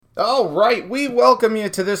All right, we welcome you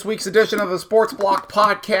to this week's edition of the Sports Block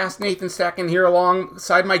Podcast. Nathan Stacken here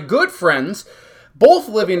alongside my good friends, both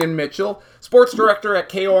living in Mitchell, sports director at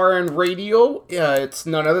KORN Radio. It's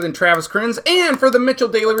none other than Travis Kriens, and for the Mitchell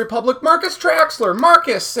Daily Republic, Marcus Traxler.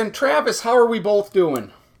 Marcus and Travis, how are we both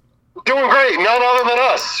doing? Doing great. None other than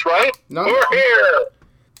us, right? We're here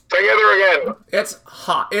together again. It's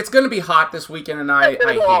hot. It's going to be hot this weekend, and I hate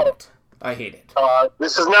it. I hate it.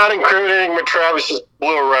 This is not incriminating, but Travis just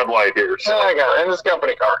blew a red light here. So. I got it. And it's a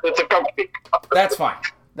company car. It's a company car. That's fine.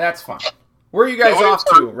 That's fine. Where are you guys off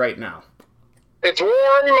to right now? It's warm.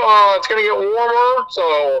 It's going to get warmer.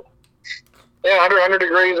 So, yeah, 100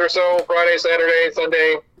 degrees or so. Friday, Saturday,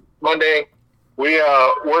 Sunday, Monday.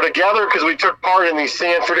 We're together because we took part in the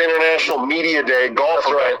Sanford International Media Day golf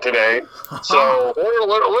event today. So we're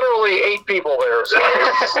literally 8 people there. So.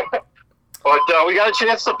 But we got a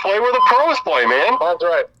chance to play where the pros play, man. That's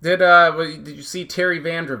right. Did you see Terry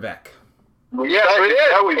Vanderbeek? Yes, we did.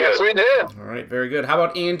 Yeah, we did. Yes, we did. All right, very good. How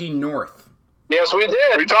about Andy North? Yes, we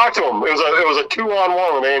did. We talked to him. It was a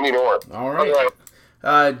 2-on-1 with Andy North. All right.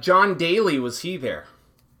 That's right. John Daly, was he there?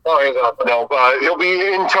 Oh, he's up. No, he'll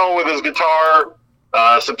be in tow with his guitar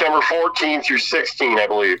September 14th through 16th, I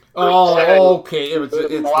believe. Oh, okay. It's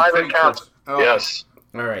live and counts. Oh. Yes.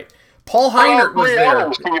 All right. Paul Heinert was there.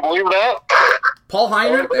 Can you believe that? Paul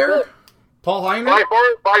Heinert there? Paul Heinert?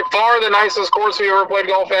 By far the nicest course we ever played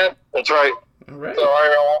golf at. That's right. All right. So I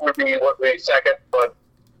don't know what would be second, but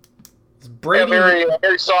Brady. Yeah,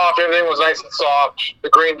 very soft. Everything was nice and soft. The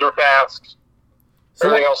greens were fast.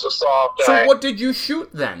 Everything else was soft. So what did you shoot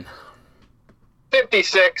then?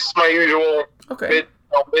 56, my usual. Okay.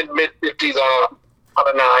 Mid 50s on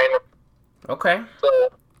a 9. Okay. So,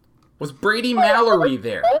 was Brady Mallory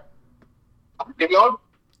there? keep going.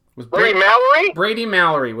 Was Brady Mallory? Brady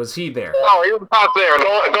Mallory, was he there? Oh, he was not there.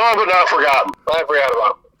 Gone but not forgotten. I forgot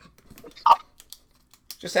about him.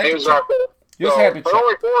 Just had He to was check. not there. Just So, had to there check. were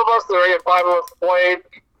only 4 of us there. 5 of us played.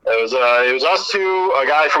 It was us two, a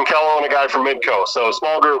guy from Kello and a guy from Midco. So a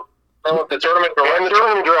small group. The tournament And the director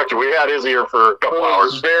tournament director. We had his ear for a couple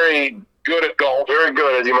was hours. very good at golf. Very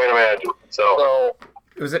good, as you might imagine. So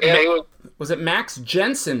Was it, Yeah, he was. was it Max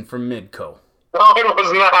Jensen from Midco? No, it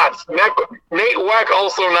was not. Nate Weck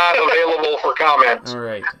also not available for comment. All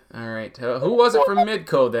right. Who was it from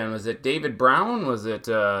Midco then? Was it David Brown? Was it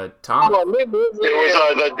Tom? it was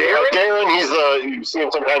Darren. You see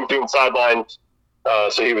him sometimes doing sidelines.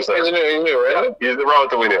 So he was there. He's new, right? He's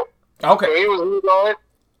relatively new. Okay. So he was new on it.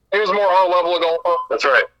 He was more high level of golfer. That's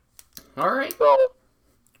right. All right. So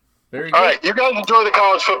Very good. All right, you guys enjoy the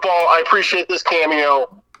college football. I appreciate this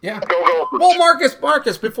cameo. Yeah. Go. Well,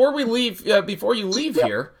 Marcus, before you leave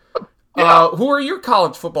here, who are your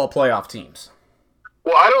college football playoff teams?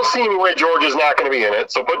 Well, I don't see any way Georgia's not going to be in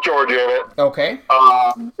it, so put Georgia in it. Okay.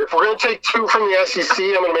 If we're going to take 2 from the SEC,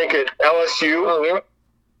 I'm going to make it LSU.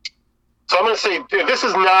 So I'm going to say, this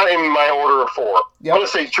is not in my order of 4. Yep. I'm going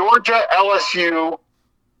to say Georgia, LSU,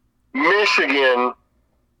 Michigan,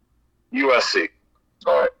 USC.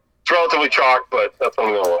 All right. It's relatively chalk, but that's what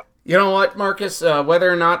I'm going to look. You know what, Marcus?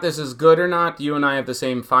 Whether or not this is good or not, you and I have the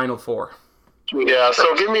same Final Four. Yeah,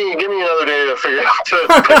 so give me another day to figure out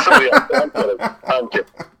to pick somebody else. I'm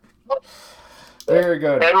kidding. Very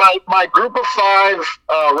good. And my group of 5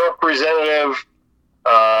 representative,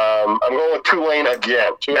 I'm going with Tulane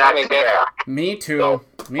again. Back to back. Me too. So,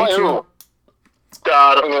 Me too.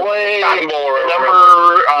 To play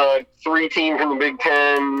number 3 team from the Big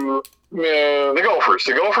Ten. The Gophers.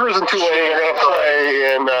 The Gophers and Tulane are going to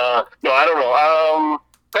play in, no, I don't know.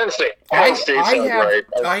 Penn State. Penn State sounds right.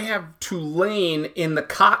 I have Tulane in the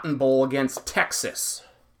Cotton Bowl against Texas.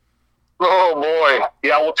 Oh, boy.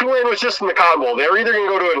 Yeah, well, Tulane was just in the Cotton Bowl. They're either going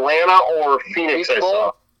to go to Atlanta or Phoenix, I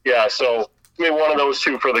saw. Yeah, so give me one of those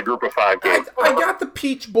 2 for the group of 5 game. I got the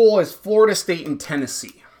Peach Bowl as Florida State and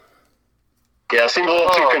Tennessee. Yeah, seems a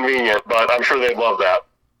little too convenient, but I'm sure they'd love that.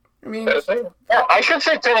 I mean, Yeah, I should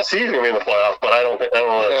say Tennessee's going to be in the playoff, but I don't know if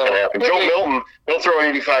that's going to happen. Joe Milton, he'll throw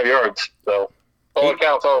 85 yards. So All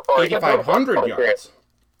accounts. 8,500 yards.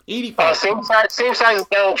 85. same size as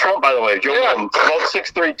Donald Trump, by the way. Joe Milton, about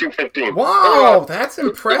 6'3", 215. Wow, that's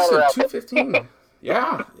impressive. 215.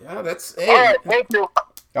 Yeah, that's. Hey. All right, thank you.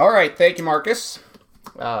 All right, thank you, Marcus.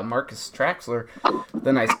 Marcus Traxler,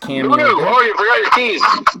 the nice cameo. Oh, you forgot your keys.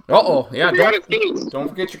 Uh-oh, yeah, You forgot his keys. don't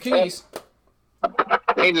forget your keys.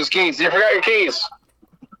 Needs his keys. You forgot your keys.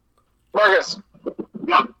 Marcus.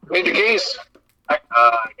 Need your keys.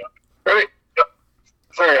 Ready?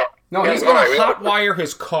 There you go. No, he's going to hotwire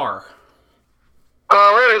his car.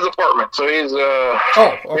 We're at his apartment, so he's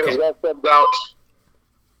okay. He's got subbed out.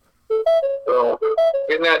 So,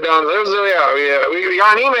 getting that done. We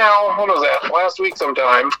got an email, when was that? Last week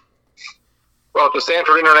sometime, about the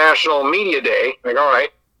Stanford International Media Day. Like, all right.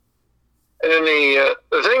 And then the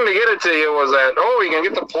thing to get it to you was that, you can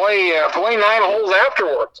get to play 9 holes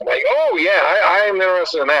afterwards. I'm like, I am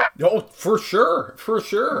interested in that. Oh, for sure. For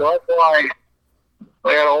sure. So that's why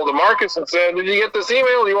I got a hold of Marcus and said, did you get this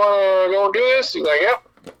email? Do you want to go and do this? He's like, yep.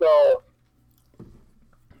 So,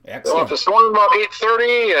 excellent. went to storm about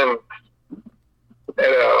 8:30 and had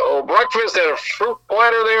a little breakfast, had a fruit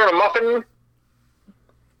platter there and a muffin.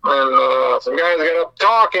 And some guys got up to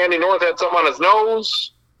talk. Andy North had something on his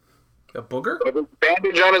nose. A booger? A big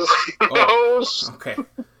bandage on his nose. Okay. So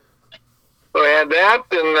I had that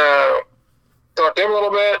and talked to him a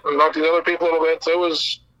little bit and talked to the other people a little bit. So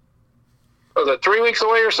was it 3 weeks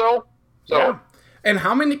away or so? So yeah. And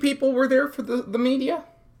how many people were there for the media?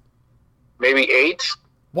 Maybe 8.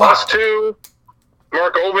 Wow. Plus 2.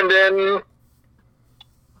 Mark Ovenden.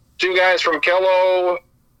 2 guys from Kello.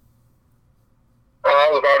 That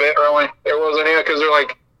was about it, really. There wasn't any, because they're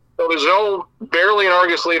like, there's barely an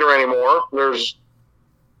Argus leader anymore. There's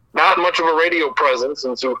not much of a radio presence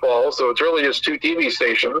in Sioux Falls, so it's really just 2 TV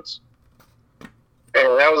stations.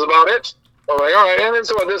 And that was about it. I was like, all right, and then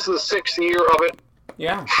so this is the 6th year of it.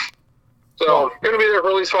 Yeah. So, going to be there for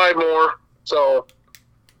at least 5 more. So,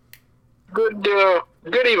 good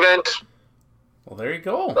event. Well, there you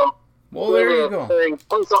go. So, there you go.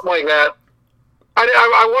 Something like that.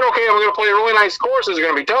 I went, okay, I'm going to play a really nice course. It's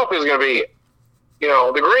going to be tough. It's going to be,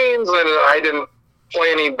 the greens, and I didn't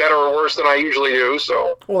play any better or worse than I usually do.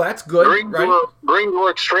 So, well, that's good, greens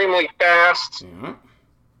were extremely fast. Mm-hmm.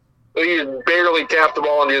 So you barely tap the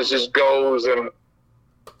ball and it just goes, and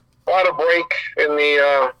a lot of break in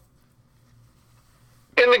the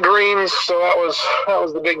greens. So that was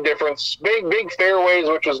the big difference. Big fairways,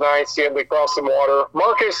 which was nice. You had to cross some water.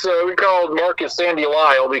 Marcus, we called Marcus Sandy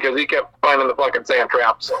Lyle because he kept finding the fucking sand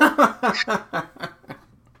traps.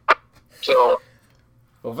 So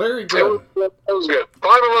well, very good. It was good. 5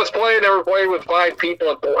 of us played. Never played with 5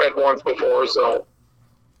 people at once before, so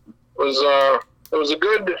it was a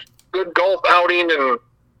good golf outing, and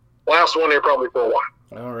last one here probably for a while.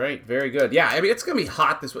 All right, very good. Yeah, I mean, it's going to be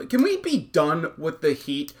hot this week. Can we be done with the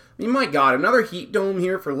heat? I mean, my God, another heat dome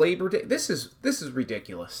here for Labor Day. This is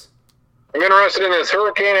ridiculous. I'm interested in this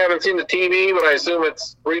hurricane. I haven't seen the TV, but I assume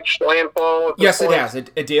it's reached landfall. Yes, it has.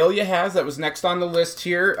 Adelia has. That was next on the list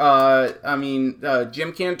here.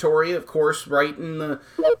 Jim Cantori, of course, right in the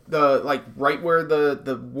right where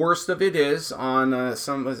the worst of it is on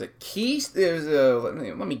was it Key?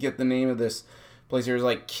 Let me get the name of this place here. It's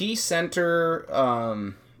like Key Center,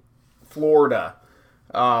 Florida.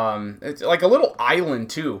 It's like a little island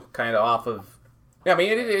too, kind of off of. Yeah, I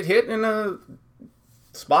mean it hit in a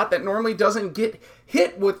spot that normally doesn't get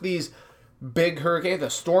hit with these big hurricanes. The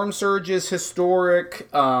storm surge is historic.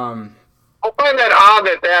 I find that odd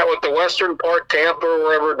that with the western part, Tampa, or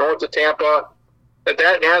wherever north of Tampa, that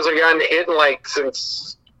hasn't gotten hit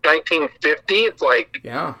since 1950. It's like,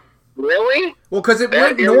 yeah, really? Well, because it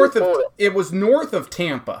went north of. It was north of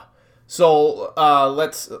Tampa. So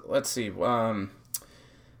let's see. It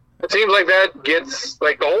seems like that gets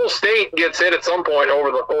the whole state gets hit at some point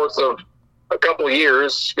over the course of a couple of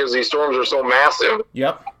years because these storms are so massive.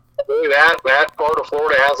 Yep. That part of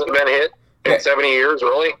Florida hasn't been hit in 70 years,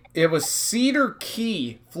 really. It was Cedar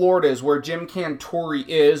Key, Florida, is where Jim Cantori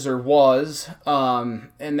is or was, and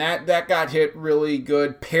that got hit really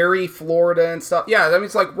good. Perry, Florida, and stuff. Yeah, I mean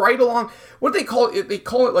it's like right along. What do they call it? They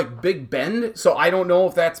call it like Big Bend. So I don't know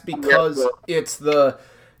if that's because it's the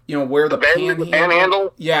where the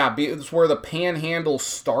panhandle. Yeah, it's where the panhandle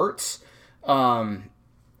starts.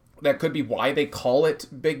 That could be why they call it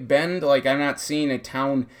Big Bend. Like, I'm not seeing a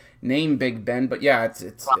town named Big Bend, but yeah,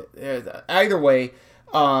 it's either way.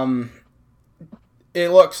 It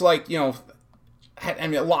looks like I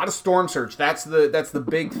mean, a lot of storm surge. That's the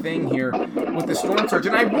big thing here with the storm surge,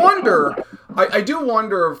 and I do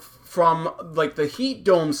wonder from like the heat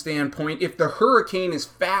dome standpoint if the hurricane is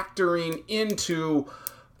factoring into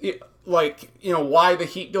why the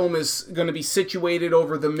heat dome is going to be situated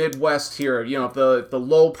over the Midwest here. If the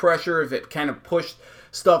low pressure, if it kind of pushed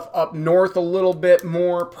stuff up north a little bit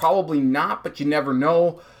more, probably not, but you never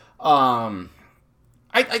know. 100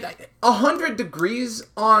 degrees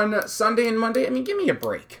on Sunday and Monday. I mean, give me a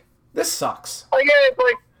break. This sucks. I get it.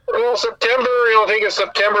 September. I think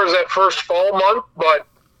September is that first fall month, but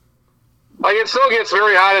it still gets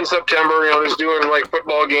very hot in September, just doing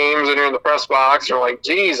football games and you're in the press box. You're like,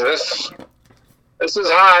 geez, this is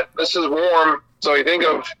hot. This is warm. So you think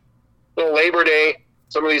of Labor Day,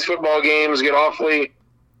 some of these football games get awfully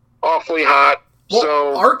hot. Well,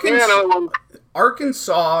 So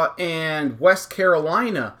Arkansas and West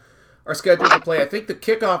Carolina are scheduled to play. I think the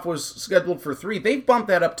kickoff was scheduled for 3. They've bumped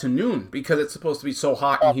that up to noon because it's supposed to be so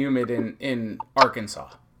hot and humid in Arkansas.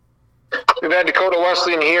 we've had Dakota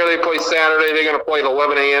Wesleyan here. They play Saturday. They're going to play at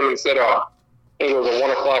 11 a.m. instead of, I think it was a 1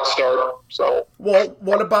 o'clock start. So, well,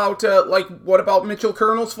 what about Mitchell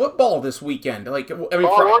Colonel's football this weekend? Like, I mean,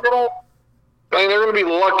 they're going to be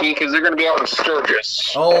lucky because they're going to be out in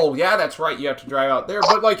Sturgis. Oh, yeah, that's right. You have to drive out there.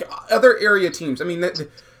 But, like, other area teams, I mean,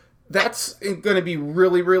 that's going to be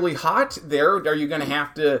really, really hot there. Are you going to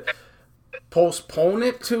have to postpone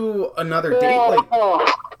it to another date?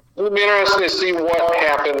 It'll be interesting to see what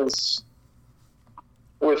happens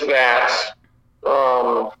with that.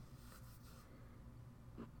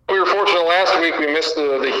 We were fortunate last week. We missed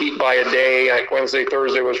the heat by a day. Like Wednesday,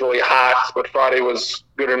 Thursday was really hot, but Friday was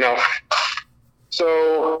good enough.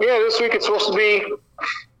 So, yeah, this week it's supposed to be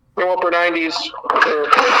upper 90s for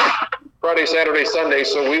Friday, Saturday, Sunday.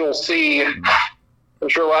 So we will see. I'm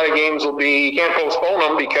sure a lot of games will be, you can't postpone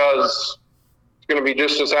them because it's going to be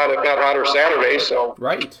just as hot, if not hotter, Saturday. So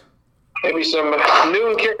right. Maybe some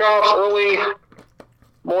noon kickoffs, early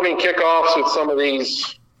morning kickoffs with some of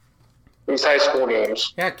these high school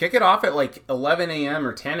games. Yeah, kick it off at like 11 a.m.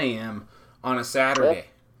 or 10 a.m. on a Saturday.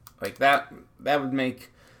 Like that would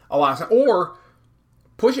make a lot of sense. Or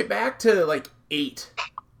push it back to like 8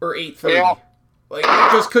 or 8:30. Yeah. Like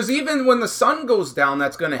just because even when the sun goes down,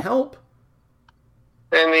 that's going to help.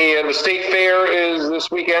 And the state fair is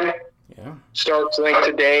this weekend. Yeah. Starts, I think,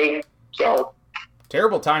 today. So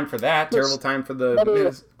terrible time for that. Terrible time for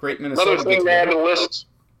the great Minnesota. Another thing to add to the list.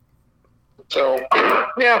 So,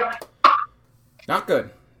 yeah. Not good.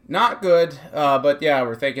 Not good. But, yeah,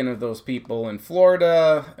 we're thinking of those people in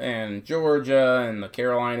Florida and Georgia and the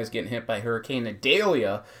Carolinas getting hit by Hurricane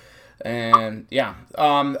Idalia. And, yeah.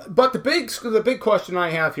 But the big question I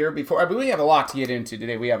have here before... I mean, we have a lot to get into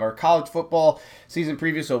today. We have our college football season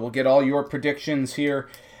preview, so we'll get all your predictions here.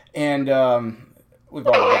 And we've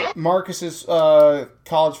already got Marcus's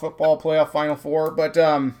college football playoff Final Four. But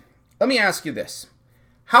let me ask you this.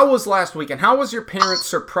 How was last weekend? How was your parents'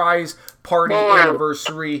 surprise party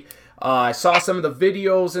anniversary? I saw some of the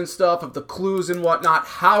videos and stuff of the clues and whatnot.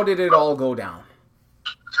 How did it all go down?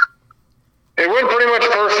 It went pretty much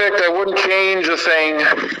perfect. I wouldn't change a thing.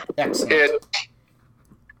 Excellent.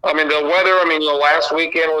 The weather, last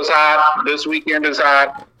weekend was hot. This weekend is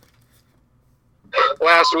hot.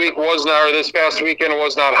 This past weekend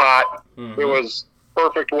was not hot. Mm-hmm. It was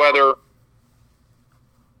perfect weather.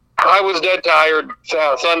 I was dead tired.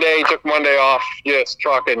 Sunday, took Monday off. Just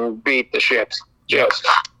fucking beat the shit. Just.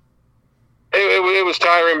 It was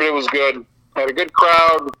tiring, but it was good. Had a good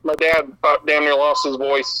crowd. My dad about damn near lost his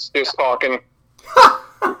voice just talking.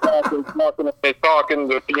 talking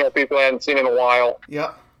to people I hadn't seen in a while.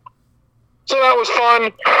 Yeah. So that was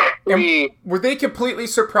fun. Were they completely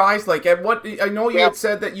surprised? Like, at what? I know you had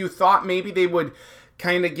said that you thought maybe they would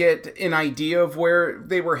kind of get an idea of where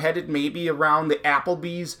they were headed, maybe around the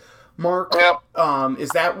Applebee's mark. Yep. Is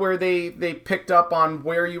that where they picked up on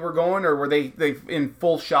where you were going, or were they in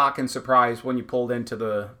full shock and surprise when you pulled into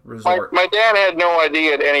the resort? My dad had no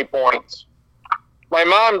idea at any point. My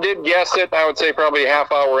mom did guess it, I would say probably a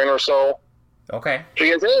half hour in or so. Okay. She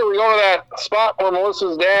goes, hey, we're going to that spot where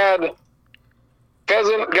Melissa's dad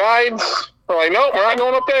pheasant guides. We're like, nope, we're not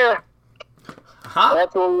going up there. Huh?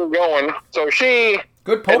 That's where we were going. So she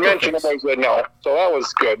good had mentioned it, I said no. So that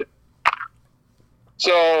was good.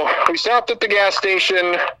 So we stopped at the gas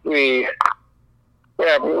station. We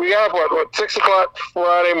got up at 6 o'clock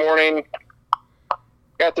Friday morning.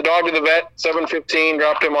 Got the dog to the vet, 7:15,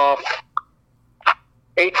 dropped him off.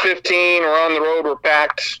 8:15, we're on the road, we're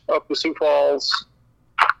packed up to Sioux Falls.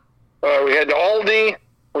 We head to Aldi,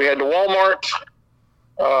 we head to Walmart.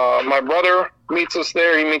 My brother meets us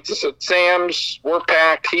there, he meets us at Sam's. We're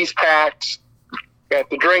packed, he's packed. Got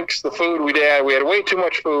the drinks, the food we had. We had way too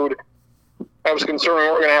much food. I was concerned we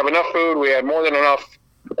weren't going to have enough food. We had more than enough.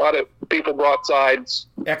 A lot of people brought sides.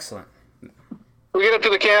 Excellent. We get up to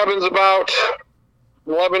the cabins about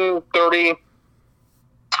 11:30.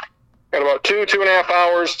 Got about 2.5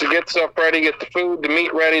 hours to get stuff ready, get the food, the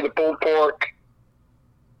meat ready, the pulled pork.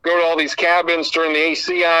 Go to all these cabins, turn the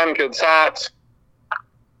AC on because it's hot.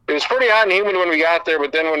 It was pretty hot and humid when we got there,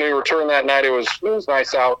 but then when we returned that night, it was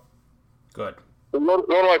nice out. Good. We go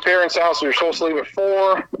to my parents' house. We were supposed to leave at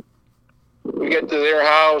 4. We get to their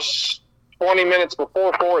house 20 minutes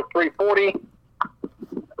before 4 at 3:40.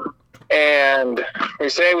 And we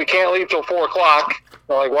say we can't leave till 4 o'clock.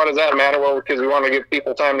 We're like, why does that matter? Well, because we want to give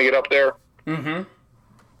people time to get up there. Mm-hmm.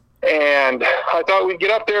 And I thought we'd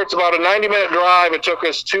get up there. It's about a 90-minute drive. It took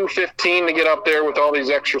us 2:15 to get up there with all these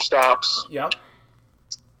extra stops. Yep.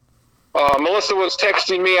 Melissa was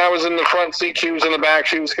texting me. I was in the front seat. She was in the back.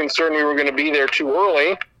 She was concerned we were going to be there too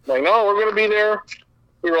early. I'm like, no, we're going to be there.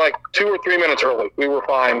 We were like 2 or 3 minutes early. We were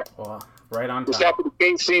fine. Well, right on time. We stopped at the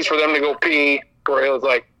KC's for them to go pee. Where it was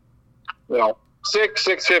like,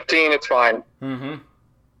 6:15. It's fine. Mm-hmm.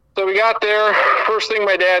 So we got there. First thing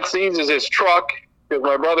my dad sees is his truck, because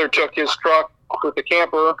my brother took his truck with the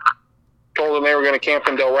camper, told them they were going to camp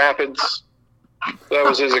in Del Rapids. That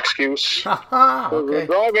was his excuse. Okay. We're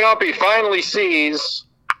driving up, he finally sees,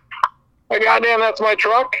 goddamn, that's my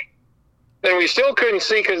truck. And we still couldn't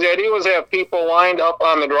see, because the idea was to have people lined up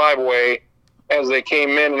on the driveway as they came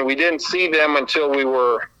in, and we didn't see them until we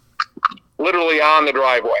were literally on the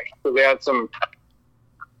driveway. So they had some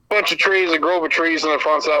bunch of trees, a grove of trees in the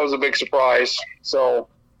front, so that was a big surprise. So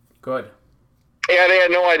good. Yeah, they had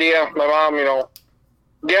no idea. My mom,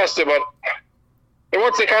 guessed it, but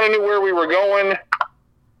once they kind of knew where we were going,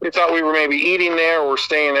 they thought we were maybe eating there or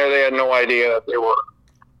staying there. They had no idea that there were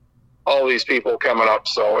all these people coming up.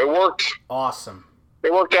 So it worked. Awesome.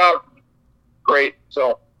 It worked out great.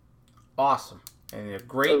 So awesome. And a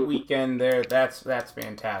great weekend there. That's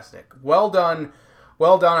fantastic. Well done.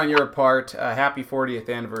 Well done on your part. Happy 40th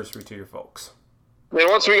anniversary to your folks. And I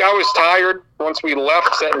was tired once we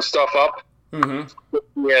left setting stuff up. Mm-hmm.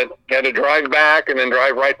 We had to drive back and then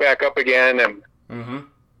drive right back up again. And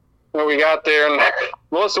when we got there, and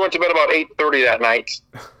Melissa went to bed about 8:30 that night.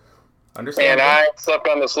 Understand. And I slept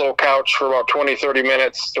on this little couch for about 20, 30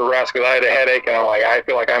 minutes to rest because I had a headache, and I'm like, I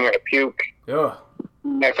feel like I'm going to puke. Yeah.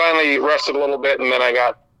 I finally rested a little bit, and then I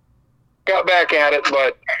got back at it.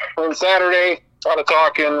 But on Saturday, a lot of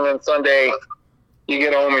talking, and then Sunday, you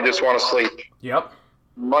get home, you just want to sleep. Yep.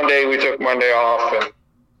 Monday, we took Monday off, and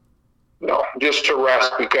just to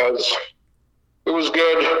rest because it was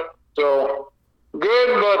good. So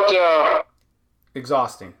good, but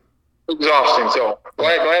exhausting. So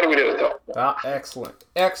glad we did it though. Excellent.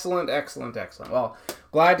 Well,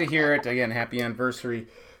 glad to hear it. Again, happy anniversary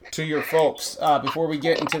to your folks. Before we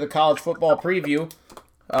get into the college football preview,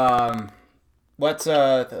 let's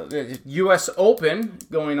the U.S. Open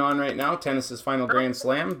going on right now. Tennis's final Grand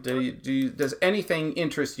Slam. Does anything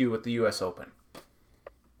interest you with the U.S. Open?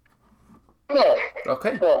 No.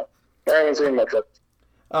 Okay. No, I haven't seen much of it.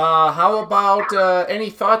 How about any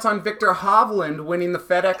thoughts on Victor Hovland winning the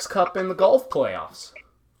FedEx Cup in the golf playoffs?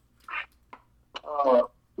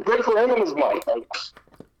 Good for him and his money.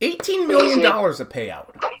 $18 million a payout.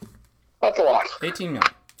 That's a lot. $18 million.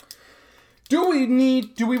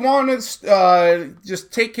 Do we want to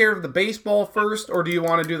just take care of the baseball first, or do you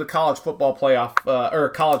want to do the college football playoff or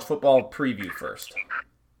college football preview first?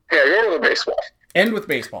 Yeah, go to the baseball. End with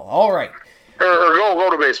baseball. All right. Or go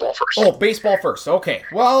to baseball first. Oh, baseball first. Okay.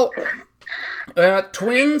 Well,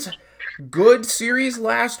 Twins, good series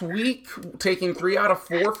last week, taking 3 out of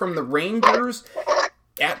 4 from the Rangers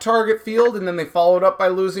at Target Field, and then they followed up by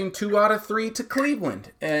losing 2 out of 3 to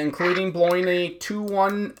Cleveland, including blowing a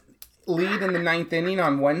 2-1 lead in the 9th inning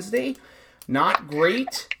on Wednesday. Not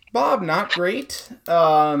great, Bob. Not great.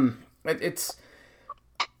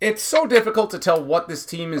 It's so difficult to tell what this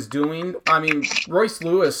team is doing. I mean, Royce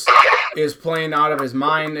Lewis is playing out of his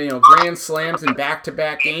mind. Grand slams in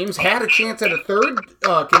back-to-back games. Had a chance at a third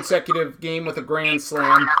consecutive game with a grand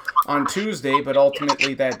slam on Tuesday, but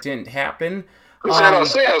ultimately that didn't happen. He had a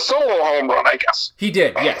solo home run, I guess. He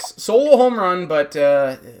did, yes. Solo home run, but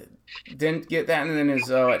didn't get that, and then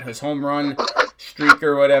his home run streak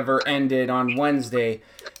or whatever ended on Wednesday.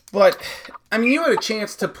 But, I mean, you had a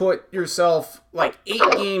chance to put yourself like 8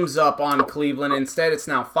 games up on Cleveland. Instead, it's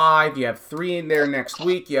now 5. You have 3 in there next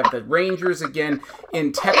week. You have the Rangers again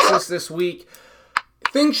in Texas this week.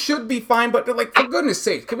 Things should be fine, but, like, for goodness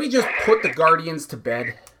sake, can we just put the Guardians to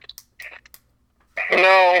bed?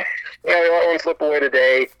 No. Yeah, they let one slip away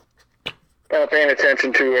today. Paying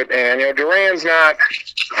attention to it. And, Duran's not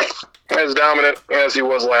as dominant as he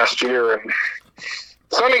was last year. And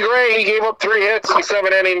Sonny Gray, he gave up 3 hits in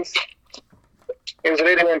 7 innings. He was at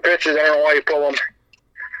 81 pitches. I don't know why you pull him.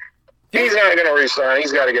 He's not going to resign.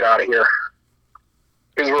 He's got to get out of here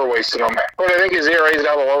because we're wasting him. But I think his ERA is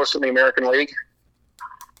now the lowest in the American League.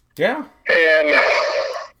 Yeah. And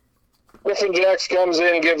Griffin Jacks comes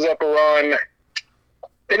in, gives up a run.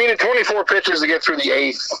 They needed 24 pitches to get through the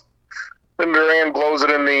 8th. Then Duran blows it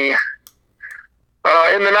in the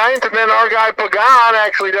 9th, and then our guy Pagan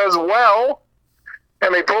actually does well.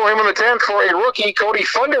 And they pull him in the 10th for a rookie, Cody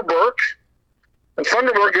Funderburk. And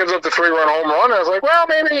Funderburk gives up the 3-run home run. I was like, well,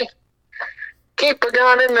 maybe keep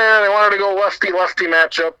Pagan in there. They wanted to go lefty-lefty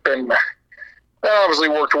matchup. And That obviously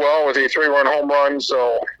worked well with a 3-run home run.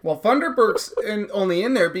 So, well, Thunderberg's only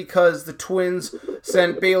in there because the Twins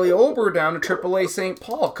sent Bailey Ober down to AAA St.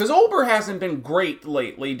 Paul. Because Ober hasn't been great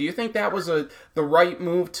lately. Do you think that was the right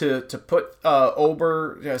move to put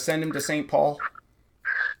Ober, send him to St. Paul?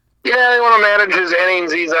 Yeah, they want to manage his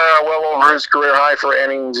innings. He's well over his career high for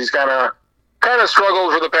innings. He's kind of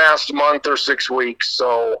struggled for the past month or 6 weeks.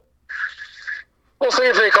 So we'll see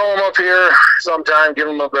if they call him up here sometime, give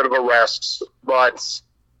him a bit of a rest. But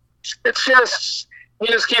it's just, you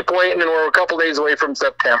just keep waiting, and we're a couple days away from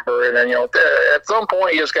September. And then, at some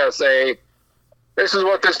point, you just got to say, this is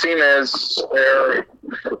what this team is. They're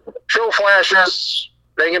show flashes.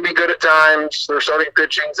 They can be good at times. Their starting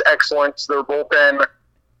pitching's excellent. Their bullpen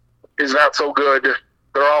is not so good.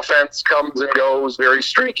 Their offense comes and goes, very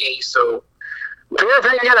streaky. So, if they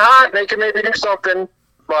can get hot, they can maybe do something.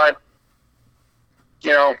 But,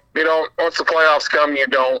 you don't, once the playoffs come, you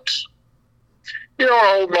don't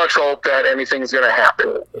hold much hope that anything's going to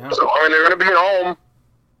happen. Yeah. So, they're going to be at home.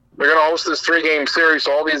 They're going to host this 3-game series,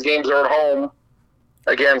 so all these games are at home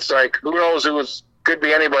against, who knows could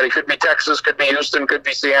be anybody. Could be Texas, could be Houston, could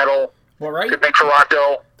be Seattle. Well, right. Could be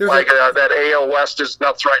Toronto. That AL West is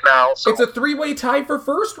nuts right now. So. It's a 3-way tie for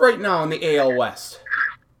first right now in the AL West.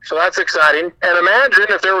 So that's exciting. And imagine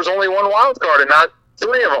if there was only one wild card and not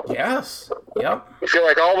 3 of them. Yes. Yep. I feel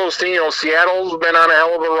like all those teams, Seattle's been on a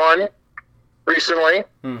hell of a run recently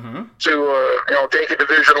to take a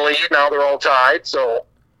division lead. Now they're all tied. So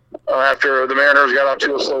after the Mariners got off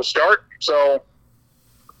to a slow start. So,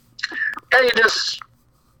 you just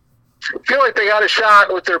feel like they got a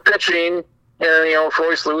shot with their pitching, and if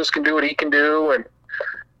Royce Lewis can do what he can do, and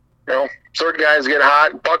certain guys get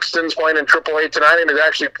hot. Buxton's playing in AAA tonight and is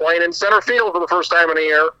actually playing in center field for the first time in a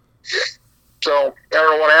year. So I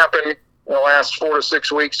don't know what happened in the last 4 to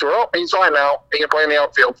 6 weeks. He's fine now. He can play in the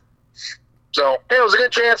outfield. So it was a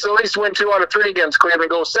good chance to at least win 2 out of 3 against Cleveland,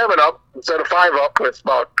 go 7 up instead of 5 up with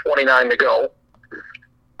about 29 to go.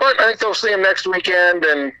 But I think they'll see him next weekend,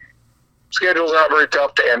 and schedule's not very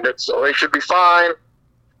tough to end it, so they should be fine.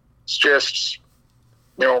 It's just,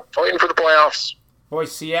 fighting for the playoffs. Boy,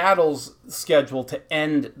 Seattle's schedule to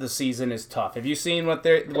end the season is tough. Have you seen what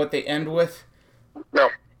they end with? No.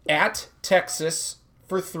 At Texas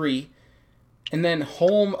for 3, and then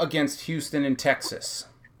home against Houston and Texas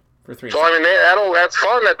for 3. So that's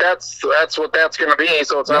fun. That's what that's going to be.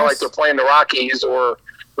 So it's not like they're playing the Rockies or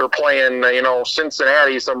they're playing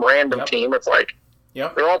Cincinnati, some random team. It's like.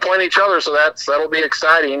 Yep. They're all playing each other, so that'll be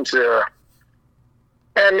exciting to.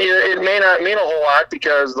 And it may not mean a whole lot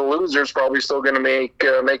because the loser's probably still going to make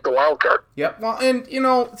the wild card. Yep. Well,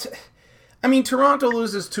 and Toronto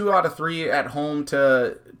loses 2 out of 3 at home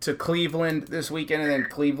to Cleveland this weekend, and then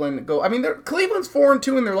Cleveland go. Cleveland's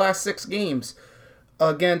 4-2 in their last 6 games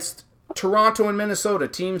against Toronto and Minnesota,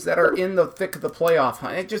 teams that are in the thick of the playoff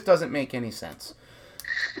hunt. It just doesn't make any sense.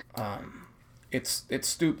 It's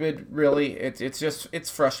stupid, really. It's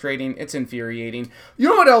frustrating. It's infuriating. You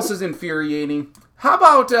know what else is infuriating? How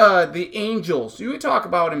about the Angels? You talk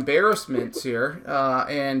about embarrassments here,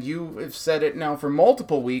 and you have said it now for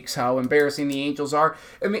multiple weeks how embarrassing the Angels are.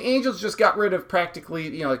 And the Angels just got rid of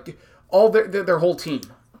practically, all their whole team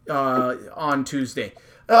on Tuesday.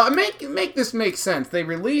 Make this make sense. They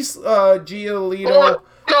release Giolito.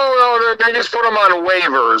 No, they just put them on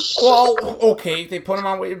waivers. Well, okay, they put them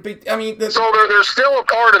on waivers. So they're still a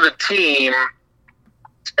part of the team,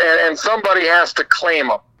 and somebody has to claim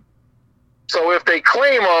them. So if they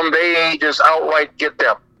claim them, they just outright get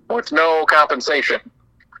them with no compensation.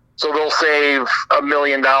 So they'll save $1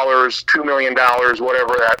 million, $2 million,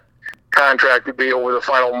 whatever that contract would be over the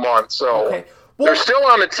final month. So they're still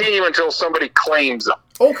on the team until somebody claims them.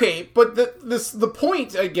 Okay, but the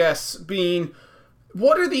point, I guess, being,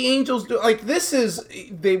 what are the Angels doing?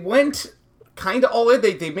 They went kind of all in.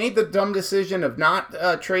 They made the dumb decision of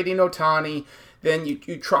not trading Ohtani. Then you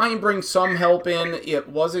try and bring some help in. It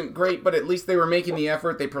wasn't great, but at least they were making the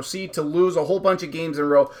effort. They proceed to lose a whole bunch of games in a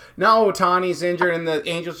row. Now Ohtani's injured, and the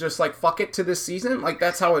Angels just fuck it to this season?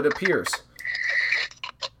 That's how it appears.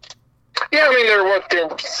 Yeah, they're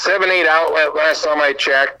 7-8 out last time I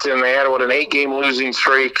checked, and they had an 8-game losing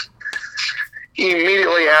streak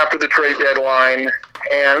immediately after the trade deadline.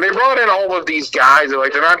 And they brought in all of these guys.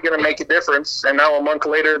 They're not going to make a difference. And now a month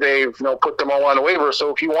later, they've put them all on the waiver. So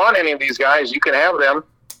if you want any of these guys, you can have them.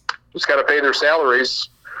 Just got to pay their salaries.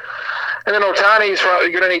 And then Ohtani's probably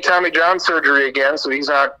going to need Tommy John surgery again, so he's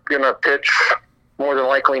not going to pitch more than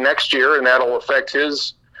likely next year, and that'll affect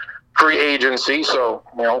his free agency. So,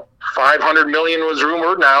 $500 million was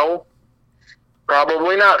rumored. Now,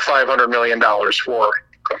 probably not $500 million for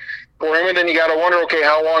for him, and then you got to wonder, okay,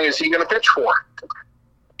 how long is he going to pitch for?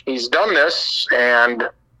 He's done this, and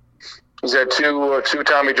he's had two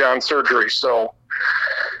Tommy John surgeries. So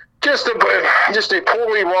just a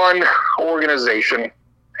poorly run organization,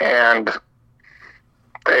 and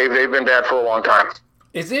they've been bad for a long time.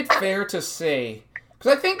 Is it fair to say,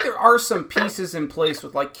 because I think there are some pieces in place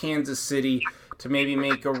with like Kansas City to maybe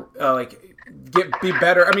make be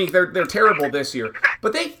better. I mean, they're terrible this year,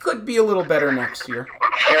 but they could be a little better next year.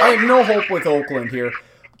 I have no hope with Oakland here.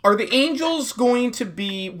 Are the Angels going to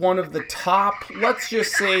be one of the top, let's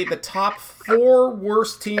just say, the top 4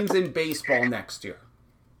 worst teams in baseball next year?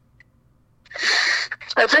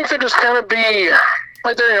 I think they'll just kind of be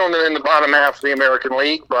right there, in the bottom half of the American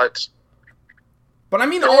League, but I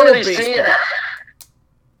mean all of baseball.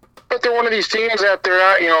 But they're one of these teams that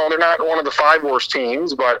they're not one of the 5 worst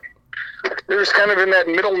teams, but they're just kind of in that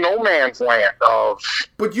middle no man's land of.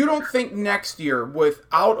 But you don't think next year,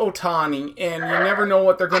 without Ohtani, and you never know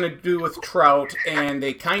what they're going to do with Trout, and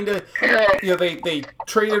they kind of, they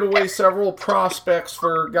traded away several prospects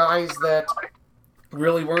for guys that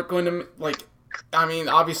really weren't going to,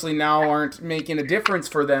 obviously now aren't making a difference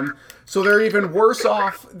for them. So they're even worse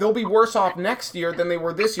off. They'll be worse off next year than they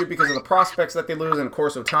were this year because of the prospects that they lose, and of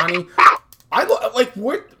course Ohtani.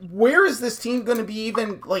 Where is this team going to be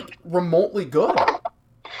even remotely good?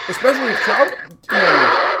 Especially with Trout.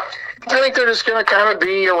 I think they're just going to kind of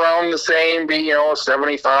be around the same, a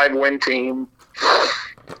 75 win team.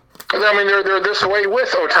 I mean, they're this way with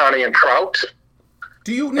Ohtani and Trout.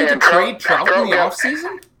 Do you need to trade Trout in the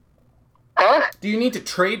offseason? Huh? Do you need to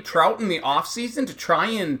trade Trout in the offseason to try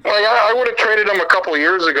and... I would have traded him a couple of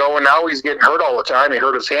years ago, and now he's getting hurt all the time. He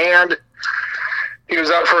hurt his hand. He was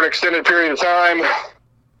out for an extended period of time.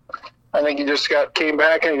 I think he just came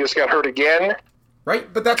back and he just got hurt again.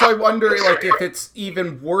 Right, but that's why I wonder if it's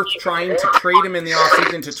even worth trying to trade him in the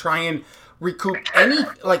offseason to try and recoup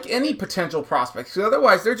any potential prospects. Because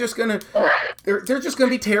otherwise, they're just gonna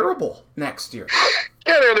be terrible next year.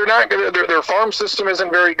 Yeah, they're not good. Their farm system isn't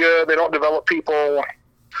very good. They don't develop people.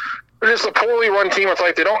 They're just a poorly run team. It's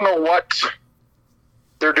like they don't know what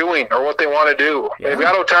they're doing or what they want to do. Yeah. They've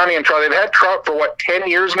got Ohtani and Trout. They've had Trout for 10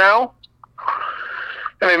 years now,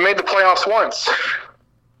 and they've made the playoffs once.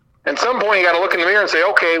 At some point, you got to look in the mirror and say,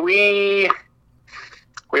 okay, we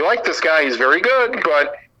like this guy. He's very good,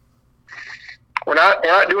 but we're not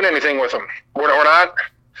doing anything with him.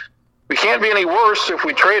 We can't be any worse if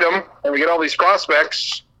we trade him and we get all these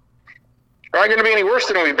prospects. We're not going to be any worse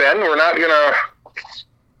than we've been. We're not going to.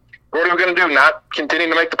 What are we going to do? Not continue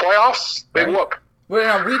to make the playoffs? Big whoop. Well,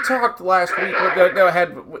 now, we talked last week.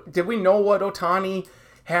 Did we know what Ohtani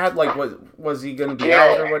had? Was he going to be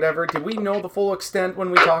out or whatever? Did we know the full extent when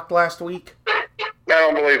we talked last week? I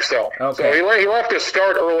don't believe so. Okay. So he left his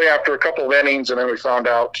start early after a couple of innings, and then we found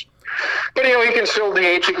out. But, he can still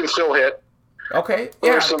DH. He can still hit. Okay.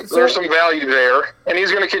 Yeah. There's some value there, and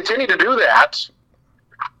he's going to continue to do that.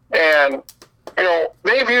 And,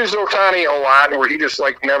 they've used Ohtani a lot where he just,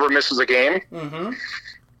 never misses a game. Mm-hmm.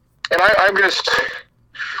 And I'm just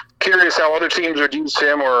curious how other teams would use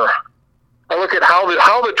him, or I look at how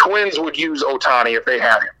the Twins would use Ohtani if they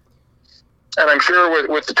had him. And I'm sure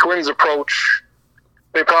with the Twins' approach,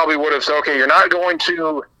 they probably would have said, okay, you're not going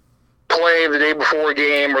to play the day before a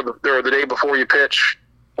game or the day before you pitch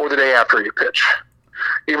or the day after you pitch,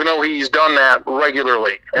 even though he's done that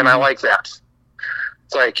regularly, and I like that.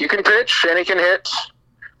 It's like you can pitch and he can hit,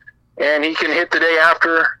 and he can hit the day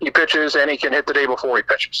after he pitches, and he can hit the day before he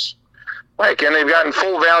pitches. And they've gotten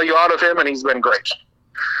full value out of him, and he's been great.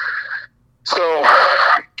 So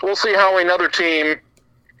we'll see how another team,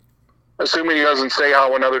 assuming he doesn't say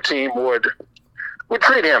how another team would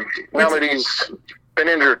treat him now that he's been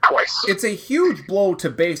injured twice. It's a huge blow to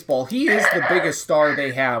baseball. He is the biggest star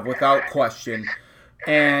they have, without question.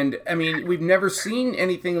 And, I mean, we've never seen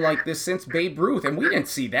anything like this since Babe Ruth, and we didn't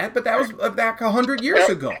see that, but that was back 100 years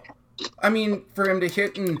ago. I mean, for him to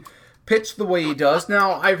hit and pitch the way he does.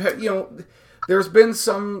 Now, there's been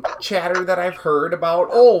some chatter that I've heard about,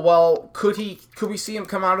 could we see him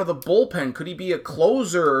come out of the bullpen? Could he be a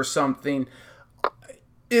closer or something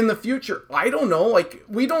in the future? I don't know.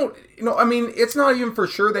 We don't, it's not even for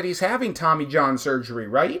sure that he's having Tommy John surgery,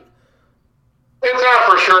 right? It's not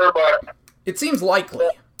for sure, but it seems likely.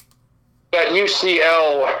 That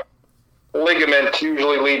UCL ligament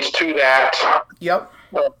usually leads to that. Yep.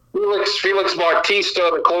 Felix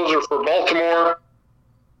Bautista, the closer for Baltimore,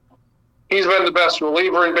 he's been the best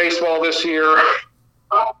reliever in baseball this year,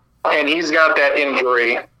 and he's got that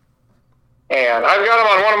injury. And I've got him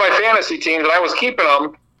on one of my fantasy teams, and I was keeping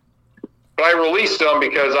him, but I released him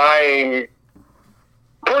because I'm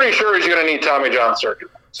pretty sure he's going to need Tommy John surgery.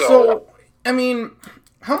 So, I mean,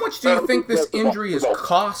 how much do you think this injury has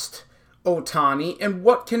cost Ohtani, and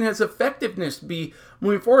what can his effectiveness be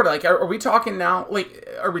moving forward? Like, are we talking now, like,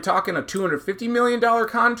 are we talking a $250 million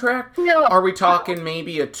contract? Yeah. Are we talking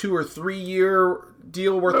maybe a 2 or 3 year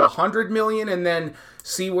deal worth $100 million and then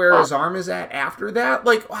see where his arm is at after that?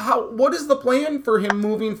 Like, what is the plan for him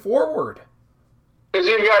moving forward? Because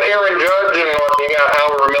you've got Aaron Judge, and you got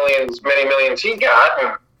however many millions he got. And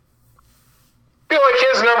I feel like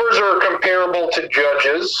his numbers are comparable to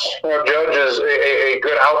Judge's. Judge is a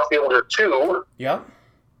good outfielder, too. Yep.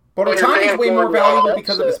 But Ohtani's way more valuable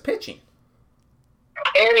because of his pitching.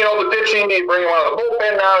 And, the pitching, do you bring him out of the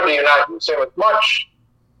bullpen now? Do you not use him as much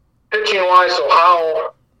pitching-wise? So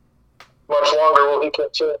how much longer will he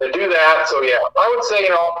continue to do that? So, yeah, I would say,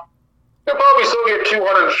 he'll probably still get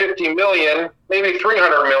 $250 million, maybe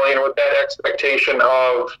 $300 million with that expectation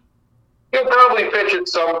of he'll probably pitch at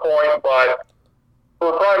some point, but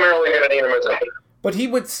we're primarily going to need him as a hitter. But he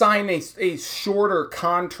would sign a shorter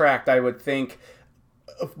contract, I would think,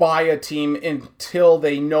 by a team until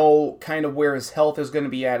they know kind of where his health is going to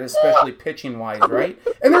be at, especially pitching-wise, right?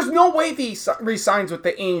 And there's no way he resigns with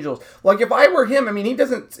the Angels. Like, if I were him, I mean, it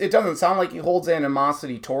doesn't sound like he holds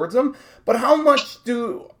animosity towards them, but how much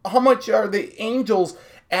are the Angels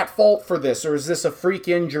at fault for this, or is this a freak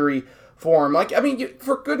injury for him? Like, I mean,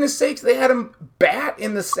 for goodness sakes, they had him bat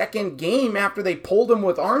in the second game after they pulled him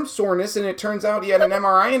with arm soreness, and it turns out he had an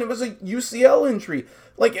MRI and it was a UCL injury.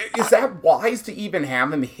 Like, is that wise to even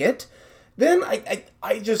have him hit? Then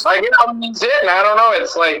I just... he's hitting. I don't know.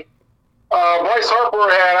 It's like Bryce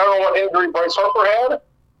Harper had, I don't know what injury Bryce Harper had,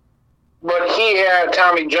 but he had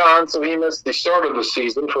Tommy John, so he missed the start of the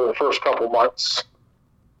season for the first couple months.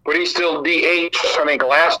 But he still DH, I think,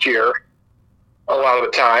 last year a lot of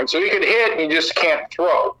the time. So he could hit, and you just can't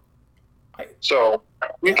throw. So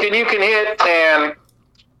you can hit, and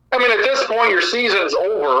I mean, at this point, your season's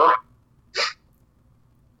over.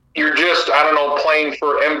 You're just, I don't know, playing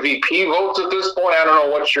for MVP votes at this point. I don't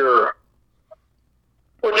know what you're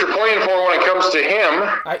playing for when it comes to him.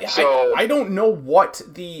 I don't know what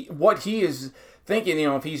he is thinking,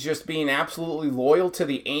 if he's just being absolutely loyal to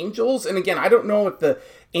the Angels. And again, I don't know if the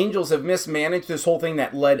Angels have mismanaged this whole thing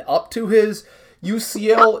that led up to his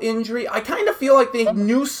UCL injury. I kind of feel like they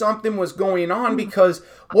knew something was going on, because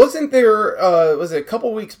wasn't there, was it a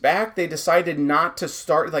couple weeks back, they decided not to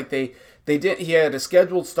start, like they did, he had a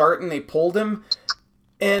scheduled start and they pulled him.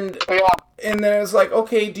 And then it's like,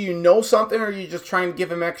 okay, do you know something, or are you just trying to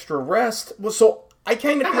give him extra rest? Well, so I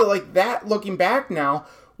kind of feel like that, looking back now,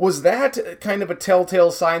 was that kind of a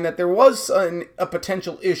telltale sign that there was a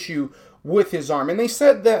potential issue with his arm. And they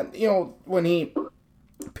said that, when he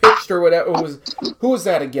pitched or whatever, who was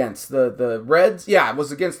that against? The Reds? Yeah, it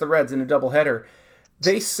was against the Reds in a doubleheader.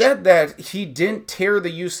 They said that he didn't tear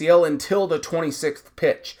the UCL until the 26th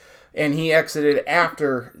pitch, and he exited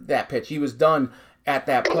after that pitch. He was done at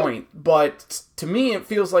that point. But to me, it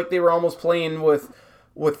feels like they were almost playing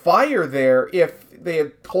with fire there. If they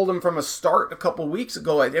had pulled him from a start a couple weeks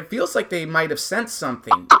ago, it feels like they might have sensed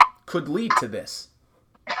something could lead to this.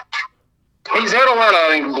 He's had a lot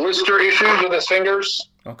of blister issues with his fingers.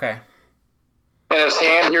 Okay. And his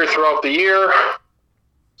hand here throughout the year.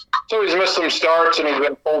 So he's missed some starts, and he's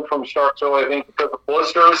been pulled from starts early, I think, because of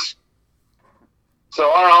blisters. So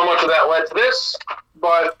I don't know how much of that led to this,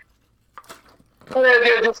 but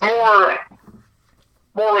just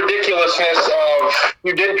more ridiculousness of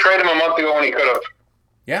you didn't trade him a month ago when you could have.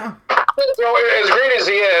 Yeah. So as great as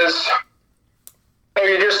he is,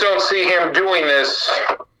 you just don't see him doing this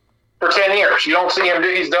for 10 years. You don't see him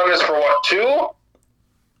he's done this for what, 2?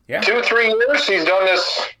 Yeah. 2-3 years? He's done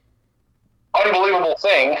this unbelievable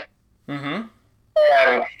thing. Mm-hmm.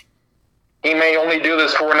 And he may only do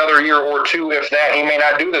this for another year or 2, if that. He may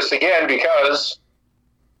not do this again because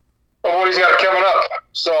of what he's got coming up.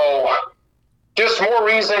 So just more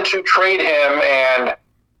reason to trade him, and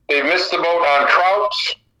they've missed the boat on Trout.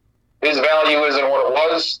 His value isn't what it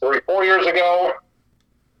was 3-4 years ago.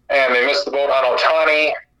 And they missed the boat on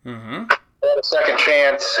Ohtani. Mm-hmm. They had a second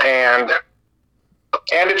chance, and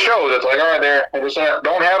it shows. It's like, all right, they just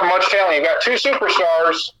don't have much talent. You've got 2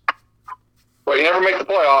 superstars, but you never make the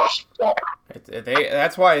playoffs.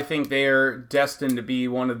 That's why I think they are destined to be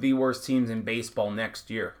one of the worst teams in baseball next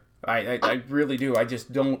year. I really do. I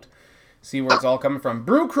just don't see where it's all coming from.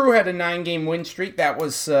 Brew Crew had a 9-game win streak that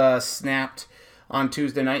was snapped on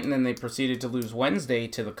Tuesday night, and then they proceeded to lose Wednesday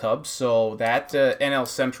to the Cubs. So that NL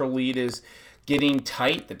Central lead is getting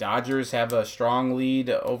tight. The Dodgers have a strong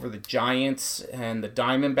lead over the Giants and the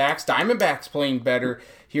Diamondbacks. Diamondbacks playing better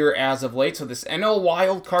here as of late. So this NL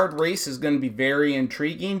wild card race is going to be very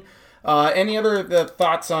intriguing. Any other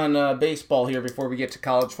thoughts on baseball here before we get to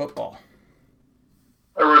college football?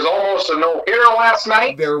 There was almost a no-hitter last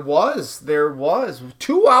night. There was.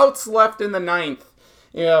 2 outs left in the ninth.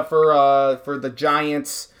 Yeah, for the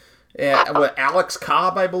Giants. With Alex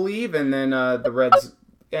Cobb, I believe, and then the Reds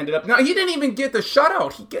ended up. No, he didn't even get the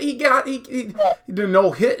shutout. He did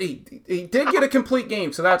no hit. He did get a complete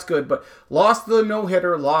game, so that's good. But lost the no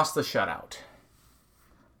hitter, lost the shutout.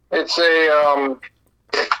 It's a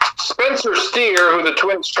Spencer Steer, who the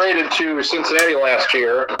Twins traded to Cincinnati last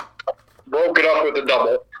year, broke it up with a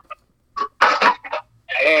double.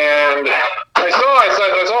 And I saw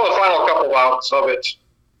the final couple outs of it.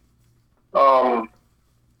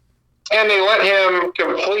 And they let him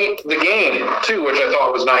complete the game, too, which I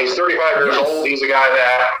thought was nice. 35 years old. He's a guy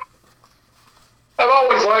that I've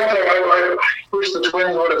always liked. I wish the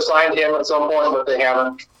Twins would have signed him at some point, but they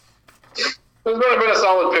haven't. He's been a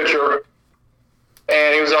solid pitcher.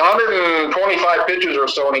 And he was 125 pitches or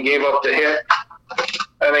so, and he gave up the hit.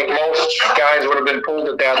 I think most guys would have been pulled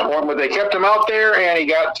at that point, but they kept him out there, and he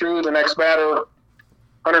got through the next batter.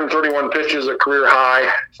 131 pitches, a career high.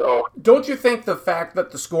 So, don't you think the fact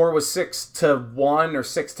that the score was 6-1 or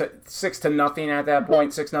 6-0 at that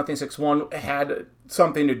point, 6-0, 6-1, had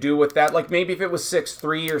something to do with that? Like maybe if it was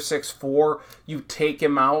 6-3 or 6-4, you take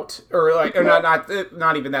him out, or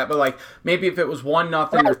not even that, but like maybe if it was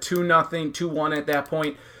 1-0 or 2-0, 2-1 at that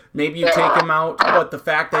point, maybe you take him out. But the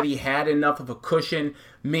fact that he had enough of a cushion,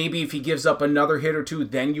 maybe if he gives up another hit or two,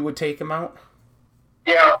 then you would take him out.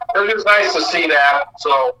 Yeah, it was just nice to see that.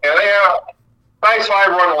 So, yeah, they had a nice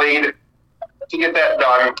 5-run lead to get that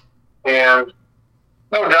done. And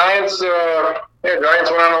no, Giants went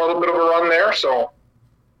on a little bit of a run there. So,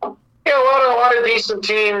 yeah, a lot of decent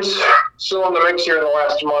teams still in the mix here in the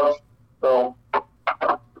last month. So,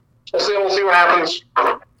 we'll see what happens.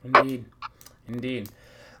 Indeed.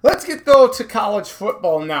 Let's get, though, to college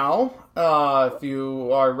football now, if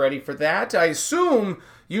you are ready for that. I assume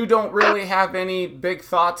you don't really have any big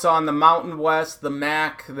thoughts on the Mountain West, the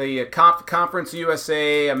MAC, the Conference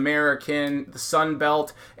USA, American, the Sun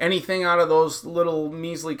Belt. Anything out of those little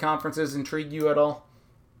measly conferences intrigue you at all?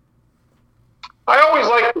 I always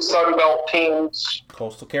like the Sun Belt teams.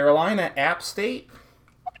 Coastal Carolina, App State?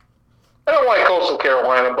 I don't like Coastal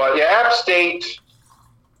Carolina, but yeah, App State,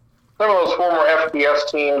 some of those former FBS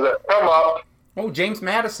teams that come up. Oh, James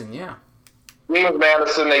Madison, yeah. James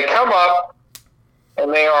Madison, they come up.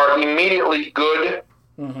 And they are immediately good.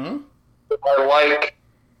 Mm-hmm. I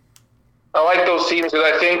like those teams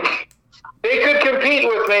because I think they could compete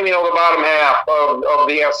with maybe the bottom half of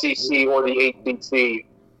the SEC or the ACC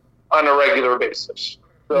on a regular basis.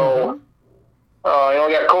 So, we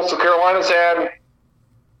got Coastal Carolina's had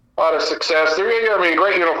a lot of success. They're going to be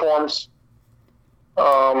great uniforms.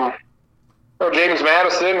 James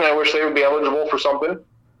Madison, I wish they would be eligible for something.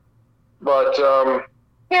 But,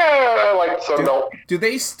 yeah, I like the Sun Belt. Do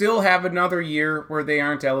they still have another year where they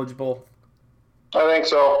aren't eligible? I think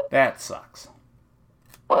so. That sucks.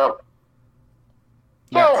 Well,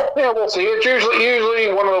 we'll see. It's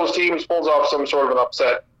usually one of those teams pulls off some sort of an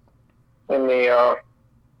upset in the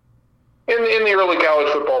early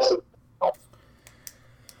college football season.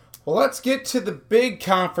 Well, let's get to the big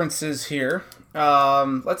conferences here.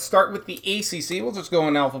 Let's start with the ACC. We'll just go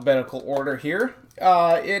in alphabetical order here.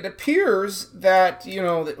 It appears that,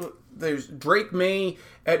 there's Drake May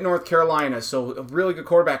at North Carolina, so a really good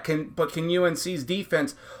quarterback. But can UNC's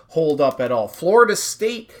defense hold up at all? Florida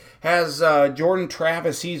State has Jordan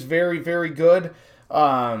Travis. He's very, very good.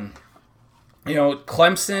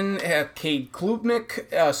 Clemson have Cade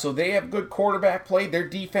Klubnik, so they have good quarterback play. Their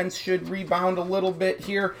defense should rebound a little bit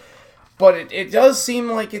here. But it does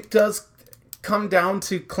seem like it does come down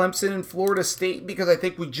to Clemson and Florida State because I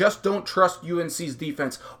think we just don't trust UNC's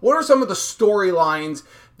defense. What are some of the storylines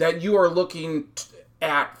that you are looking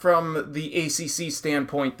at from the ACC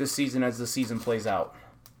standpoint this season as the season plays out?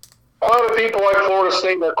 A lot of people like Florida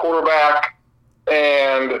State and their quarterback,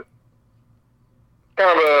 and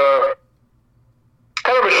kind of a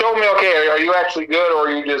show me, okay, are you actually good, or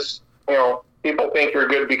are you just, people think you're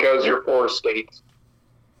good because you're Florida State?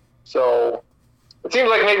 So it seems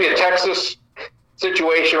like maybe a Texas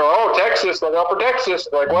situation, or Texas, like Upper Texas,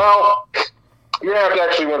 like, well, you're gonna have to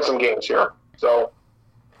actually win some games here. So,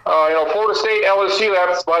 Florida State, LSU,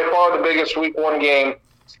 that's by far the biggest Week 1 game.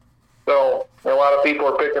 So a lot of people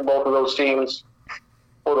are picking both of those teams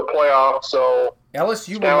for the playoffs. So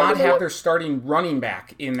LSU will not have their starting running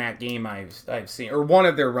back in that game. I've seen, or one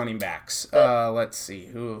of their running backs. Let's see,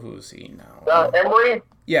 who's he now? Emory.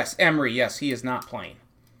 Yes, Emory. Yes, he is not playing.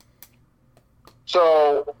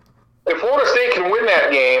 So if Florida State can win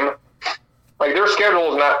that game, Like, their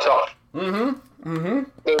schedule is not tough. They're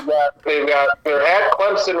at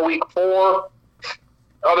Clemson week 4.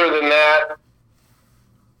 Other than that,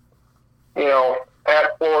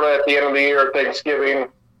 at Florida at the end of the year, Thanksgiving.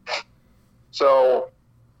 So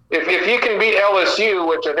if you can beat LSU,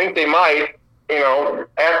 which I think they might,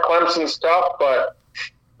 at Clemson's tough, but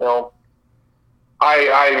Florida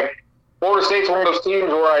State's one of those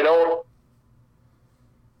teams where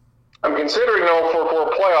I'm considering for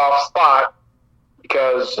a playoff spot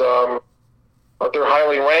because but they're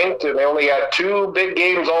highly ranked and they only got 2 big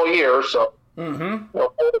games all year. So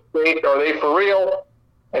Florida State, are they for real?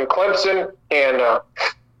 And Clemson, and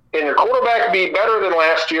your quarterback be better than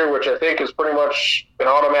last year, which I think is pretty much an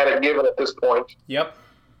automatic given at this point. Yep.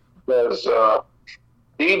 Because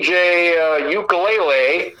DJ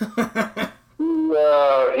Ukulele,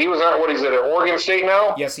 he was not, what is it, at Oregon State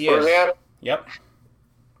now? Yes, he is. Yep.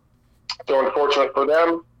 So unfortunate for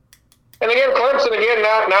them. And again, Clemson,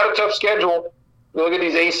 not a tough schedule. You look at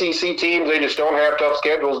these ACC teams, they just don't have tough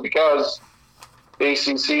schedules because the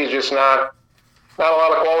ACC is just not a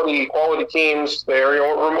lot of quality teams there.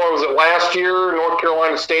 What was it last year? North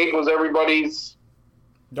Carolina State was everybody's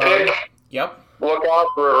pick. Yep. Look out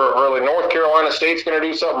for really North Carolina State's going to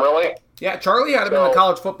do something really. Yeah, Charlie had him in the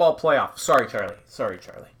college football playoff. Sorry, Charlie.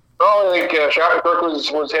 Oh, I think Schottenkirk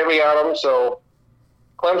was heavy on them. So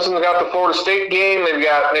Clemson's got the Florida State game. They've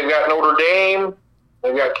got Notre Dame.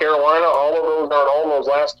 They've got Carolina. All of those are at home. Those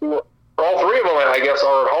last 2, or all 3 of them, I guess,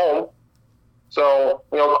 are at home. So,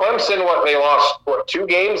 Clemson, they lost, 2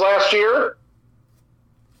 games last year?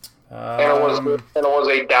 And it was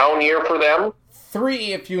a down year for them?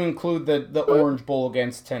 3 if you include the Orange Bowl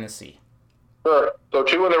against Tennessee. Sure. So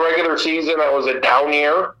 2 in the regular season, that was a down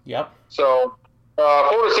year. Yep. So,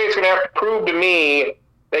 Florida State's going to have to prove to me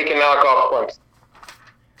they can knock off Clemson.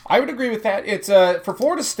 I would agree with that. It's for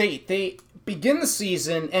Florida State, they begin the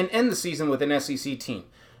season and end the season with an SEC team.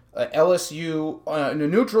 LSU in a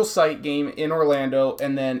neutral site game in Orlando,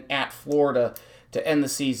 and then at Florida to end the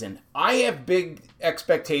season. I have big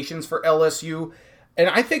expectations for LSU, and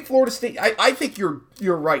I think Florida State. I think you're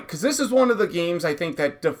right, because this is one of the games I think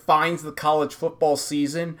that defines the college football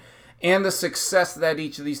season and the success that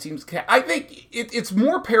each of these teams can. I think it's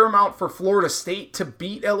more paramount for Florida State to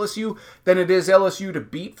beat LSU than it is LSU to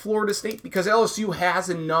beat Florida State, because LSU has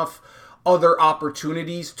enough other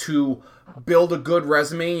opportunities to build a good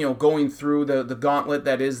resume, going through the gauntlet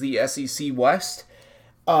that is the SEC West.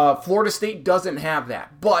 Florida State doesn't have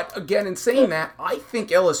that. But again, in saying that, I think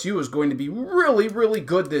LSU is going to be really, really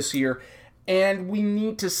good this year, and we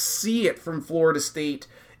need to see it from Florida State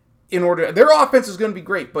in order. Their offense is going to be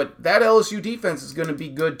great, but that LSU defense is going to be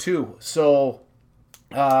good too. So,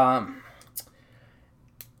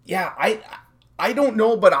 I don't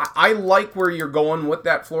know, but I like where you're going with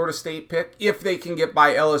that Florida State pick. If they can get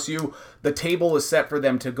by LSU, the table is set for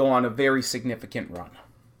them to go on a very significant run.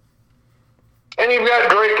 And you've got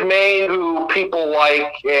Drake May, who people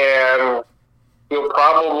like, and he'll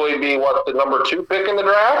probably be, the number 2 pick in the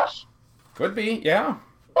draft? Could be, yeah.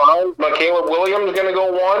 Caleb Williams going to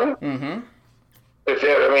go 1. Mm-hmm.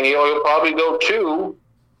 He'll probably go 2.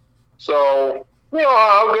 So,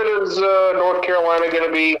 how good is North Carolina going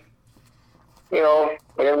to be? They're going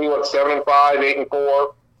to be, 7-5,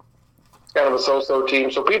 8-4. It's kind of a so-so team.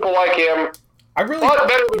 So people like him. A lot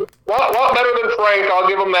better than Frank. I'll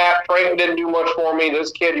give him that. Frank didn't do much for me.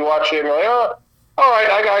 This kid, you watch him, you're like, all right,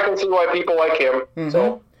 I can see why people like him. Mm-hmm.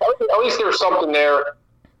 So at least there's something there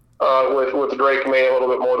with Drake May a little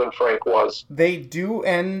bit more than Frank was. They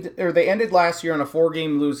ended last year on a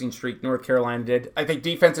 4-game losing streak. North Carolina did. I think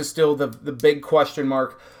defense is still the big question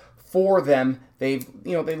mark for them. They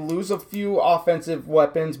lose a few offensive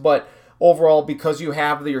weapons, but overall, because you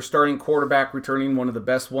have your starting quarterback returning, one of the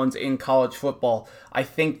best ones in college football, I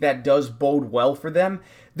think that does bode well for them.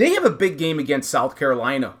 They have a big game against South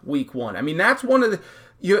Carolina week 1. That's one of the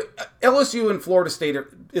LSU and Florida State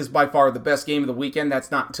is by far the best game of the weekend. That's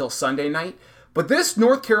not until Sunday night. But this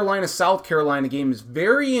North Carolina-South Carolina game is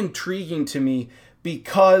very intriguing to me,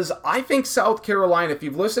 because I think South Carolina, if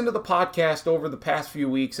you've listened to the podcast over the past few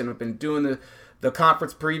weeks and have been doing the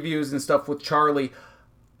conference previews and stuff with Charlie,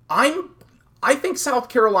 I think South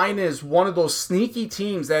Carolina is one of those sneaky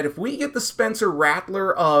teams that if we get the Spencer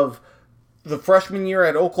Rattler of the freshman year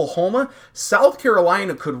at Oklahoma, South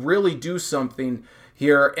Carolina could really do something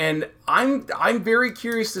here. And I'm very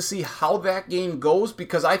curious to see how that game goes,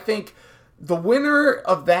 because I think the winner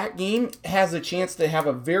of that game has a chance to have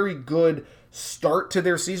a very good start to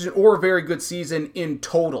their season, or a very good season in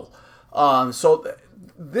total. So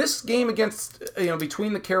this game against,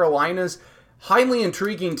 between the Carolinas, highly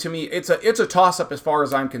intriguing to me. It's a toss-up as far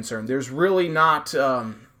as I'm concerned. There's really not...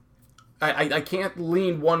 I can't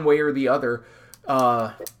lean one way or the other,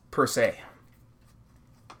 per se.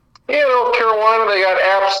 Yeah, North Carolina, they got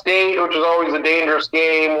App State, which is always a dangerous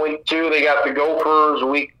game. Week 2, they got the Gophers.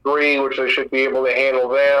 Week 3, which they should be able to handle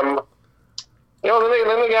them. Then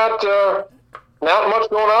they got not much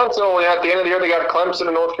going on. So at the end of the year, they got Clemson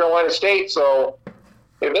and North Carolina State. So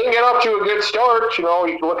if they can get off to a good start, you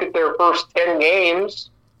can look at their first 10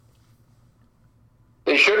 games.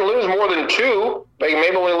 They shouldn't lose more than 2. They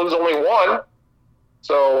maybe lose only 1.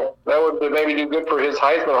 So that would maybe do good for his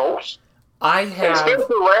Heisman hopes. And Spencer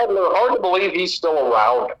Rattler, hard to believe he's still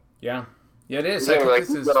around. Yeah, it is. I think this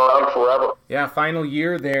is been around forever. Yeah, final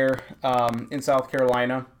year there in South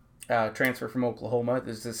Carolina. Transfer from Oklahoma.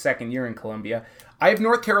 This is his second year in Columbia. I have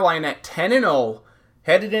North Carolina at 10-0,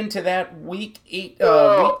 headed into that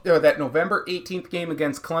that November 18th game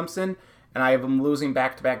against Clemson, and I have them losing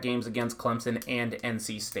back-to-back games against Clemson and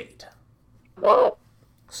NC State. Wow.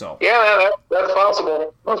 So. Yeah, that's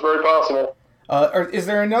possible. That's very possible. Is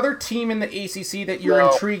there another team in the ACC that you're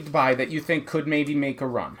intrigued by that you think could maybe make a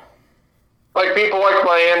run? Like people like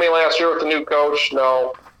Miami last year with the new coach?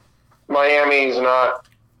 No. Miami's not.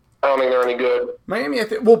 I don't think they're any good. Miami, I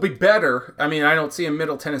think, will be better. I mean, I don't see a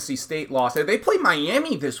Middle Tennessee State loss. They play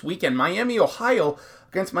Miami this weekend. Miami, Ohio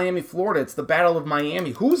against Miami, Florida. It's the Battle of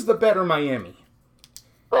Miami. Who's the better Miami?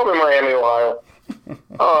 Probably Miami, Ohio.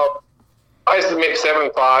 I submit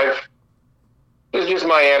 7-5. It's just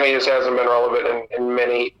Miami just hasn't been relevant in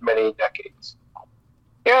many, many decades.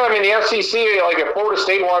 Yeah, I mean, the SEC, like if Florida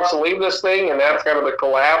State wants to leave this thing, and that's kind of the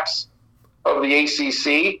collapse of the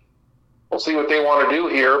ACC, we'll see what they want to do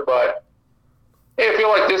here. But I feel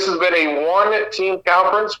like this has been a one-team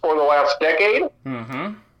conference for the last decade.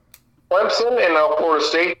 Mm-hmm. Clemson and now Florida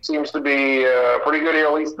State seems to be pretty good here,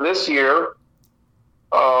 at least this year.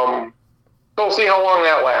 So we'll see how long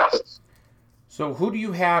that lasts. So who do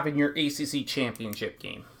you have in your ACC championship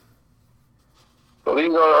game? So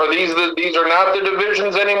these are not the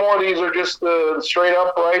divisions anymore. These are just the straight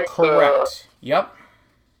up, right? Correct. Yep.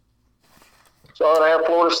 So I have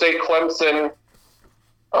Florida State, Clemson.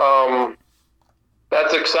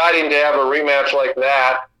 That's exciting to have a rematch like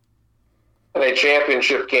that in a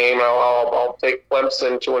championship game. I'll take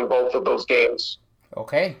Clemson to win both of those games.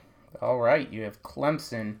 Okay. All right. You have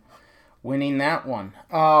Clemson winning that one.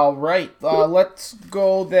 All right. Let's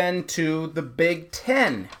go then to the Big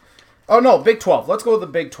 10. Oh, no, Big 12. Let's go to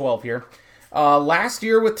the Big 12 here. Last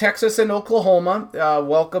year with Texas and Oklahoma,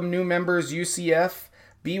 welcome new members UCF,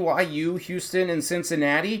 BYU, Houston, and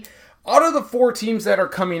Cincinnati. Out of the 4 teams that are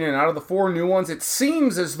coming in, out of the 4 new ones, it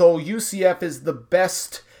seems as though UCF is the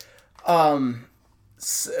best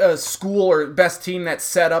school or best team that's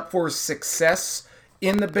set up for success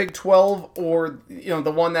in the Big 12, or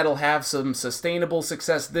the one that'll have some sustainable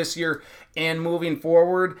success this year and moving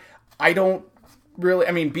forward.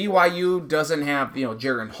 BYU doesn't have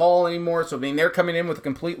Jaron Hall anymore, so they're coming in with a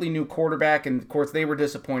completely new quarterback, and of course they were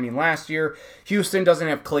disappointing last year. Houston doesn't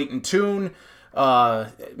have Clayton Tune,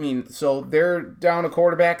 so they're down a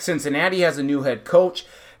quarterback. Cincinnati has a new head coach.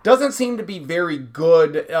 Doesn't seem to be very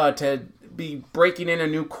good to be breaking in a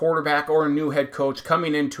new quarterback or a new head coach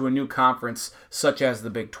coming into a new conference such as the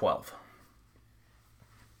Big 12.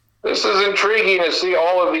 This is intriguing to see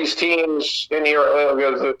all of these teams in here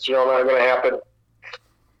because it's not going to happen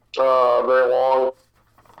very long.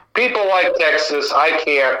 People like Texas, I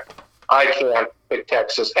can't pick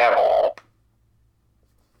Texas at all.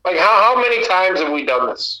 Like how many times have we done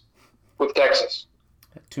this with Texas?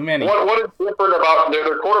 Too many. What is different about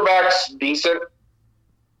their quarterback's decent?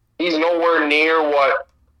 He's nowhere near what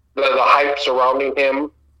the hype surrounding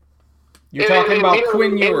him. You're talking about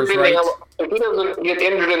Quinn Ewers, right? If he doesn't get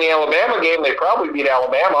injured in the Alabama game, they probably beat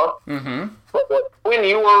Alabama. Mm-hmm. But Quinn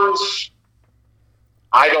Ewers,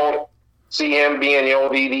 I don't see him being,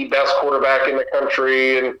 the best quarterback in the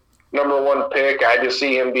country and number 1 pick. I just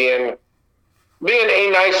see him being a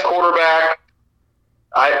nice quarterback.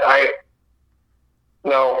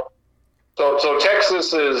 No. So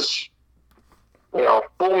Texas is,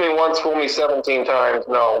 fool me once, fool me 17 times.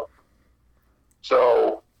 No.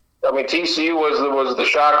 So, TCU was the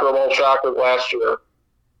shocker of all shockers last year.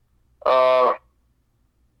 I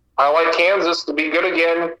like Kansas to be good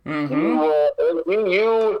again. Mm-hmm.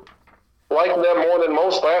 You liked them more than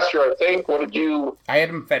most last year, I think. What did you? I had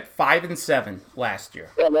them at 5-7 last year.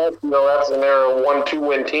 Yeah, that's and they're a 1-2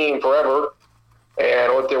 win team forever.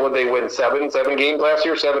 And what they win 7 games last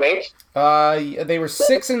year, 7-8? They were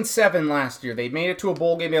 6-7 last year. They made it to a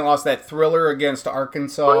bowl game. They lost that thriller against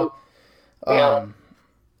Arkansas. Yeah.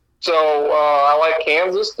 So I like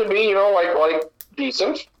Kansas to be, like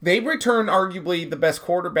decent. They return arguably the best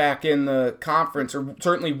quarterback in the conference, or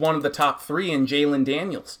certainly one of the top 3 in Jalen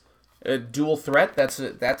Daniels. A dual threat, that's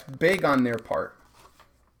big on their part.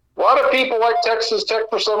 A lot of people like Texas Tech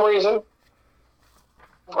for some reason.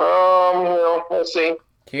 We'll see.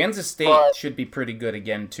 Kansas State should be pretty good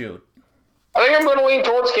again, too. I think I'm going to lean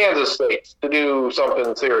towards Kansas State to do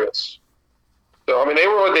something serious. So, I mean, they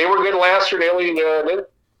were good last year.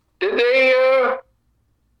 Did they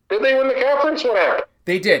win the conference? What happened?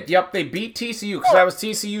 They did. Yep, they beat TCU because that was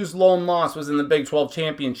TCU's lone loss was in the Big 12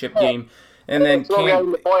 championship game, and then got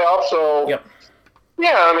in the playoffs. So yep.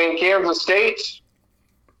 Yeah, I mean Kansas State.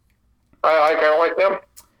 I kind of like them.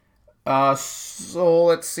 So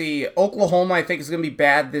let's see. Oklahoma, I think, is going to be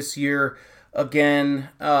bad this year again.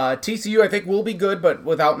 TCU, I think, will be good, but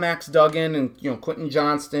without Max Duggan and Quentin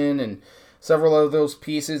Johnston and several of those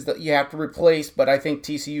pieces that you have to replace. But I think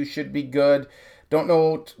TCU should be good. Don't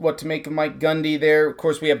know what to make of Mike Gundy there. Of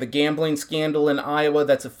course, we have the gambling scandal in Iowa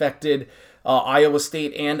that's affected Iowa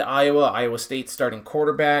State and Iowa. Iowa State's starting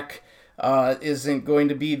quarterback isn't going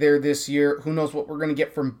to be there this year. Who knows what we're going to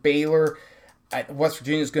get from Baylor. West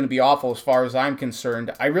Virginia is going to be awful as far as I'm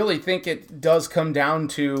concerned. I really think it does come down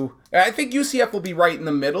to... I think UCF will be right in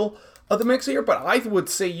the middle of the mix here, but I would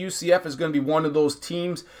say UCF is going to be one of those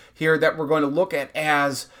teams here that we're going to look at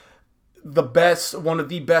as one of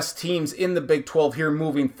the best teams in the Big 12 here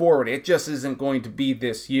moving forward. It just isn't going to be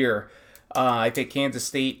this year. I think Kansas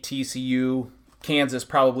State, TCU, Kansas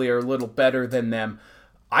probably are a little better than them.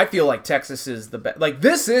 I feel like Texas is the best. Like,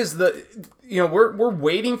 this is the, we're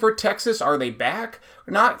waiting for Texas. Are they back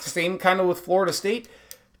or not? Same kind of with Florida State.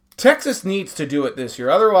 Texas needs to do it this year.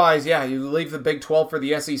 Otherwise, you leave the Big 12 for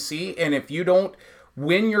the SEC. And if you don't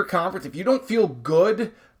win your conference, if you don't feel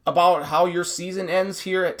good about how your season ends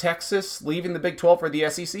here at Texas, leaving the Big 12 for the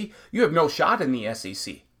SEC, you have no shot in the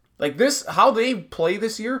SEC. Like this, how they play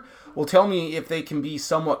this year will tell me if they can be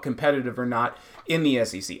somewhat competitive or not in the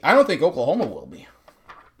SEC. I don't think Oklahoma will be.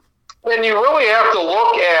 And you really have to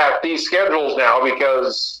look at these schedules now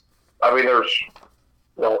because, I mean, there's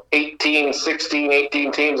 18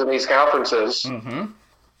 teams in these conferences. Mm-hmm.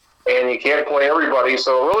 And you can't play everybody.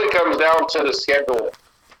 So it really comes down to the schedule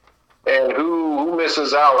and who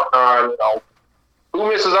misses out on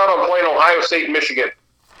playing Ohio State and Michigan.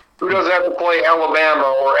 Who doesn't have to play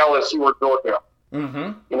Alabama or LSU or Georgia?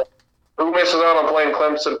 Mm-hmm. Who misses out on playing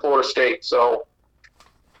Clemson, Florida State? So,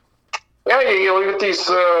 you look at these.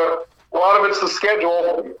 A lot of it's the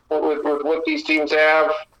schedule with what these teams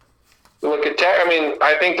have. You look at Tech. I mean,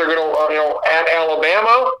 I think they're going to, at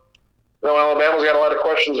Alabama. Alabama's got a lot of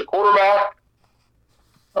questions at quarterback.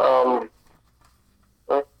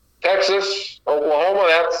 Texas, Oklahoma.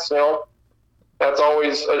 That's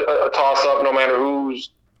always a toss-up, no matter who's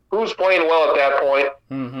playing well at that point.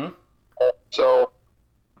 Mm-hmm. So,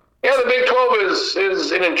 the Big 12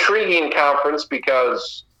 is an intriguing conference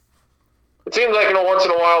because it seems like once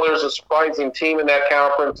in a while there's a surprising team in that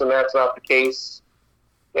conference, and that's not the case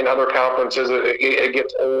in other conferences. It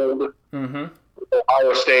gets old. Mm-hmm.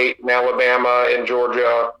 Ohio State and Alabama and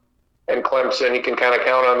Georgia and Clemson, you can kind of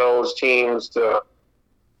count on those teams to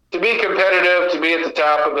be competitive, to be at the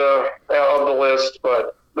top of the list.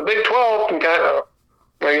 But the Big 12 can kind of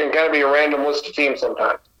be a random list of teams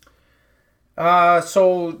sometimes.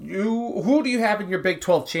 So who do you have in your Big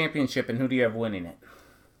 12 championship, and who do you have winning it?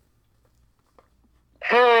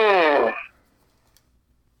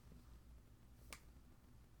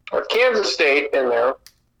 With Kansas State in there.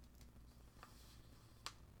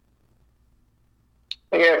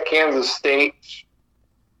 I think I have Kansas State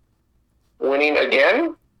winning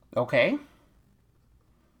again. Okay.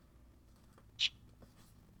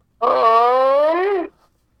 Couple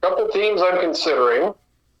teams I'm considering.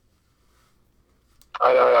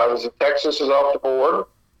 I was Texas is off the board.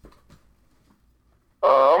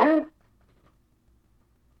 I'm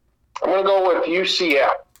going to go with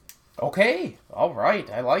UCF. Okay. All right.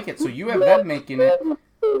 I like it. So you have them making it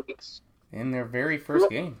in their very first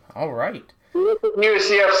game. All right.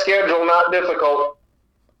 UCF schedule not difficult.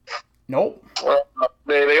 Nope.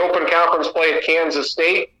 They open conference play at Kansas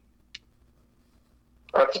State.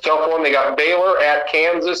 That's a tough one. They got Baylor at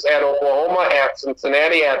Kansas, at Oklahoma, at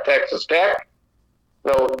Cincinnati, at Texas Tech.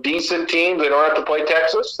 Decent teams. They don't have to play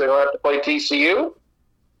Texas. They don't have to play TCU.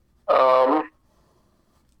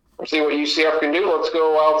 Let's see what UCF can do. Let's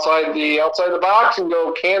go outside the box and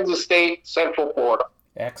go Kansas State, Central Florida.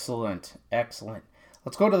 Excellent. Let's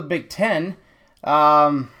go to the Big Ten.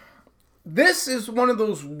 This is one of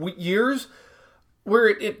those years where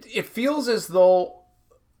it feels as though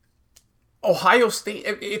Ohio State,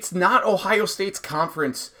 it's not Ohio State's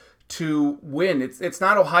conference to win. It's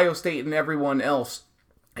not Ohio State and everyone else.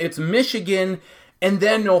 It's Michigan and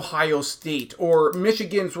then Ohio State, or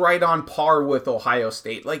Michigan's right on par with Ohio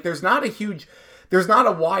State. Like, there's not as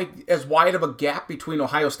wide of a gap between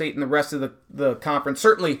Ohio State and the rest of the conference,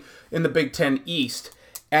 certainly in the Big Ten East,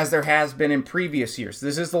 as there has been in previous years.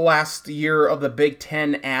 This is the last year of the Big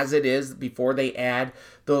Ten as it is before they add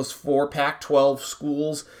those 4 Pac-12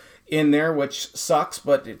 schools in there, which sucks,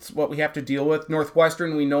 but it's what we have to deal with.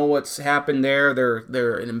 Northwestern, we know what's happened there.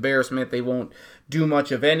 They're an embarrassment. They won't do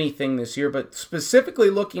much of anything this year. But specifically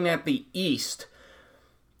looking at the East,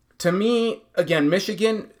 to me, again,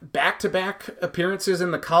 Michigan, back-to-back appearances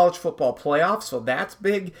in the college football playoffs, so that's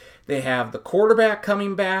big. They have the quarterback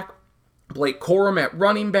coming back. Blake Corum at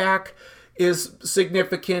running back is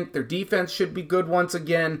significant. Their defense should be good once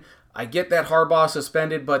again. I get that Harbaugh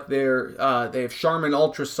suspended, but they have Charmin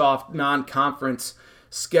ultra-soft non-conference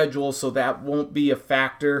schedule, so that won't be a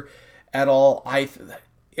factor at all.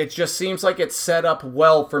 It just seems like it's set up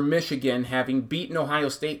well for Michigan, having beaten Ohio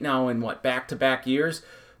State now in, back-to-back years,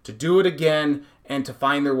 to do it again and to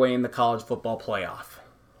find their way in the college football playoff.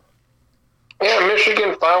 Yeah,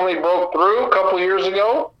 Michigan finally broke through a couple years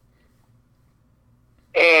ago.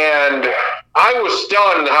 And I was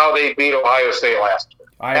stunned how they beat Ohio State last year.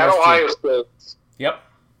 At Ohio State. Yep.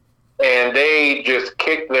 And they just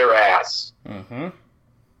kicked their ass. Mm-hmm.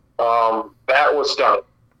 That was stunning.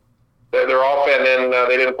 Their offense, and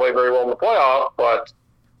they didn't play very well in the playoff, but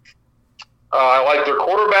I like their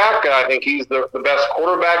quarterback. I think he's the best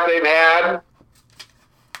quarterback they've had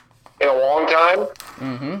in a long time.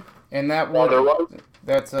 Mm-hmm. And that one,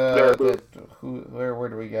 that's where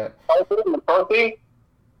do we get? McCarthy?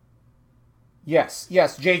 Yes,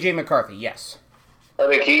 J.J. McCarthy, yes. I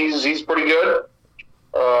think he's pretty good.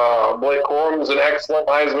 Blake Corum's an excellent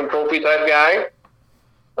Heisman Trophy type guy.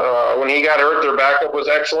 When he got hurt, their backup was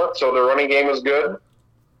excellent, so their running game is good.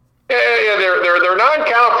 Yeah, they're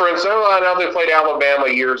non-conference. I know they played Alabama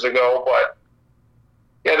years ago, but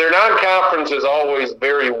yeah, their non-conference is always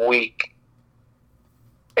very weak,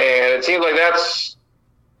 and it seems like that's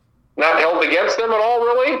not held against them at all,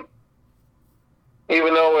 really.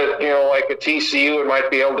 Even though like a TCU, it might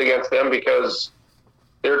be held against them because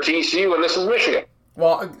they're TCU and this is Michigan.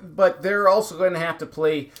 Well, but they're also going to have to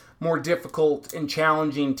play more difficult and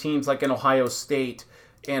challenging teams like an Ohio State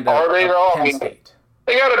and Penn State.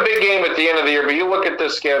 They got a big game at the end of the year, but you look at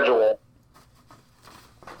this schedule.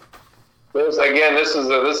 This is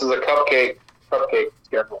a cupcake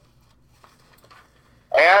schedule.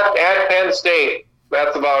 At Penn State,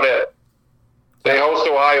 that's about it. They host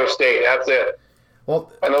Ohio State. That's it.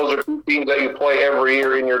 Well, and those are two teams that you play every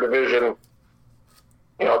year in your division.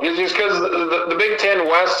 Just because the Big Ten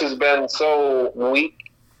West has been so weak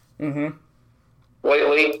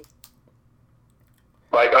lately.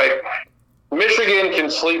 Like Michigan can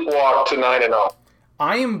sleepwalk to 9-0.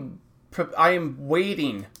 I am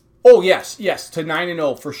waiting. Oh yes, to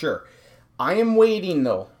 9-0 for sure. I am waiting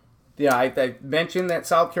though. Yeah, I mentioned that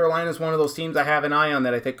South Carolina is one of those teams I have an eye on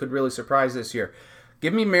that I think could really surprise this year.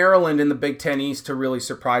 Give me Maryland in the Big Ten East to really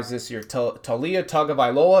surprise this year. Talia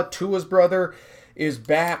Tagovailoa, Tua's brother, is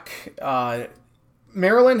back.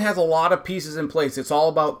 Maryland has a lot of pieces in place. It's all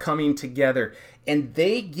about coming together. And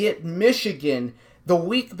they get Michigan the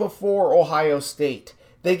week before Ohio State.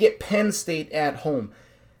 They get Penn State at home.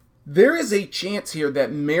 There is a chance here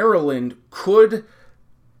that Maryland could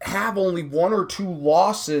have only 1 or 2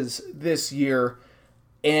 losses this year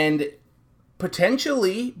and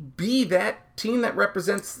potentially be that team that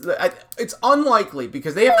represents it's unlikely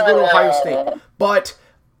because they have to go to Ohio State, but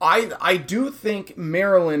I do think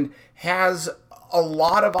Maryland has a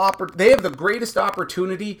lot of they have the greatest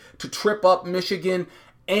opportunity to trip up Michigan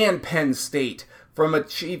and Penn State from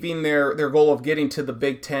achieving their goal of getting to the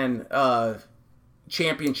Big Ten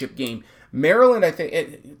championship game. Maryland, I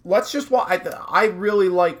think let's just watch. I really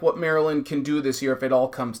like what Maryland can do this year if it all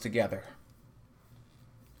comes together.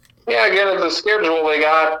 Yeah, again, it's the schedule they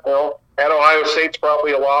got. At Ohio State's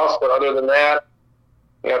probably a loss, but other than that,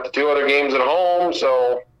 you got the 2 other games at home.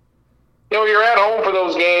 So, you're at home for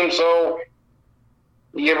those games, so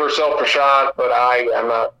you give yourself a shot. But I'm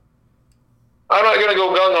not going to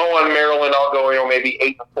go gung ho on Maryland. I'll go, maybe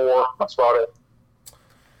 8-4. That's about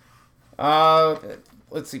it.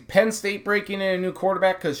 Let's see. Penn State breaking in a new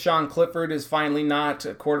quarterback because Sean Clifford is finally not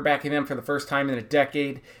quarterbacking them for the first time in a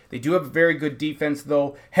decade. They do have a very good defense,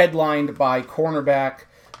 though, headlined by cornerback,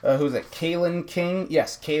 who's it, Kalen King?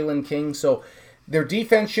 Yes, Kalen King. So their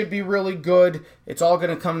defense should be really good. It's all going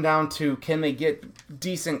to come down to can they get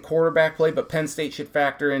decent quarterback play, but Penn State should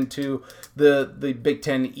factor into the Big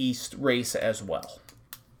Ten East race as well.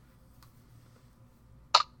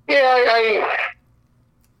 Yeah,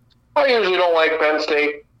 I usually don't like Penn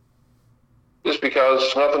State, just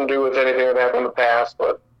because nothing to do with anything that happened in the past.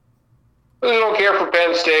 But I really don't care for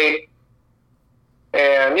Penn State.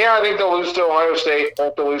 And yeah, I think they'll lose to Ohio State. I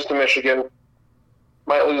think they'll lose to Michigan.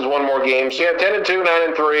 Might lose one more game. So yeah, 10-2,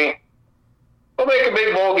 9-3. They'll make a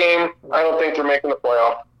big bowl game. I don't think they're making the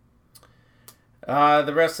playoff.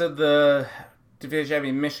 The rest of the division, I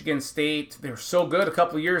mean, Michigan State, they were so good a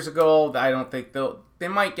couple of years ago. I don't think they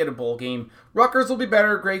might get a bowl game. Rutgers will be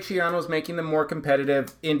better. Greg Schiano's making them more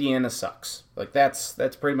competitive. Indiana sucks. Like that's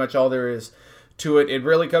pretty much all there is to it. It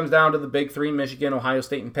really comes down to the big three: Michigan, Ohio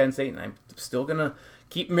State, and Penn State. And I'm still gonna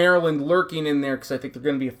keep Maryland lurking in there because I think they're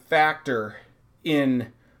going to be a factor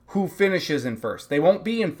in who finishes in first. They won't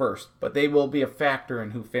be in first, but they will be a factor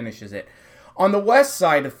in who finishes it. On the west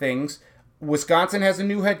side of things, Wisconsin has a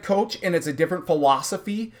new head coach, and it's a different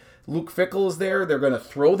philosophy. Luke Fickell is there. They're going to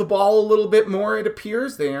throw the ball a little bit more, it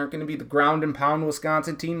appears. They aren't going to be the ground and pound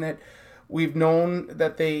Wisconsin team that we've known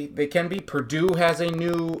that they can be. Purdue has a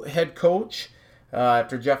new head coach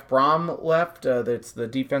after Jeff Brom left. That's the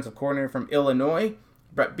defensive coordinator from Illinois.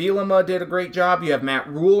 Brett Bielema did a great job. You have Matt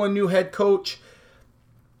Rule, a new head coach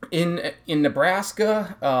in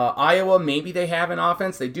Nebraska. Iowa, maybe they have an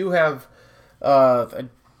offense. They do have a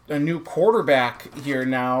new quarterback here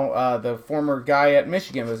now. The former guy at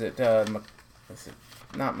Michigan, was it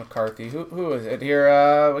not McCarthy? Who is it here?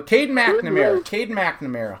 Cade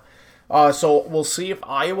McNamara. So we'll see if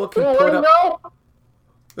Iowa can put up.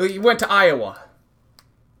 He went to Iowa.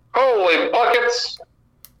 Holy buckets!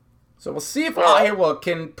 So we'll see if Iowa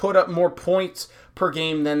can put up more points per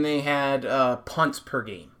game than they had punts per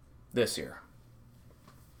game this year.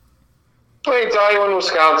 I think it's Iowa and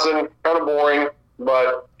Wisconsin. Kind of boring,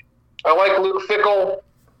 but I like Luke Fickell.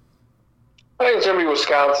 I think it's going to be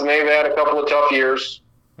Wisconsin. They've had a couple of tough years.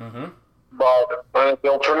 Mm-hmm. But I think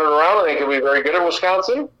they'll turn it around. I think they'll be very good at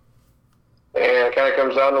Wisconsin. And it kind of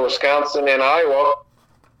comes down to Wisconsin and Iowa.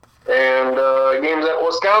 And games at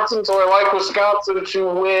Wisconsin, so I like Wisconsin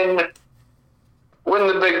to win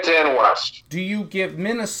the Big Ten West. Do you give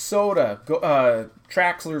Minnesota,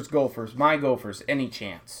 Traxler's Gophers, my Gophers, any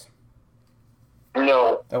chance?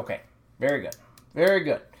 No. Okay, very good. Very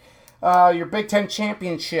good. Your Big Ten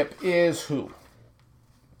championship is who?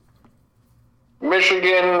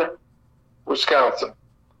 Michigan, Wisconsin.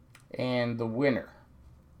 And the winner?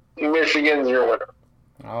 Michigan's your winner.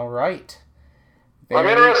 All right. I'm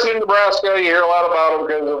interested in Nebraska. You hear a lot about them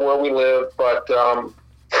because of where we live, but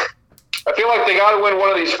I feel like they got to win one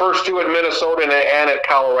of these first two at Minnesota and at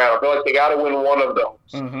Colorado. I feel like they got to win one of those.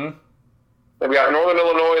 Mm-hmm. They've got Northern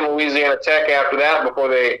Illinois and Louisiana Tech after that before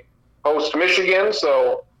they host Michigan.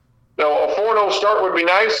 So, a 4-0 start would be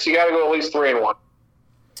nice. You got to go at least 3-1.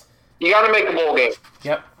 You got to make a bowl game.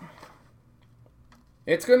 Yep.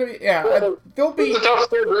 It's going to be, they'll be.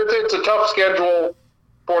 It's a tough schedule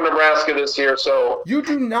for Nebraska this year, so you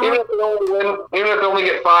do not. Even if they only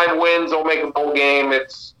get 5 wins, they'll make a bowl game.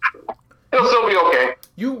 It'll still be okay.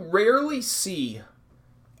 You rarely see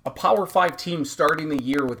a Power 5 team starting the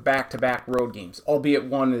year with back-to-back road games, albeit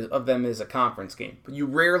one of them is a conference game. But you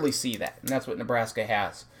rarely see that, and that's what Nebraska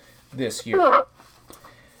has this year. Yeah.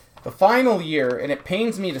 The final year, and it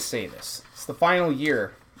pains me to say this, it's the final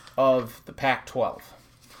year of the Pac-12.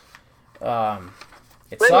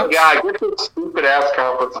 It sucks. Yeah, get this stupid-ass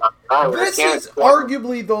conference. This is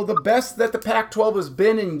arguably, though, the best that the Pac-12 has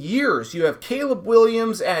been in years. You have Caleb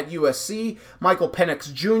Williams at USC, Michael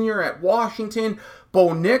Penix Jr. at Washington,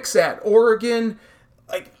 Bo Nix at Oregon.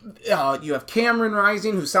 You have Cameron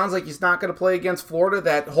Rising, who sounds like he's not going to play against Florida,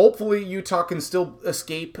 that hopefully Utah can still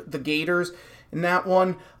escape the Gators in that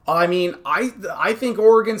one. I mean, I think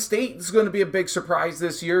Oregon State is going to be a big surprise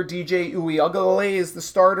this year. DJ Uiagalelei is the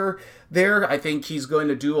starter there. I think he's going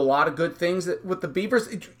to do a lot of good things with the Beavers.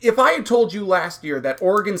 If I had told you last year that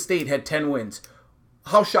Oregon State had 10 wins,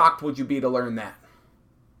 how shocked would you be to learn that?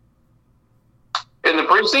 In the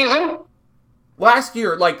preseason? Last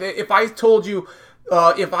year, if I told you,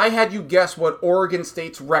 if I had you guess what Oregon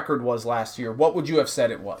State's record was last year, what would you have said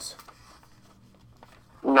it was?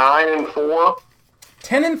 9-4.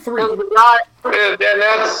 10-3. And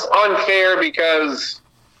that's unfair because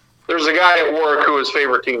there's a guy at work whose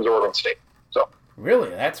favorite team is Oregon State. So really,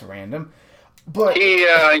 that's random. But he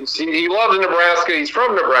loves Nebraska. He's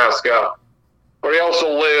from Nebraska, but he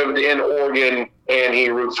also lived in Oregon, and he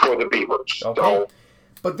roots for the Beavers. Okay.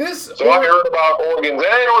 So I heard about Oregon. And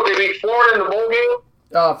I know they beat Florida in the bowl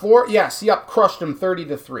game. Crushed them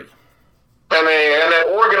 30-3. And that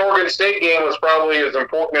Oregon State game was probably as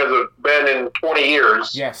important as it's been in 20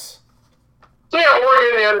 years. Yes. So yeah,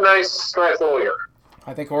 Oregon had a nice little year.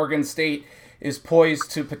 I think Oregon State is poised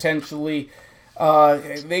to potentially.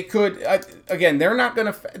 They could again. They're not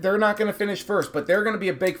gonna finish first, but they're gonna be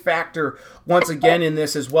a big factor once again in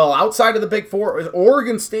this as well. Outside of the Big Four,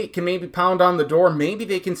 Oregon State can maybe pound on the door. Maybe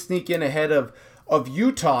they can sneak in ahead of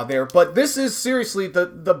Utah there. But this is seriously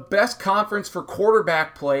the best conference for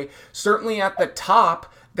quarterback play, certainly at the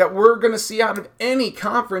top, that we're going to see out of any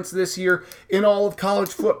conference this year in all of college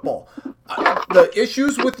football. The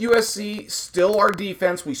issues with USC still are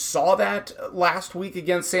defense. We saw that last week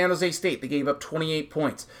against San Jose State. They gave up 28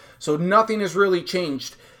 points. So nothing has really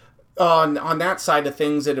changed on that side of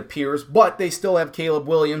things, it appears. But they still have Caleb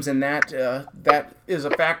Williams, and that is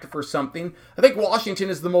a factor for something. I think Washington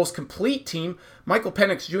is the most complete team. Michael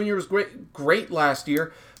Penix Jr. was great last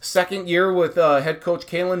year. Second year with head coach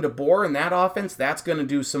Kalen DeBoer in that offense, that's going to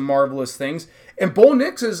do some marvelous things. And Bo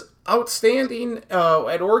Nix is outstanding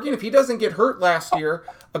at Oregon. If he doesn't get hurt last year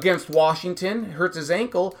against Washington, hurts his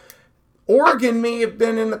ankle, Oregon may have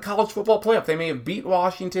been in the college football playoff. They may have beat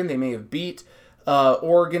Washington. They may have beat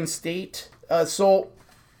Oregon State.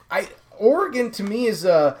 Oregon to me is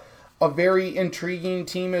a very intriguing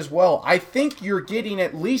team as well. I think you're getting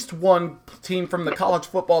at least one team from the college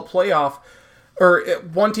football playoff, or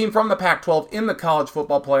one team from the Pac-12 in the college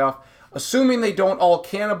football playoff, assuming they don't all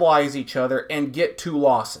cannibalize each other and get 2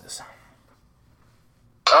 losses.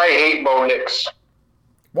 I hate Bo Nix.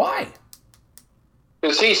 Why?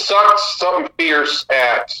 Because he sucks something fierce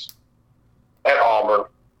at Auburn.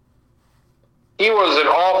 He was an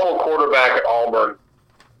awful quarterback at Auburn,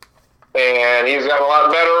 and he's gotten a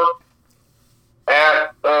lot better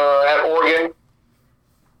at Oregon.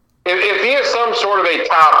 If he is some sort of a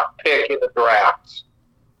top pick in the draft,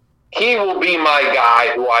 he will be my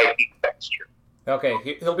guy who I beat next year.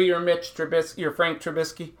 Okay, he'll be your Mitch Trubisky, your Frank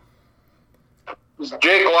Trubisky.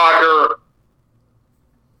 Jake Locker,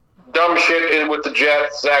 dumb shit with the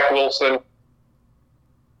Jets, Zach Wilson.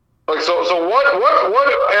 Like so what?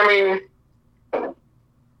 I mean,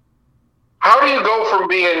 how do you go from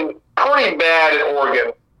being pretty bad at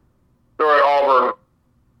Oregon or at Auburn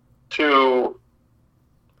to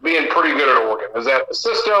being pretty good at Oregon? Is that the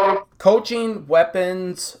system? Coaching,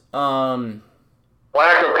 weapons,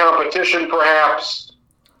 lack of competition, perhaps?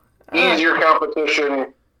 Easier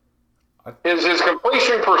competition? His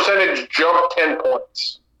completion percentage jumped 10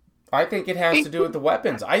 points. I think it has to do with the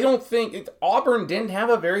weapons. I don't think Auburn didn't have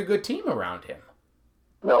a very good team around him.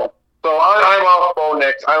 No. So I'm off Bo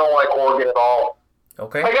Nix. I don't like Oregon at all.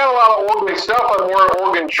 Okay. I got a lot of Oregon stuff. I'm wearing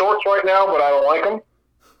Oregon shorts right now, but I don't like them.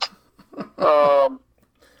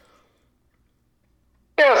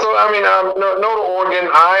 Yeah, so I mean, no to Oregon.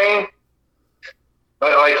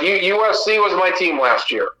 USC was my team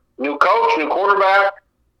last year. New coach, new quarterback.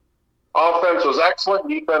 Offense was excellent.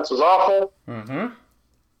 Defense was awful. Mm-hmm.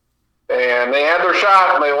 And they had their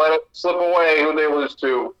shot, and they let it slip away. Who they lose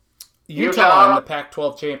to? Utah in the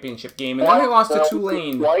Pac-12 championship game, and then they lost to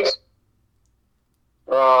Tulane. Twice.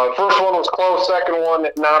 First one was close. Second one,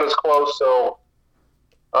 not as close. So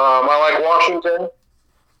I like Washington.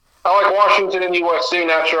 I like Washington and USC.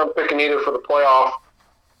 Not sure I'm picking either for the playoff.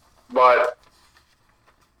 But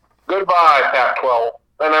goodbye, Pac-12.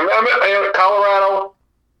 And I'm Colorado.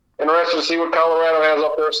 Interested to see what Colorado has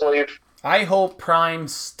up their sleeve. I hope Prime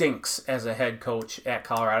stinks as a head coach at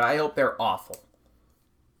Colorado. I hope they're awful.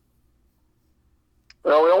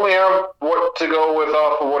 Well, we only have what to go with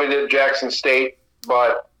off of what he did at Jackson State.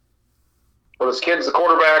 But with his kid's the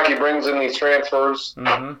quarterback, he brings in these transfers.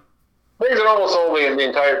 Mm-hmm. Brings in almost only in the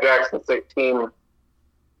entire Jackson State team.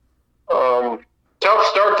 Tough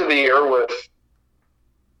start to the year with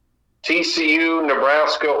TCU,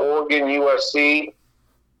 Nebraska, Oregon, USC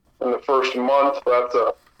in the first month. That's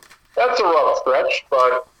a rough stretch,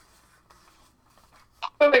 but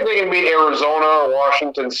I think they can beat Arizona or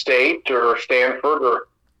Washington State or Stanford or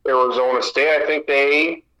Arizona State. I think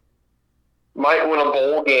they might win a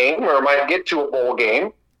bowl game or might get to a bowl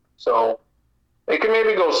game. So they can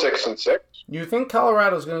maybe go 6-6. You think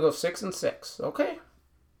Colorado's going to go 6-6? Okay.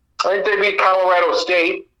 I think they beat Colorado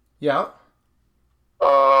State. Yeah.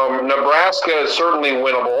 Nebraska is certainly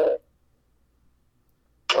winnable.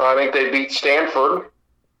 I think they beat Stanford.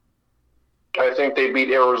 I think they beat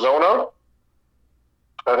Arizona.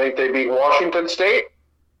 I think they beat Washington State.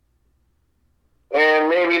 And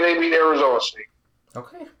maybe they beat Arizona State.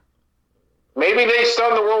 Okay. Maybe they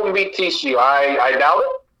stun the world and beat TCU. I doubt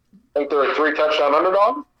it. I think they're a 3-touchdown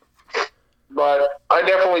underdog. But I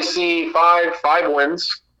definitely see five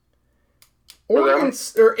wins. Oregon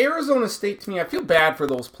or Arizona State, to me, I feel bad for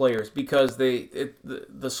those players because the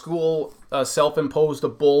school self-imposed a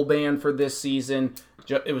bowl ban for this season.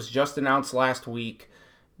 It was just announced last week.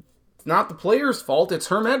 not the players' fault. It's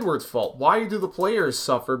Herm Edwards' fault. Why do the players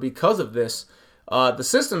suffer because of this? The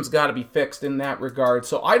system's got to be fixed in that regard.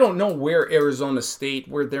 So I don't know where Arizona State,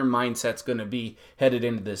 where their mindset's going to be headed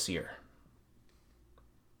into this year.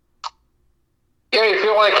 Yeah, you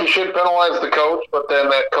feel like you should penalize the coach, but then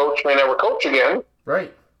that coach may never coach again.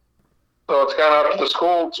 Right. So it's kind of up to the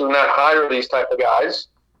school to not hire these type of guys.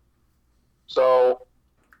 So,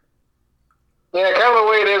 yeah, kind of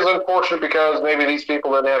the way it is, unfortunate, because maybe these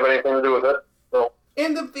people didn't have anything to do with it. So.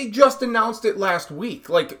 And they just announced it last week.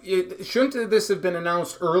 Like, shouldn't this have been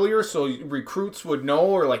announced earlier so recruits would know,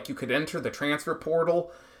 or like you could enter the transfer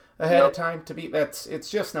portal ahead of time to be? It's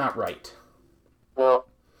just not right. Well,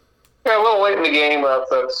 yeah, a little late in the game.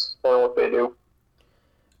 That's kind of what they do.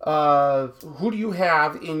 Who do you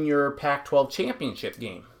have in your Pac-12 championship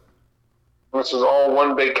game? This is all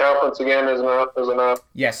one big conference again, is it not?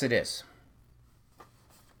 Yes, it is.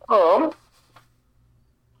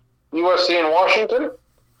 USC and Washington.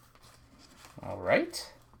 All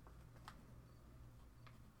right.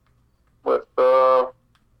 With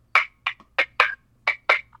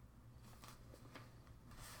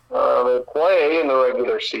they play in the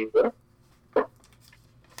regular season.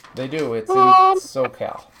 They do. It's in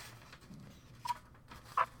SoCal.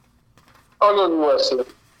 I'll go USC.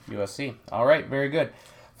 USC. All right, very good.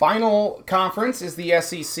 Final conference is the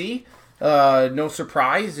SEC. No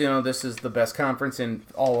surprise, this is the best conference in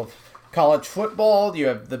all of college football. You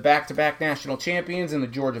have the back-to-back national champions and the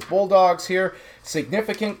Georgia Bulldogs here.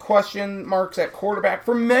 Significant question marks at quarterback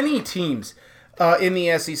for many teams in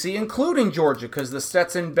the SEC, including Georgia, because the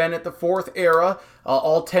Stetson Bennett, the fourth era,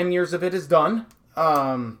 all 10 years of it is done.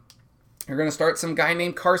 You're going to start some guy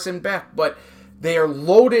named Carson Beck, but they are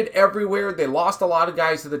loaded everywhere. They lost a lot of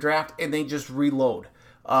guys to the draft, and they just reload.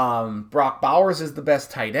 Brock Bowers is the best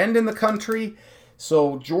tight end in the country.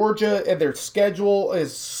 So Georgia, and their schedule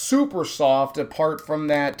is super soft apart from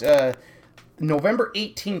that November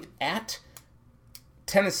 18th at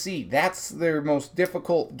Tennessee. That's their most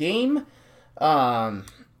difficult game.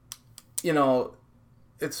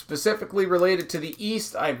 It's specifically related to the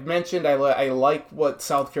East. I've mentioned I like what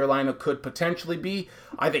South Carolina could potentially be.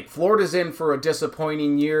 I think Florida's in for a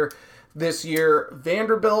disappointing year this year.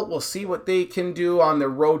 Vanderbilt, we'll see what they can do on the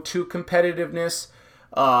road to competitiveness.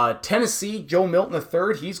 Tennessee, Joe Milton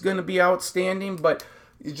III, he's going to be outstanding, but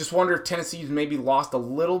you just wonder if Tennessee's maybe lost a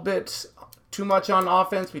little bit too much on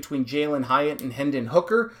offense between Jalen Hyatt and Hendon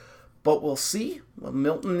Hooker, but we'll see. Well,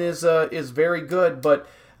 Milton is very good, but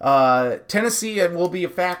Tennessee will be a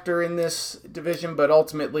factor in this division, but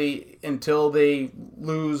ultimately, until they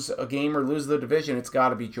lose a game or lose the division, it's got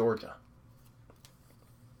to be Georgia.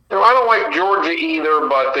 I don't like Georgia either,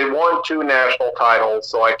 but they won 2 national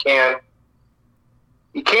titles, so I can't.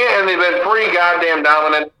 You can't, and they've been pretty goddamn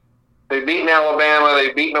dominant. They've beaten Alabama.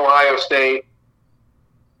 They've beaten Ohio State.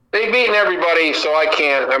 They've beaten everybody, so I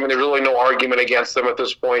can't. I mean, there's really no argument against them at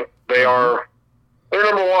this point. They're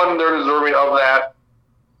number one. They're deserving of that.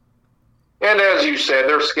 And as you said,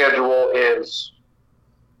 their schedule is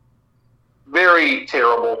very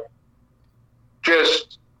terrible.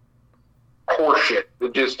 Just horseshit.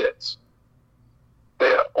 It just is.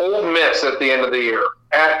 The Ole Miss at the end of the year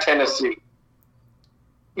at Tennessee.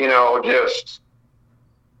 And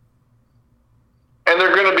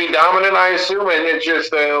they're going to be dominant, I assume. And it's just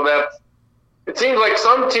that it seems like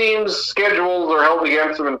some teams' schedules are held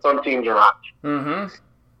against them, and some teams are not.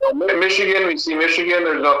 Mm-hmm. Michigan, we see Michigan.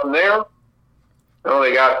 There's nothing there.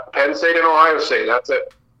 They got Penn State and Ohio State. That's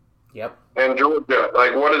it. Yep. And Georgia.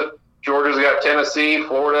 Georgia's got Tennessee.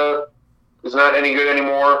 Florida is not any good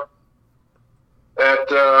anymore.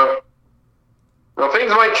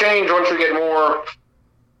 Things might change once you get more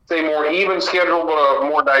even schedule, but a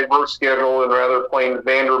more diverse schedule, and rather playing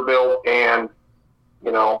Vanderbilt and,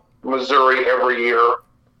 Missouri every year.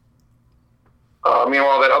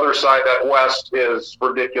 Meanwhile, that other side, that West, is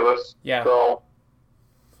ridiculous. Yeah. So.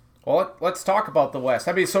 Well, let's talk about the West.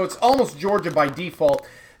 So it's almost Georgia by default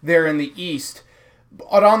there in the East.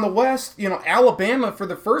 But on the West, Alabama, for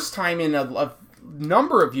the first time in a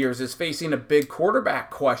number of years, is facing a big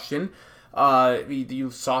quarterback question.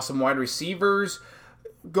 You saw some wide receivers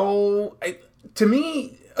go. To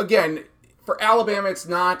me, again, for Alabama, it's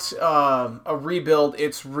not a rebuild.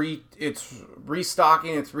 It's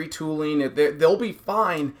restocking. It's retooling. They'll be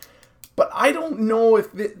fine. But I don't know if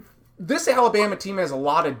this Alabama team has a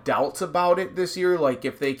lot of doubts about it this year. Like,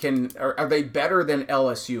 if they can, are they better than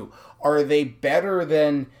LSU? Are they better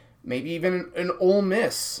than maybe even an Ole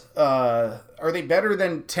Miss? Are they better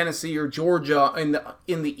than Tennessee or Georgia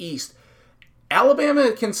in the East?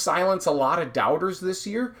 Alabama can silence a lot of doubters this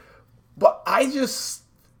year, but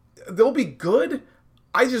they'll be good.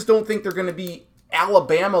 I just don't think they're going to be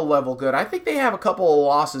Alabama level good. I think they have a couple of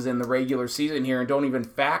losses in the regular season here and don't even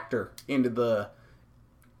factor into the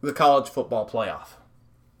college football playoff.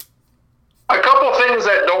 A couple things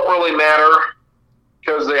that don't really matter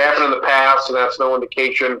because they happened in the past, and that's no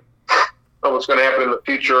indication of what's going to happen in the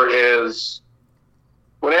future, is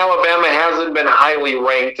when Alabama hasn't been highly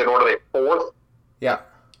ranked, and what are they, 4th? Yeah.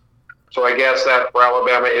 So I guess that for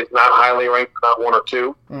Alabama is not highly ranked, not 1 or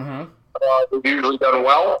 2. Mm-hmm. They've usually done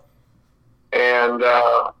well. And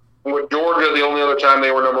with Georgia, the only other time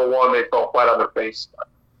they were number 1, they fell flat on their face.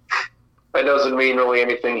 That doesn't mean really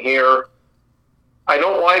anything here. I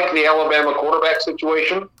don't like the Alabama quarterback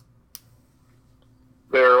situation.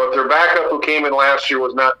 Their backup who came in last year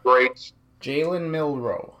was not great. Jalen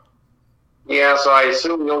Milroe. Yeah, so I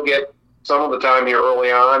assume he'll get some of the time here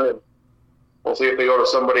early on, and we'll see if they go to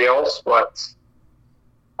somebody else. But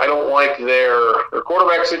I don't like their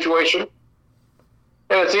quarterback situation.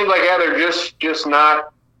 And it seems like, they're just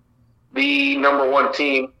not the number 1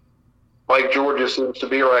 team like Georgia seems to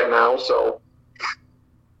be right now. So,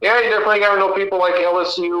 yeah, you definitely got to know people like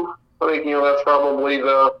LSU. I think, that's probably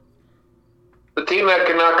the team that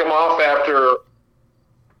can knock them off after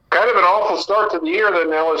kind of an awful start to the year. Then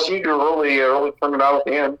LSU really turned it out at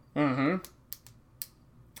the end. Mm-hmm.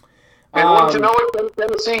 And once you know it,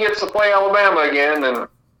 Tennessee gets to play Alabama again, and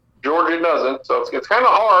Georgia doesn't. So it's kind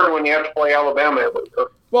of hard when you have to play Alabama every year.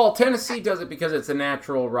 Well, Tennessee does it because it's a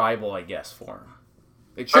natural rival, I guess, for them.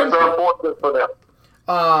 It should be important for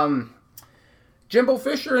them. Jimbo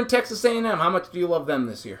Fisher and Texas A&M. How much do you love them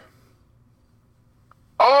this year?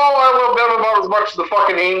 Oh, I love them about as much as the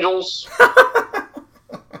fucking Angels.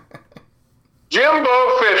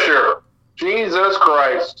 Jimbo Fisher. Jesus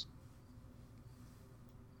Christ.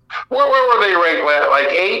 Where were they ranked? Like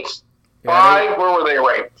 8? 5? Where were they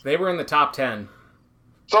ranked? They were in the top 10.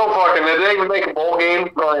 So fucking, did they even make a bowl game?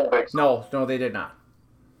 No, I don't think so. No, they did not.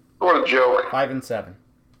 What a joke. 5-7.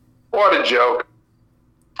 What a joke.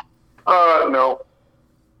 No.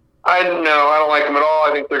 I don't like them at all.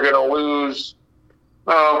 I think they're going to lose.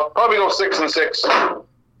 Probably go 6-6.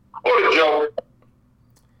 What a joke.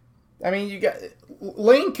 I mean, you got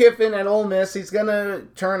Lane Kiffin at Ole Miss. He's going to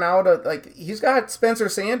turn out he's got Spencer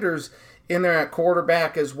Sanders in there at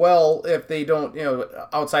quarterback as well if they don't,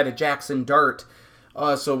 outside of Jackson Dart.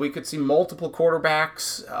 So we could see multiple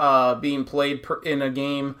quarterbacks being played in a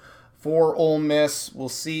game for Ole Miss. We'll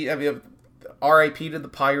see. I mean, R.I.P. to the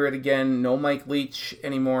Pirate again. No Mike Leach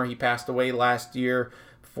anymore. He passed away last year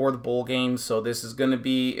before the bowl game. So this is going to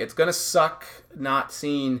it's going to suck not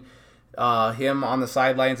seeing him on the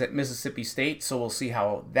sidelines at Mississippi State. So we'll see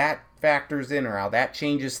how that factors in or how that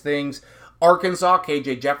changes things. Arkansas,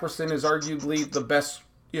 KJ Jefferson is arguably the best,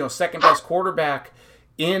 second best quarterback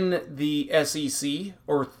in the SEC,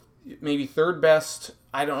 or maybe third best.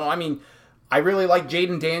 I don't know. I mean, I really like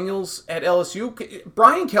Jaden Daniels at LSU.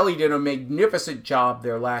 Brian Kelly did a magnificent job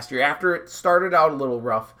there last year. After it started out a little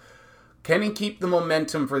rough, can he keep the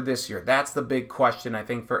momentum for this year? That's the big question, I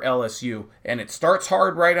think, for LSU. And it starts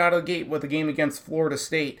hard right out of the gate with a game against Florida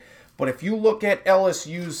State. But if you look at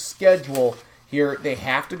LSU's schedule here, they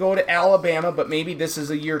have to go to Alabama, but maybe this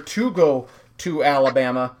is a year to go to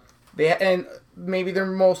Alabama. And maybe their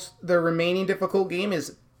remaining difficult game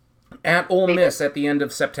is at Ole Miss at the end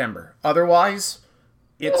of September. Otherwise,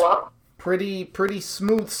 it's pretty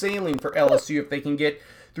smooth sailing for LSU if they can get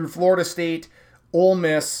through Florida State, Ole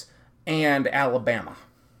Miss, and Alabama.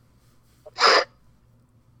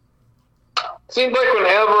 Seems like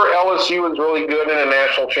whenever LSU is really good in a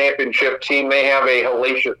national championship team, they have a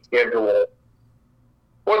hellacious schedule.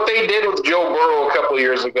 What they did with Joe Burrow a couple of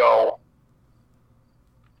years ago,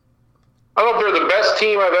 I don't know if they're the best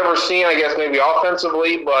team I've ever seen, I guess maybe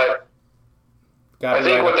offensively, but I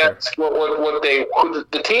think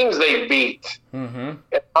the teams they beat and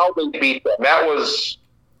how they beat them, that was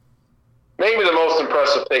maybe the most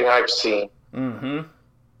impressive thing I've seen. Mm-hmm.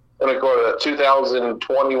 And go to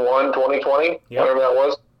 2021, 2020, whatever that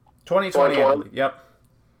was. 2020. Yep.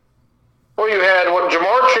 Well, you had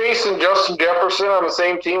Jamar Chase and Justin Jefferson on the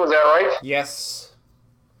same team. Was that right? Yes.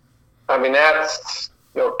 I mean, that's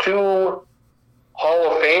 2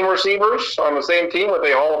 Hall of Fame receivers on the same team with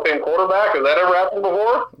a Hall of Fame quarterback. Has that ever happened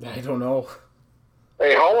before? I don't know.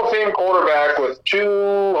 A Hall of Fame quarterback with 2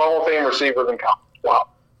 Hall of Fame receivers in college. Wow.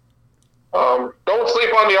 Don't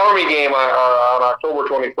sleep on the Army game on October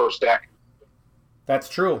 21st, Stack. That's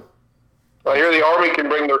true. I hear the Army can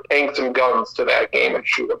bring their tanks and guns to that game and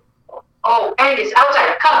shoot them. Oh, Angus,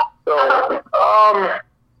 outside, come. So,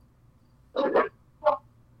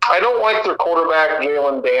 I don't like their quarterback,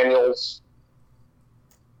 Jalen Daniels.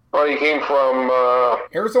 Well, he came from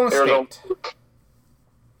Arizona State.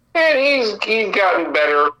 And he's gotten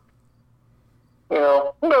better. You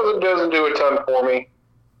know, doesn't do a ton for me.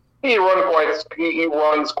 He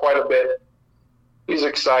runs quite a bit. He's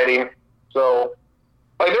exciting. So,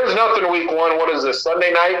 like, there's nothing week one. What is this,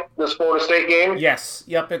 Sunday night, this Florida State game? Yes.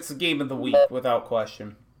 Yep, it's the game of the week, without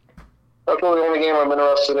question. That's really the only game I'm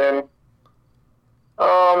interested in.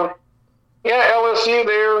 Yeah, LSU,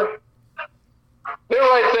 they're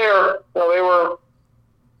right there.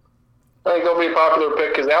 I think they'll be a popular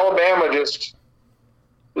pick because Alabama just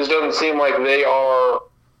doesn't seem like they are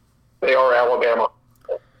Alabama.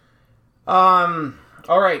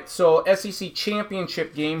 All right, so SEC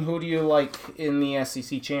championship game. Who do you like in the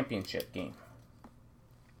SEC championship game?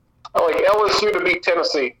 I like LSU to beat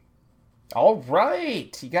Tennessee. All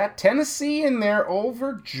right, you got Tennessee in there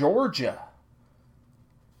over Georgia.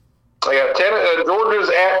 I got Georgia's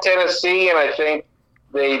at Tennessee, and I think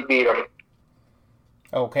they beat them.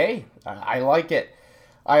 Okay, I like it.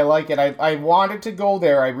 I wanted to go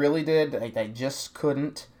there. I really did. I just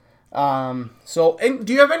couldn't. And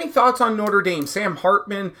do you have any thoughts on Notre Dame? Sam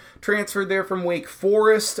Hartman transferred there from Wake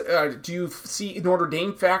Forest. Do you see Notre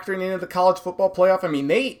Dame factoring into the college football playoff? I mean,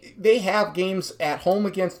 they have games at home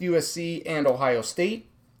against USC and Ohio State,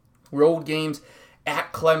 road games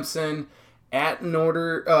at Clemson, at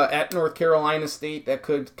North Carolina State that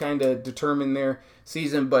could kind of determine their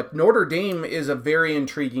season. But Notre Dame is a very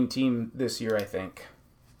intriguing team this year, I think.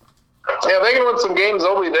 Yeah, they can win some games.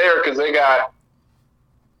 They'll be there because they got.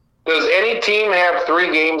 Does any team have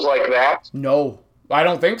 3 games like that? No, I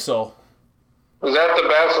don't think so. Is that the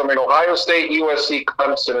best? I mean, Ohio State, USC,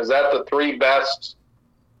 Clemson, is that the 3 best?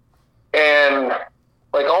 And,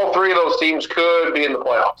 like, all 3 of those teams could be in the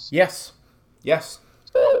playoffs. Yes.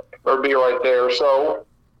 Or be right there. So,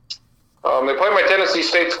 they play my Tennessee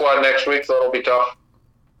State squad next week, so that'll be tough.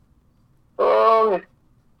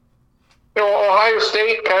 Ohio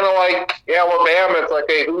State, kind of like Alabama, it's like,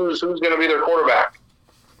 hey, who's going to be their quarterback?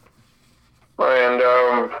 And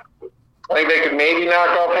I think they could maybe knock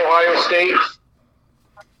off Ohio State.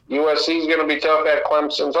 USC is going to be tough at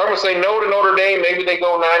Clemson. So I'm going to say no to Notre Dame. Maybe they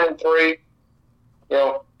go 9-3.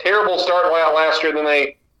 Terrible start last year. Then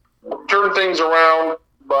they turned things around.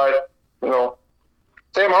 But,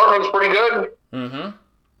 Sam Hartman's pretty good.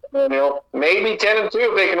 Mm-hmm. And, maybe 10-2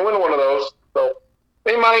 if they can win one of those. So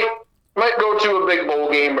they might go to a big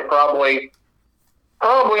bowl game, but probably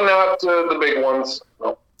not the big ones.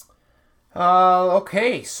 No.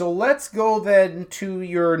 Okay, so let's go then to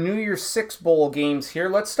your New Year's Six Bowl games here.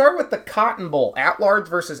 Let's start with the Cotton Bowl. At-large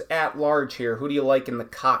versus at-large here. Who do you like in the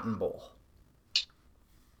Cotton Bowl?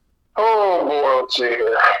 Oh, boy, let's see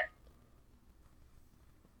here.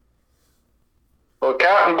 Well,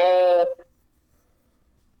 Cotton Bowl,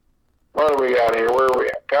 what do we got here? Where are we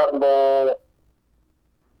at? Cotton Bowl.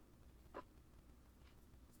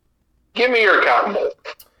 Give me your Cotton Bowl.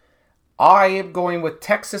 I am going with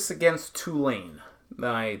Texas against Tulane.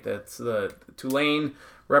 That's the Tulane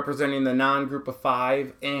representing the non-group of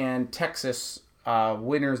 5, and Texas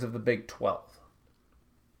winners of the Big 12.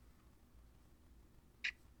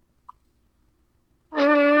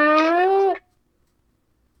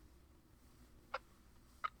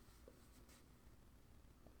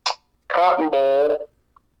 Cotton Bowl.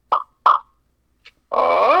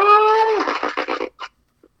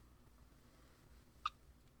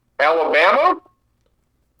 Alabama.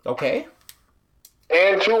 Okay.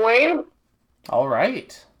 And Tulane. All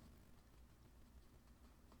right.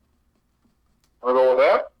 I'll go with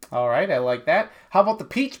that. All right, I like that. How about the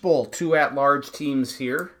Peach Bowl? 2 at-large teams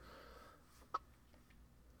here.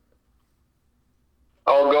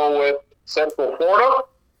 I'll go with Central Florida.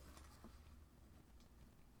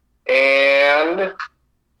 And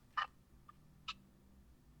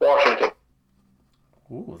Washington.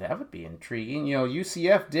 Ooh, that would be intriguing.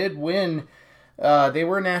 UCF did win. They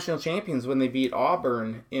were national champions when they beat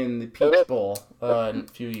Auburn in the Peach Bowl a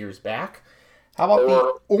few years back. How about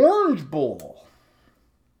the Orange Bowl?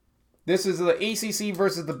 This is the ACC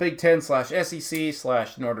versus the Big Ten / SEC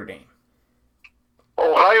 / Notre Dame.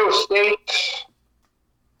 Ohio State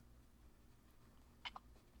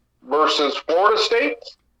versus Florida State.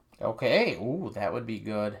 Okay. Ooh, that would be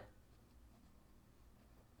good.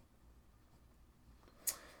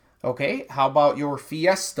 Okay, how about your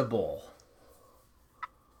Fiesta Bowl?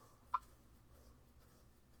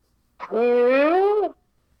 Could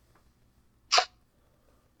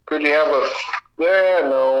you have a... Yeah,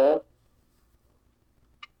 no.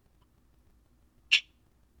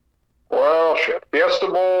 Well, shit. Fiesta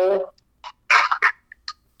Bowl.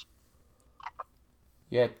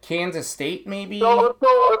 Yeah, Kansas State, maybe? No,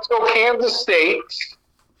 let's go Kansas State.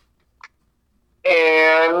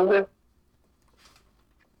 And...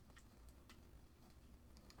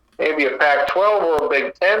 be a Pac-12 or a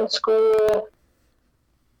Big Ten school.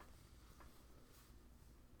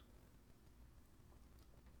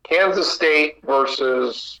 Kansas State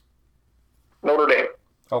versus Notre Dame.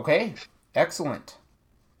 Okay, excellent.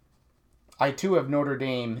 I, too, have Notre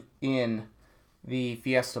Dame in the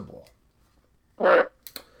Fiesta Bowl. All right.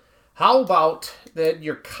 How about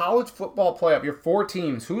your college football playoff, your 4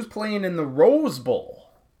 teams? Who's playing in the Rose Bowl?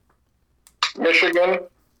 Michigan.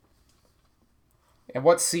 And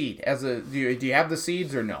what seed? Do you have the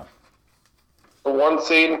seeds or no? The 1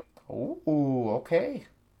 seed. Ooh, okay.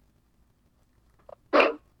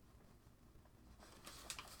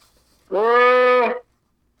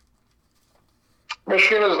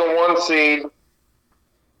 Michigan is the 1 seed.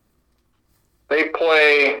 They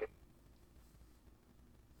play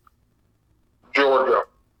Georgia.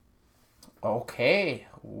 Okay.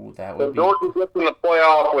 Ooh, that So would be... Georgia gets in the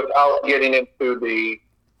playoff without getting into the...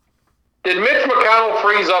 Did Mitch McConnell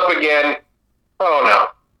freeze up again?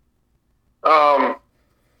 Oh, no.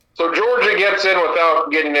 So Georgia gets in without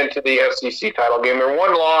getting into the SEC title game. Their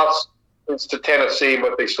 1 loss is to Tennessee,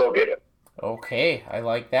 but they still get it. Okay, I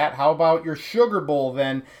like that. How about your Sugar Bowl,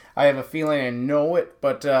 then? I have a feeling I know it,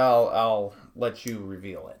 but I'll let you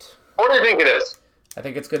reveal it. What do you think it is? I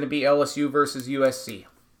think it's going to be LSU versus USC.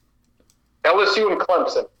 LSU and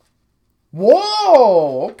Clemson.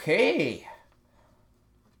 Whoa, okay.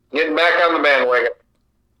 Getting back on the bandwagon.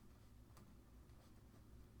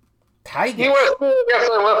 Tigers. USC, I guess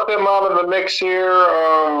I left them out of the mix here.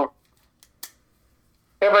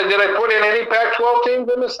 Did I put in any Pac-12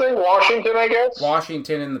 teams in this thing? Washington, I guess?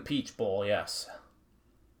 Washington in the Peach Bowl, yes.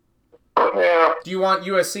 Yeah. Do you want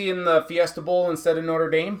USC in the Fiesta Bowl instead of Notre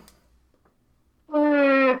Dame?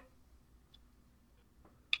 Who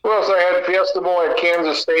else I had? Fiesta Bowl, I had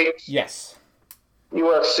Kansas State. Yes.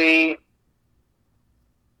 USC.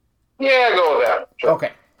 Yeah, go with that. Sure.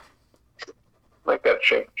 Okay. Make that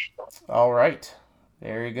change. All right.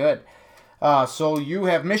 Very good. So you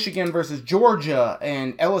have Michigan versus Georgia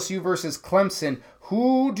and LSU versus Clemson.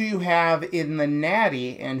 Who do you have in the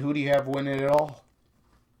Natty, and who do you have winning it all?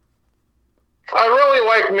 I really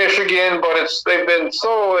like Michigan, but they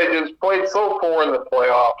just played so poor in the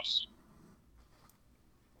playoffs.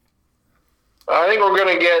 I think we're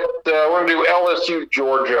going to do LSU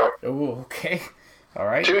Georgia. Oh, okay. All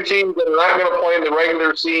right. 2 teams that are not going to play in the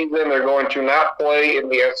regular season. They're going to not play in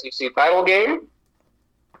the SEC title game.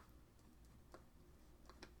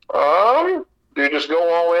 Do you just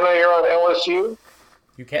go all in here on LSU?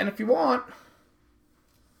 You can if you want.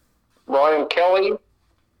 Brian Kelly.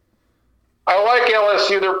 I like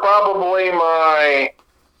LSU. They're probably my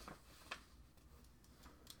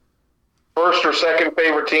first or second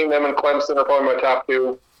favorite team. Them and Clemson are probably my top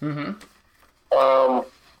 2. Mm-hmm.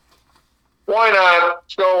 Why not?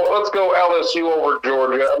 Let's go LSU over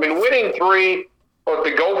Georgia. I mean, winning 3, but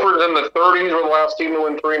the Gophers in the 30s were the last team to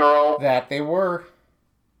win 3 in a row. That they were.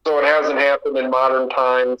 So it hasn't happened in modern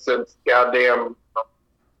times since before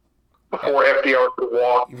FDR could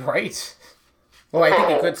walk. Right. Well, I think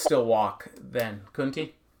he could still walk then, couldn't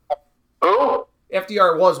he? Who?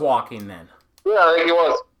 FDR was walking then. Yeah, I think he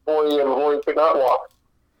was before he could not walk.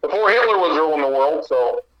 Before Hitler was ruling the world.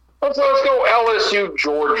 So let's go LSU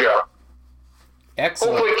Georgia.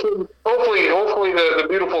 Excellent. Hopefully the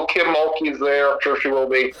beautiful Kim Mulkey's there. I'm sure she will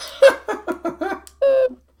be.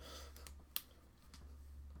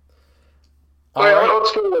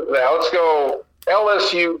 Let's go with that. Let's go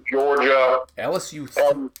LSU Georgia.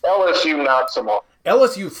 LSU knocks them off.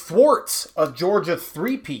 LSU thwarts a Georgia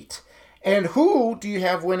three-peat. And who do you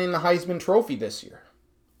have winning the Heisman Trophy this year?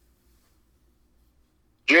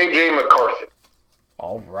 J.J. McCarthy.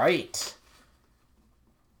 All right.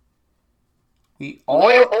 Blake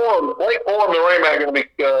Orm and Ray Mac are going to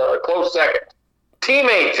be a close second.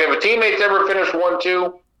 Teammates. Have teammates ever finished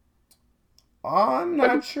 1-2? I'm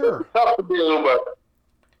not sure. Tough to do, but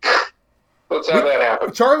let's have that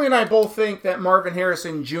happen. Charlie and I both think that Marvin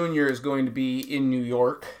Harrison Jr. is going to be in New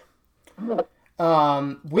York.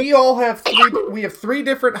 We have 3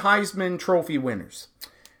 different Heisman Trophy winners.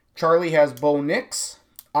 Charlie has Bo Nix.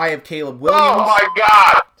 I have Caleb Williams. Oh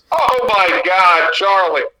my God,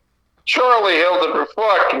 Charlie Hildebrand,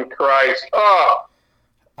 fucking Christ.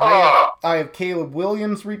 I have Caleb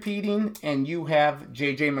Williams repeating, and you have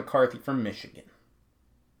J.J. McCarthy from Michigan.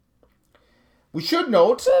 We should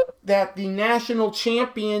note that the national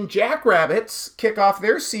champion Jackrabbits kick off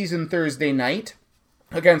their season Thursday night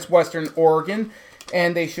against Western Oregon,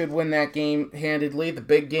 and they should win that game handedly. The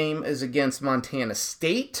big game is against Montana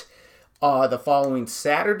State the following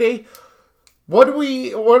Saturday. What are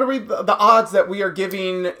the odds that we are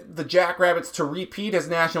giving the Jackrabbits to repeat as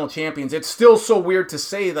national champions? It's still so weird to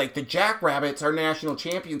say, like, the Jackrabbits are national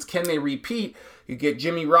champions. Can they repeat? You get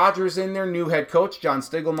Jimmy Rogers in there, new head coach. John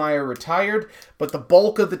Stiegelmeier retired, but the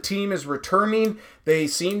bulk of the team is returning. They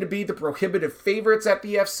seem to be the prohibitive favorites at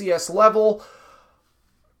the FCS level.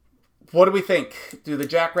 What do we think? Do the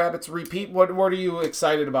Jackrabbits repeat? What are you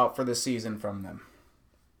excited about for this season from them?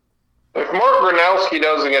 If Mark Gronowski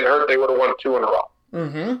doesn't get hurt, they would have won 2 in a row.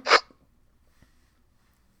 Mm-hmm.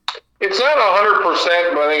 It's not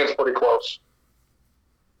 100%, but I think it's pretty close.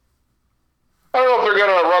 I don't know if they're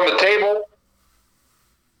going to run the table.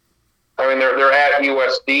 I mean, they're at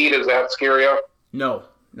USD. Does that scare you? No,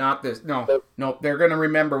 not this. No. They're going to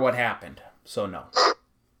remember what happened, so no.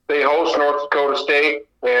 They host North Dakota State,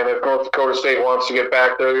 and if North Dakota State wants to get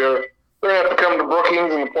back there, they're going to have to come to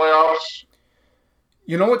Brookings in the playoffs.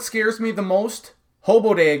 You know what scares me the most?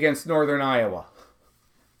 Hobo Day against Northern Iowa.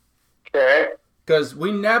 Okay. Because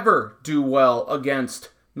we never do well against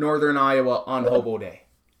Northern Iowa on Hobo Day.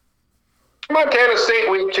 Montana State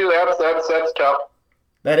week 2, that's tough.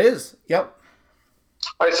 That is, yep.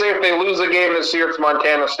 I say if they lose a game this year, it's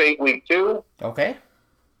Montana State week 2. Okay.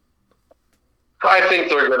 I think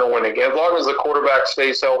they're going to win again. As long as the quarterback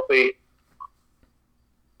stays healthy,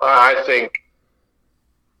 I think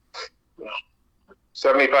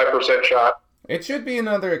 75% shot. It should be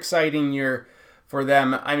another exciting year for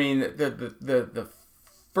them. I mean, the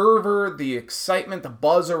fervor, the excitement, the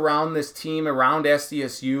buzz around this team, around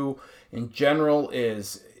SDSU in general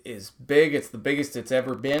is big. It's the biggest it's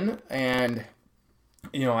ever been. And,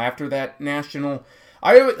 you know, after that national,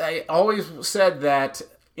 I always said that,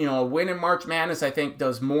 you know, a win in March Madness, I think,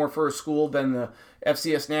 does more for a school than the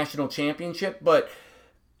FCS National Championship. But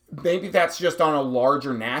maybe that's just on a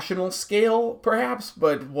larger national scale, perhaps.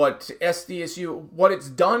 But what SDSU, what it's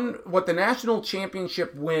done, what the national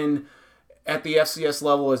championship win at the FCS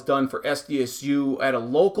level has done for SDSU at a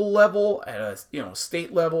local level, at a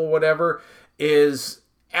state level, whatever, is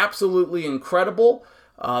absolutely incredible.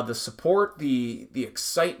 The support, the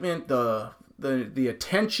excitement, the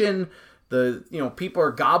attention. People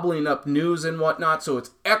are gobbling up news and whatnot, so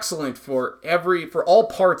it's excellent for all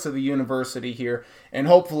parts of the university here, and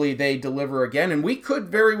hopefully they deliver again. And we could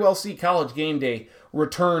very well see College Game Day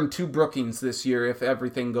return to Brookings this year if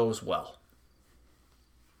everything goes well.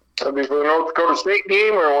 That'd be for the North Dakota State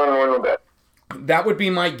game, or when would that? That would be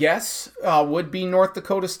my guess. Would be North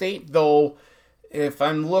Dakota State, though. If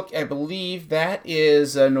I believe that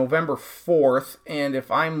is November 4th, and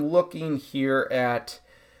if I'm looking here at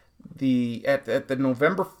the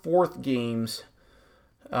November 4th games,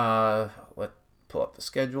 let's pull up the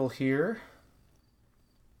schedule here.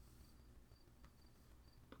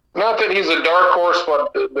 Not that he's a dark horse,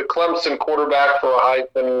 but the Clemson quarterback for a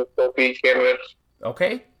Heisman Trophy candidate.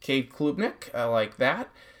 Okay, Cade Klubnik, I like that.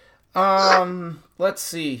 Let's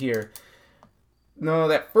see here. No,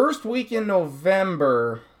 that first week in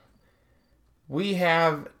November, we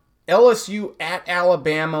have LSU at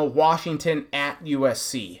Alabama, Washington at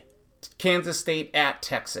USC, Kansas State at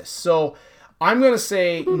Texas. So I'm going to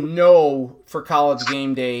say no for College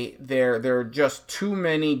Game Day. There are just too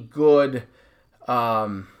many good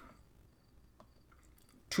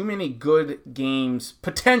games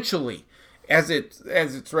potentially, as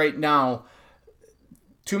it's right now.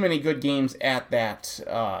 Too many good games at that.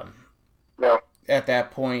 At that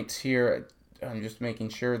point here. I'm just making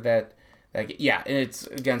sure that. And it's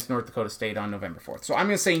against North Dakota State on November 4th. So I'm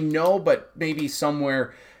going to say no, but maybe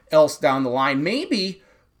somewhere else down the line. Maybe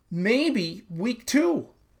week 2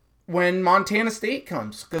 when Montana State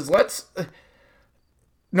comes. Because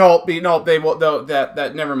they will.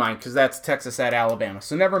 That never mind, because that's Texas at Alabama.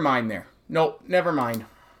 So never mind there. Nope, never mind.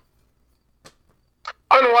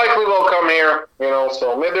 Unlikely they'll come here,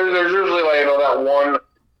 so maybe there's usually that one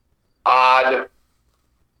odd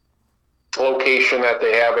location that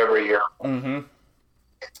they have every year. Mm-hmm.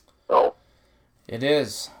 So it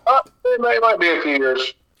is. It might be a few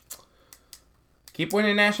years. Keep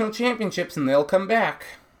winning national championships and they'll come back.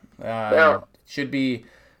 Should be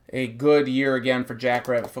a good year again for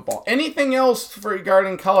Jackrabbit football. Anything else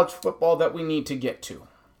regarding college football that we need to get to?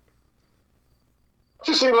 It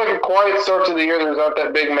just seems like a quiet start to the year. There's not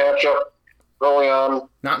that big matchup going on.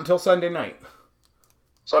 Not until Sunday night.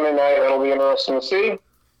 Sunday night, that'll be interesting to see.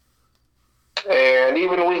 And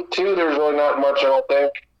even week 2, there's really not much, I don't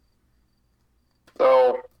think.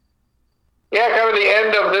 So, kind of the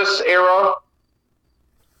end of this era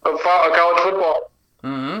of college football.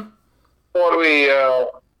 Mm-hmm. What are we, a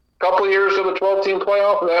couple of years of the 12-team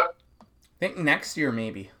playoff? I think next year,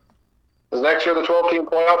 maybe. Is next year the 12-team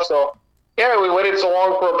playoff? So, Yeah, we waited so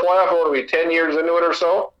long for a playoff. What are we, 10 years into it or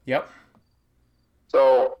so? Yep.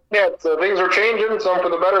 So, yeah, things are changing, some for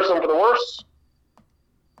the better, some for the worse.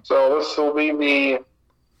 So this will be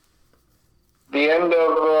the end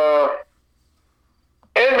of,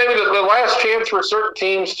 and maybe the last chance for certain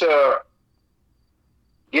teams to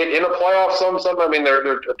get in a playoff. Some. I mean,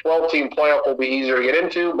 their 12-team playoff will be easier to get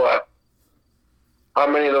into, but how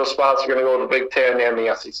many of those spots are going to go to the Big Ten and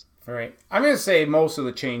the SEC? All right. I'm going to say most of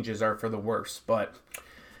the changes are for the worse, but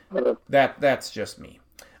that's just me.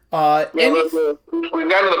 We've gotten to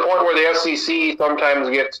the point where the SEC sometimes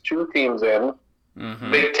gets 2 teams in.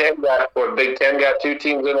 Mm-hmm. Big Ten got 2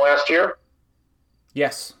 teams in last year.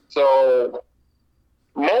 Yes. So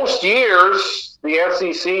most years the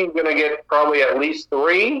SEC is going to get probably at least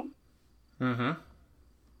 3. Mm-hmm.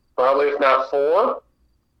 Probably if not 4.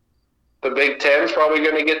 The Big Ten's probably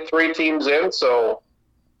going to get 3 teams in. So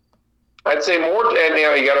I'd say more. And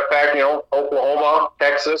you got to factor. Oklahoma,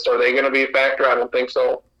 Texas, are they going to be a factor? I don't think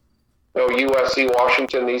so. USC,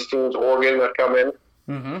 Washington, these teams, Oregon that come in.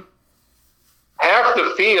 Mm-hmm. Half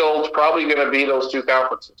the field's probably going to be those 2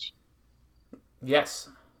 conferences. Yes.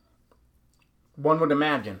 One would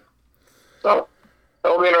imagine. So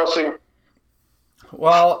that'll be interesting.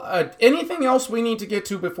 Well, anything else we need to get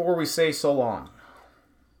to before we say so long?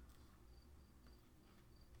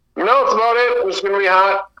 No, that's about it. It's going to be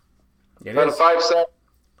hot. It Had a is. 5-set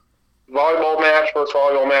volleyball match, first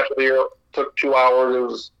volleyball match of the year. Took 2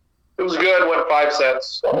 hours. It was good. Went 5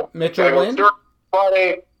 sets. So Mitchell win?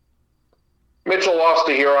 Friday, Mitchell lost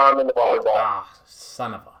to Huron in the volleyball. Ah,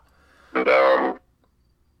 son of a. And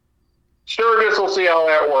Sturgis, we'll see how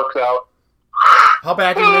that works out. How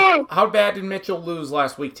bad did Mitchell lose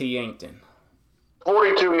last week to Yankton?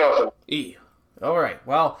 42-0. All right.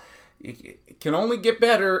 Well, you can only get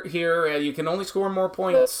better here. You can only score more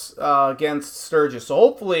points against Sturgis. So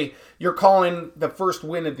hopefully you're calling the first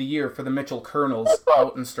win of the year for the Mitchell Colonels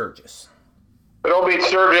out in Sturgis. If they don't beat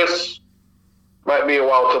Sturgis, might be a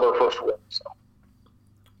while till their first win. So.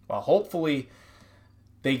 Well, hopefully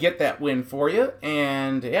they get that win for you.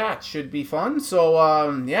 And, yeah, it should be fun. So,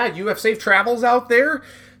 you have safe travels out there.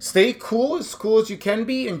 Stay cool as you can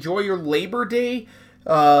be. Enjoy your Labor Day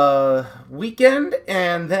weekend,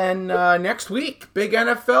 and then next week, big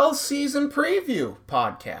NFL season preview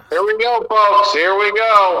podcast. Here we go, folks. Here we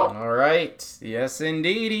go. All right. Yes,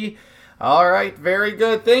 indeedy. All right. Very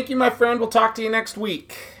good. Thank you, my friend. We'll talk to you next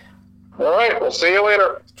week. All right. We'll see you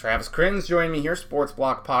later. Travis Kriens joining me here, Sports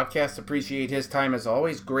Block Podcast. Appreciate his time as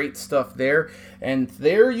always. Great stuff there. And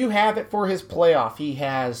there you have it for his playoff. He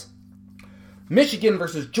has Michigan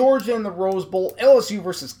versus Georgia in the Rose Bowl, LSU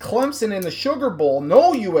versus Clemson in the Sugar Bowl,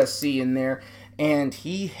 no USC in there, and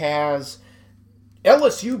he has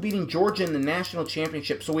LSU beating Georgia in the national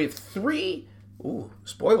championship. So we have 3,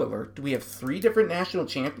 spoiler alert, do we have 3 different national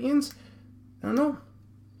champions? I don't know.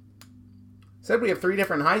 Said we have 3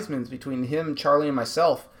 different Heismans between him, Charlie, and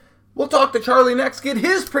myself. We'll talk to Charlie next, get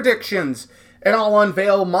his predictions, and I'll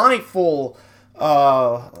unveil my full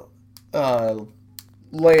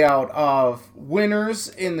layout of winners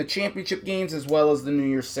in the championship games as well as the New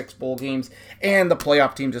Year's Six bowl games and the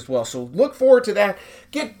playoff teams as well. So look forward to that.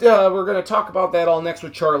 We're going to talk about that all next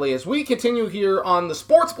with Charlie as we continue here on the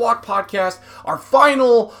Sports Block Podcast, our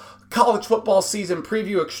final college football season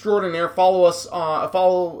preview extraordinaire. Follow us.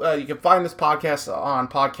 You can find this podcast on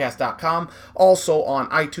podcast.com. Also on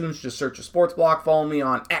iTunes, just search a Sports Block. Follow me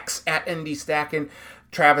on X at ND Stacken.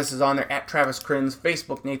 Travis is on there at Travis Kriens.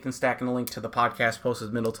 Facebook, Nathan Stacken. A link to the podcast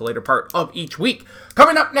posted middle to later part of each week.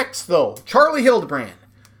 Coming up next, though, Charlie Hildebrand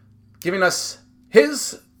giving us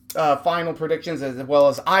his final predictions as well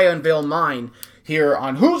as I unveil mine here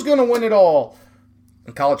on who's going to win it all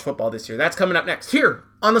in college football this year. That's coming up next here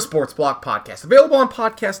on the Sports Block Podcast. Available on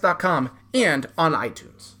podcast.com and on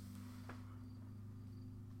iTunes.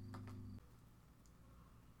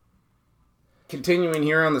 Continuing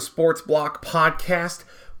here on the Sports Block Podcast,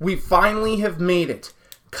 we finally have made it.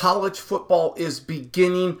 College football is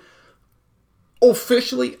beginning.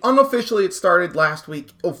 Officially, unofficially it started last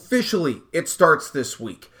week. Officially it starts this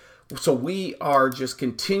week. So we are just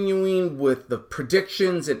continuing with the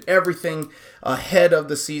predictions and everything ahead of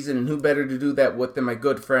the season. And who better to do that with than my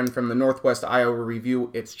good friend from the Northwest Iowa Review.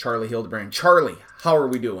 It's Charlie Hildebrand. Charlie, how are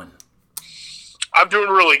we doing? I'm doing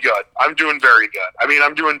really good. I'm doing very good. I mean,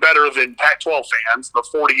 I'm doing better than Pac-12 fans, the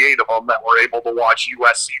 48 of them that were able to watch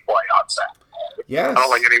USC play on Saturday. Yes. I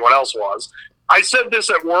don't think anyone else was. I said this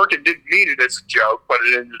at work and didn't mean it as a joke, but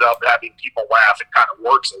it ended up having people laugh. It kind of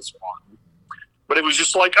works as one. But it was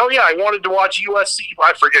just like, oh, yeah, I wanted to watch USC.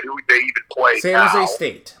 I forget who they even played San now. Jose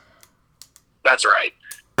State. That's right.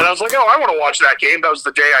 And I was like, oh, I want to watch that game. That was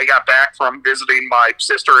the day I got back from visiting my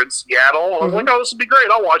sister in Seattle. I was like, oh, this would be great.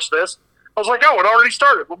 I'll watch this. I was like, oh, it already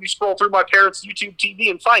started. Let me scroll through my parents' YouTube TV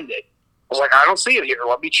and find it. I was like, I don't see it here.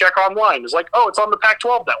 Let me check online. It's like, oh, it's on the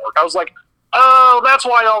Pac-12 network. I was like, oh, that's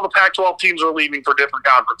why all the Pac-12 teams are leaving for different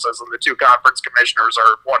conferences, and the two conference commissioners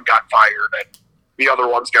one got fired, and the other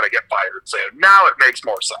one's going to get fired soon. Now it makes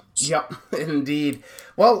more sense. Yep, indeed.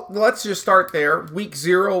 Well, let's just start there. Week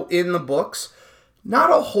 0 in the books.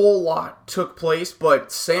 Not a whole lot took place,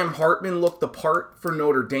 but Sam Hartman looked the part for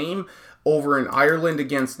Notre Dame over in Ireland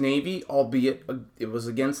against Navy, albeit it was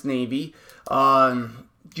against Navy.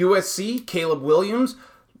 USC, Caleb Williams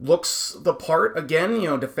looks the part again,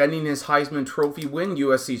 defending his Heisman Trophy win.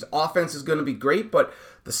 USC's offense is going to be great, but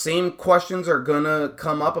the same questions are going to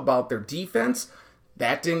come up about their defense.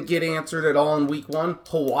 That didn't get answered at all in week 1.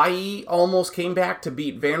 Hawaii almost came back to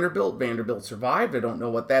beat Vanderbilt. Vanderbilt survived. I don't know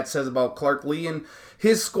what that says about Clark Lee and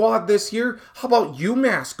his squad this year. How about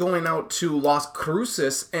UMass going out to Las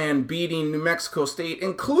Cruces and beating New Mexico State?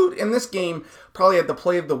 In this game, probably had the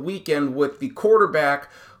play of the weekend with the quarterback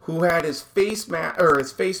who had his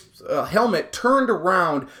helmet turned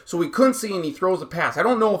around so we couldn't see, and he throws a pass. I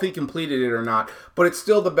don't know if he completed it or not, but it's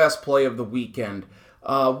still the best play of the weekend.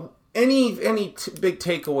 Any big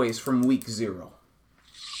takeaways from week 0?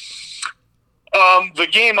 The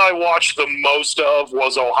game I watched the most of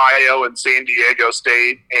was Ohio and San Diego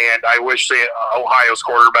State, and I wish Ohio's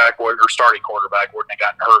starting quarterback wouldn't have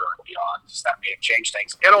gotten hurt early on. That may have changed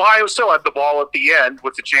things. And Ohio still had the ball at the end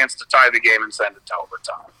with the chance to tie the game and send it to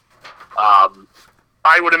overtime.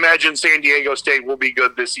 I would imagine San Diego State will be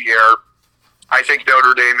good this year. I think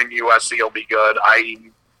Notre Dame and USC will be good. I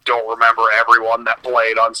don't remember everyone that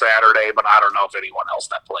played on Saturday, but I don't know if anyone else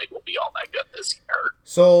that played will be all that good this year.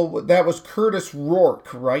 So that was Curtis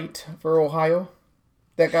Rourke, right, for Ohio,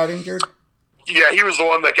 that got injured? Yeah, he was the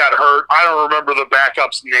one that got hurt. I don't remember the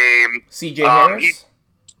backup's name. C.J. Harris?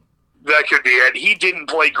 That could be it. He didn't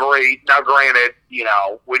play great. Now, granted,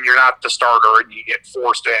 when you're not the starter and you get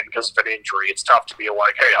forced in because of an injury, it's tough to be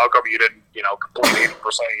like, hey, how come you didn't, complete 80%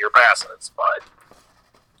 of your passes?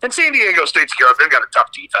 And San Diego State's good. They've got a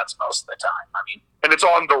tough defense most of the time. And it's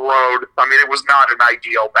on the road. It was not an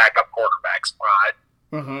ideal backup quarterback spot.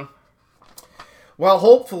 Mm-hmm. Well,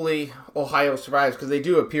 hopefully Ohio survives because they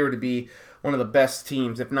do appear to be one of the best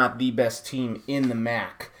teams, if not the best team in the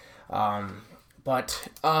MAC. But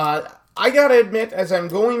I gotta admit, as I'm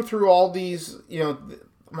going through all these,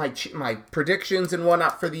 my predictions and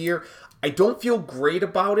whatnot for the year, I don't feel great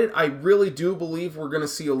about it. I really do believe we're going to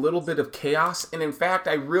see a little bit of chaos. And in fact,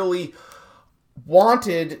 I really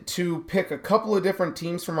wanted to pick a couple of different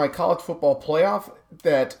teams for my college football playoff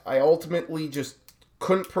that I ultimately just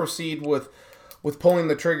couldn't proceed with pulling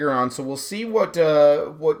the trigger on. So we'll see what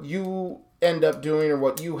you end up doing or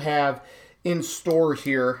what you have in store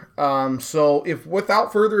here. So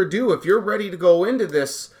without further ado, if you're ready to go into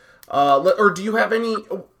this, or do you have any...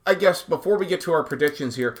 I guess before we get to our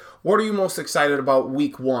predictions here, what are you most excited about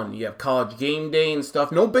week 1? You have college game day and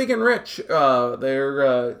stuff. No Big and Rich.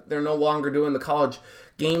 They're no longer doing the college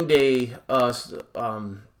game day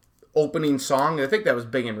opening song. I think that was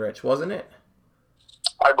Big and Rich, wasn't it?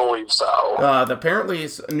 I believe so. Apparently,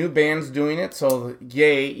 a new band's doing it, so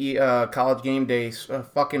yay, college game day,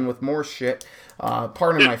 fucking with more shit.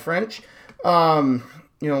 Pardon my French.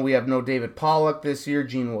 We have no David Pollock this year.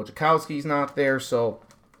 Gene Wojciechowski's not there, so...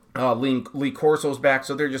 Lee Corso's back,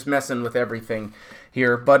 so they're just messing with everything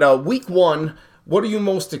here. But week 1, what are you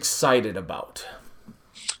most excited about?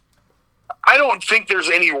 I don't think there's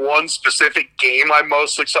any one specific game I'm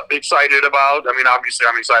most excited about. Obviously,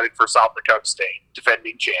 I'm excited for South Dakota State,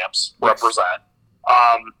 defending champs, represent.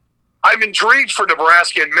 I'm intrigued for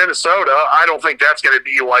Nebraska and Minnesota. I don't think that's going to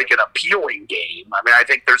be like an appealing game. I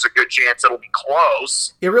think there's a good chance it'll be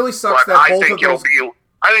close. It really sucks that both of those...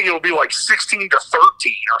 I think it'll be like 16-13 or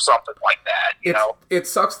something like that. It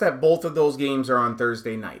sucks that both of those games are on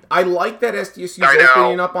Thursday night. I like that SDSU's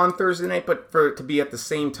opening up on Thursday night, but for it to be at the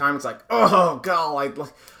same time, it's like, oh god,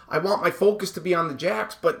 I want my focus to be on the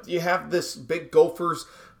Jacks, but you have this big Gophers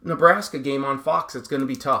Nebraska game on Fox. It's going to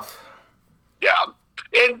be tough. Yeah.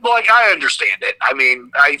 And, I understand it.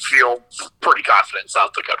 I feel pretty confident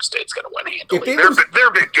South Dakota State's going to win handily.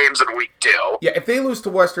 They're big games in week 2. Yeah, if they lose to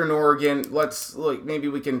Western Oregon, maybe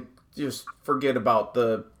we can just forget about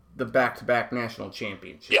the back-to-back national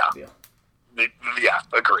championship. Yeah. Yeah,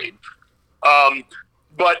 agreed.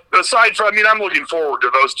 But aside from, I'm looking forward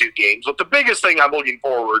to those 2 games. But the biggest thing I'm looking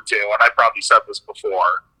forward to, and I probably said this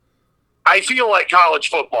before, I feel like college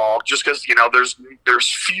football, just because,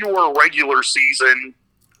 there's fewer regular season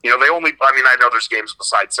I know there's games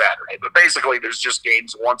besides Saturday, but basically there's just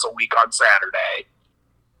games once a week on Saturday.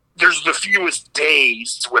 There's the fewest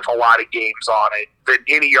days with a lot of games on it than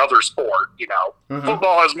any other sport,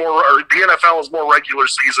 Football has more, or the NFL has more regular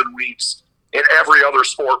season weeks, and every other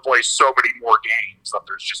sport plays so many more games that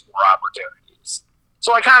there's just more opportunities.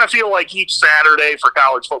 So I kind of feel like each Saturday for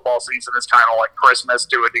college football season is kind of like Christmas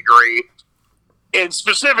to a degree. And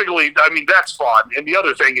specifically, that's fun. And the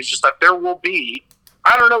other thing is just that there will be,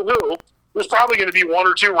 I don't know who, there's probably going to be one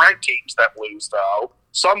or two ranked teams that lose, though.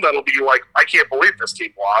 Some that'll be like, I can't believe this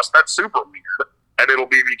team lost. That's super weird. And it'll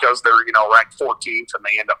be because they're, ranked 14th and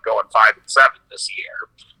they end up going 5-7 this year.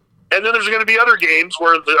 And then there's going to be other games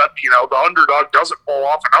where the underdog doesn't pull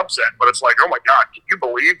off an upset, but it's like, oh my God, can you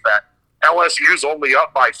believe that LSU's only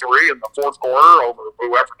up by 3 in the fourth quarter over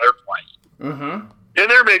whoever they're playing? Mm-hmm. And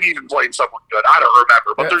they're maybe even playing someone good. I don't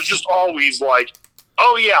remember. But there's just always like,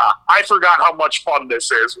 oh yeah, I forgot how much fun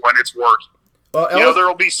this is when it's working.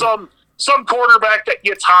 There'll be some quarterback that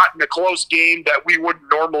gets hot in a close game that we wouldn't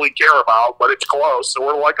normally care about, but it's close. So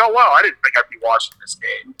we're like, oh wow, I didn't think I'd be watching this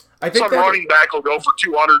game. Some running back will go for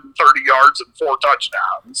 230 yards and 4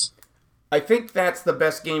 touchdowns. I think that's the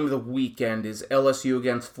best game of the weekend is LSU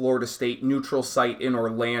against Florida State, neutral site in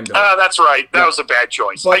Orlando. That's right. That was a bad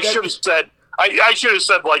choice. I should have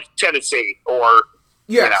said like Tennessee or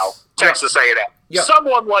Texas A&M. Yep.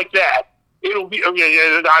 Someone like that. It'll be.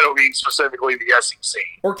 I don't mean specifically the SEC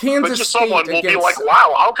or Kansas, but just State someone will be like,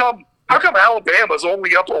 "Wow, how come Alabama's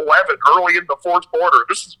only up 11 early in the fourth quarter?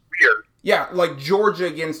 This is weird." Yeah, like Georgia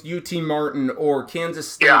against UT Martin or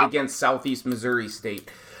Kansas State against Southeast Missouri State.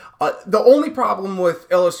 The only problem with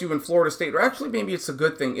LSU and Florida State, or actually maybe it's a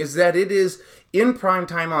good thing, is that it is in prime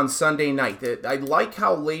time on Sunday night. I like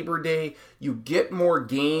how Labor Day, you get more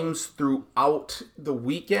games throughout the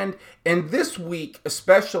weekend. And this week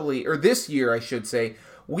especially, or this year I should say,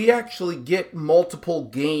 we actually get multiple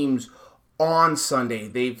games on Sunday.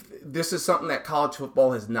 This is something that college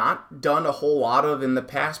football has not done a whole lot of in the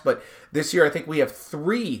past, but this year I think we have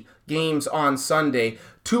 3 games on Sunday.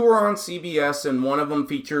 2 are on CBS, and one of them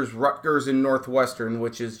features Rutgers and Northwestern,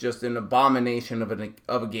 which is just an abomination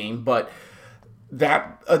of a game. But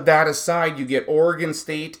that aside, you get Oregon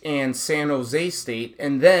State and San Jose State,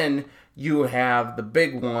 and then you have the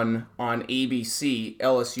big one on ABC,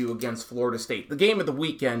 LSU against Florida State. The game of the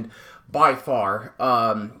weekend by far.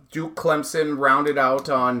 Duke Clemson rounded out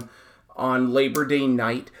on Labor Day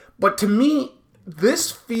night. But to me,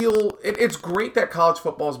 it's great that college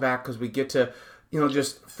football is back because we get to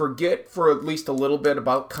just forget for at least a little bit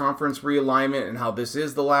about conference realignment and how this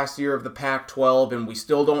is the last year of the Pac-12, and we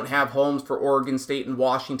still don't have homes for Oregon State and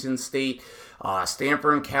Washington State.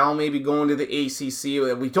 Stanford and Cal may be going to the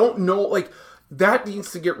ACC. We don't know, that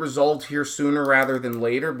needs to get resolved here sooner rather than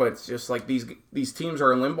later, but it's just like these teams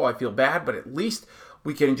are in limbo. I feel bad, but at least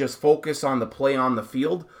we can just focus on the play on the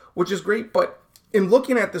field, which is great. But in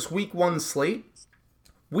looking at this Week 1 slate,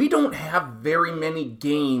 we don't have very many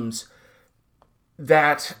games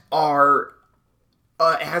that are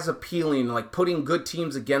as appealing, like putting good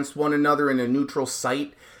teams against one another in a neutral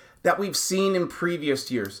site that we've seen in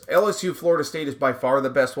previous years. LSU Florida State is by far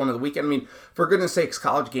the best one of the weekend. For goodness sakes,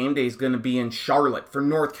 College Game Day is going to be in Charlotte for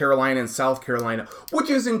North Carolina and South Carolina,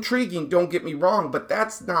 which is intriguing, don't get me wrong, but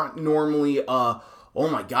that's not normally oh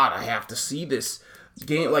my God, I have to see this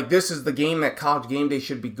game. This is the game that College Game Day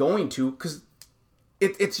should be going to, because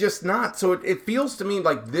it's just not. So it feels to me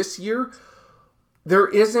like this year, there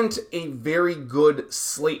isn't a very good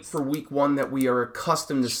slate for Week 1 that we are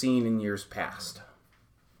accustomed to seeing in years past.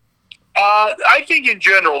 I think in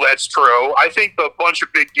general that's true. I think the bunch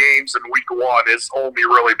of big games in Week 1 has only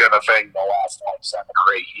really been a thing the last 7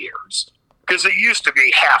 or 8 years. Because it used to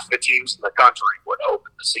be half the teams in the country would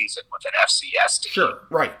open the season with an FCS team. Sure,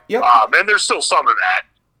 right. Yep. And there's still some of that.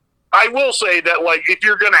 I will say that, if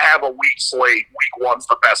you're going to have a weak slate, Week 1's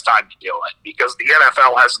the best time to do it, because the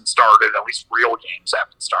NFL hasn't started, at least real games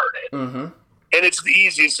haven't started. Mm-hmm. And it's the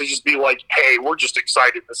easiest to just be like, hey, we're just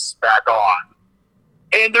excited this is back on.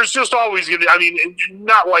 And there's just always going to,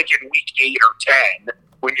 not like in Week 8 or 10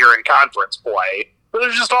 when you're in conference play, but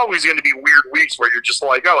there's just always going to be weird weeks where you're just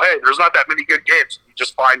like, oh, hey, there's not that many good games. You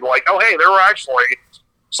just find oh, hey, there were actually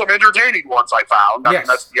some entertaining ones I found. I mean,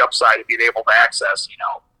 that's the upside of being able to access,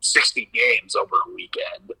 60 games over a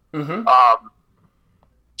weekend. Mm-hmm.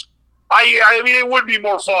 It would be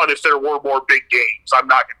more fun if there were more big games. I'm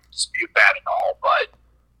not going to dispute that at all, but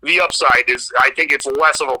the upside is I think it's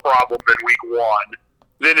less of a problem than Week 1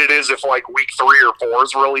 than it is if Week 3 or 4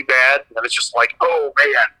 is really bad, and it's just oh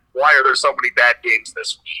man, why are there so many bad games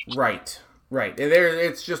this week? Right. Right.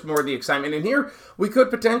 It's just more the excitement. And here, we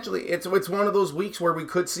could potentially, it's one of those weeks where we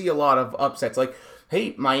could see a lot of upsets. Like,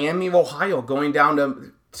 hey, Miami of Ohio going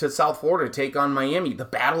down to South Florida to take on Miami. The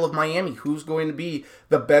Battle of Miami. Who's going to be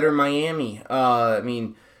the better Miami?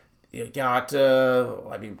 You got,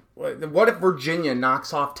 what if Virginia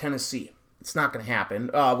knocks off Tennessee? It's not going to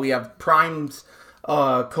happen. We have Prime's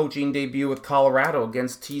coaching debut with Colorado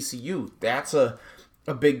against TCU. That's a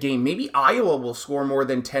big game. Maybe Iowa will score more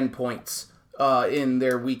than 10 points in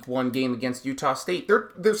their week 1 game against Utah State.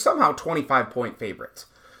 They're somehow 25-point favorites.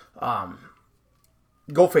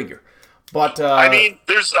 Go figure. But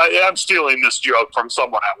I'm stealing this joke from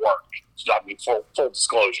someone at work. Full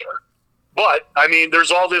disclosure. But,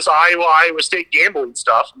 there's all this Iowa State gambling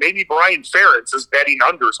stuff. Maybe Brian Ferentz is betting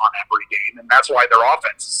unders on every game, and that's why their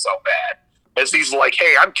offense is so bad. As he's like,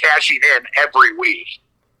 hey, I'm cashing in every week.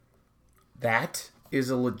 That is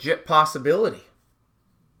a legit possibility.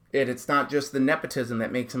 It's not just the nepotism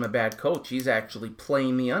that makes him a bad coach. He's actually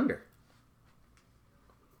playing the under.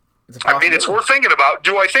 It's worth thinking about.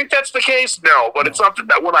 Do I think that's the case? No, but it's something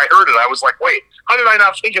that when I heard it, I was like, wait, how did I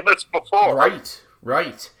not think of this before?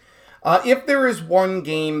 Right. If there is one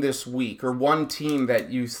game this week or one team that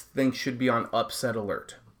you think should be on upset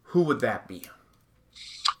alert, who would that be?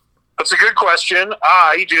 That's a good question.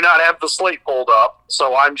 I do not have the slate pulled up,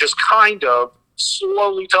 so I'm just kind of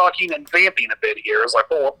slowly talking and vamping a bit here as I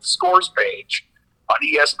pull up the scores page on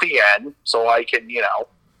ESPN so I can,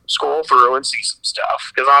 scroll through and see some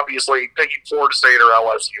stuff. Because obviously picking Florida State or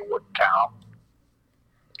LSU wouldn't count.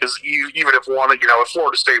 Because even if if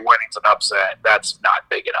Florida State winning's an upset, that's not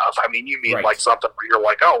big enough. You mean right. Like something where you're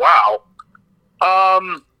like, oh,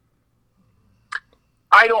 wow.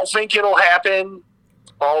 I don't think it'll happen,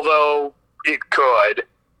 although it could.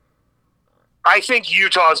 I think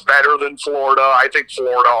Utah's better than Florida. I think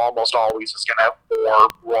Florida almost always is going to have more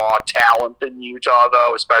raw talent than Utah,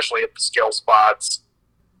 though, especially at the skill spots.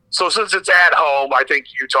 So since it's at home, I think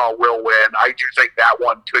Utah will win. I do think that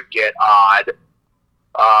one could get odd.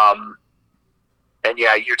 And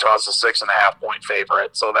yeah, Utah's a 6.5-point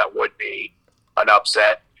favorite, so that would be an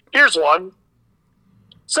upset. Here's one.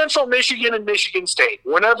 Central Michigan and Michigan State.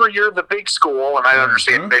 Whenever you're the big school, and I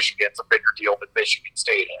understand Michigan's a bigger deal than Michigan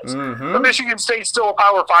State is, but Michigan State's still a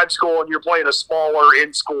Power 5 school, and you're playing a smaller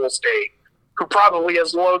in-school state who probably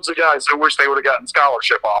has loads of guys who wish they would have gotten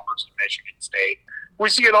scholarship offers in Michigan State. We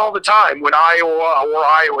see it all the time when Iowa or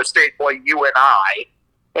Iowa State play UNI,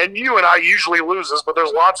 and UNI usually loses, but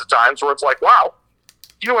there's lots of times where it's like, wow,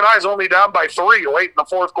 UNI's only down by 3 late in the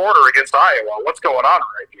fourth quarter against Iowa. What's going on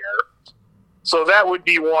right here? So that would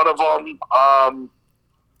be one of them.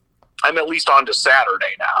 I'm at least on to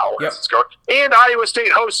Saturday now. Yep. And Iowa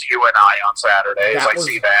State hosts UNI on Saturdays. I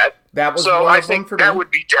see that. That was so one I of them think for that me. would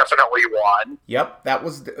be definitely one. Yep, that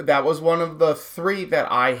was one of the 3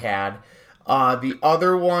 that I had. The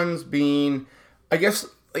other ones being, I guess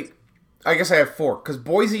I have 4 because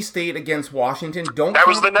Boise State against Washington. That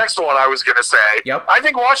was the next one I was going to say. Yep. I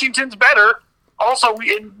think Washington's better. Also,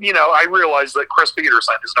 I realize that Chris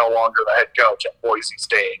Peterson is no longer the head coach at Boise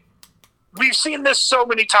State. We've seen this so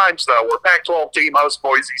many times, though, where Pac-12 team hosts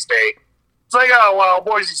Boise State. It's like, oh, well,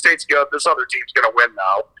 Boise State's good. This other team's going to win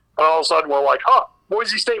now. And all of a sudden, we're like,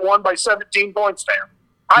 Boise State won by 17 points there.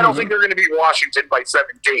 I don't think they're going to beat Washington by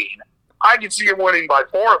 17. I can see them winning by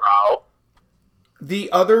 4, though.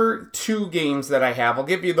 The other 2 games that I have, I'll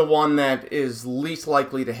give you the one that is least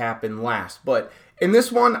likely to happen last. But in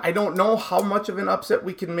this one, I don't know how much of an upset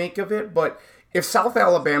we can make of it, but if South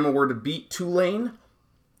Alabama were to beat Tulane,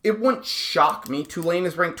 it wouldn't shock me. Tulane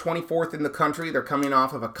is ranked 24th in the country. They're coming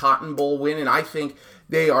off of a Cotton Bowl win, and I think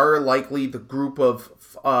they are likely the group of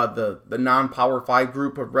the non-Power 5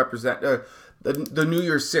 group of the New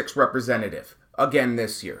Year's 6 representative again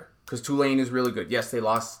this year. Because Tulane is really good. Yes, they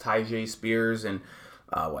lost Tyjae Spears and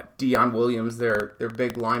Deion Williams, their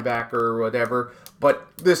big linebacker or whatever. But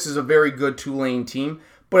this is a very good Tulane team.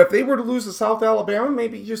 But if they were to lose to South Alabama,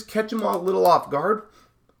 maybe just catch them a little off guard.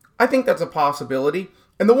 I think that's a possibility.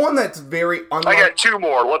 And the one that's very unlikely... I got 2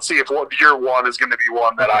 more. Let's see if your one is going to be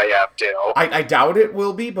one that I have too. I doubt it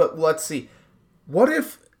will be, but let's see. What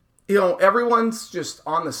if, everyone's just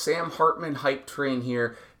on the Sam Hartman hype train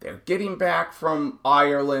here. They're getting back from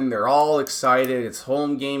Ireland. They're all excited. It's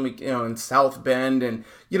home game, in South Bend. And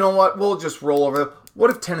you know what? We'll just roll over them. What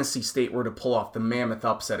if Tennessee State were to pull off the mammoth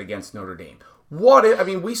upset against Notre Dame?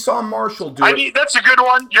 We saw Marshall do it. That's a good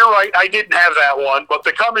one. You're right. I didn't have that one. But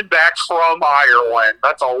the coming back from Ireland,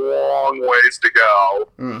 that's a long ways to go.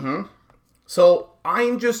 Mm-hmm. So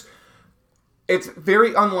it's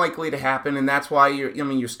very unlikely to happen. And that's why you're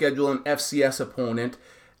scheduling an FCS opponent,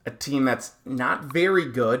 a team that's not very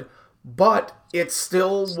good, but it's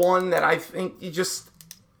still one that I think you just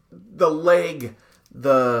that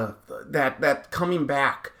coming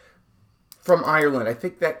back from Ireland. I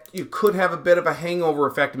think that you could have a bit of a hangover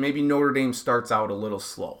effect. Maybe Notre Dame starts out a little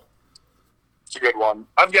slow. It's a good one.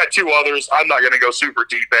 I've got two others. I'm not going to go super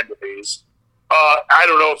deep into these. I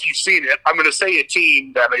don't know if you've seen it. I'm going to say a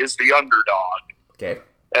team that is the underdog. Okay.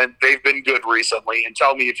 And they've been good recently. And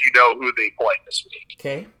tell me if you know who they play this week.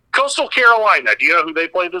 Okay. Coastal Carolina. Do you know who they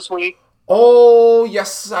play this week? Oh,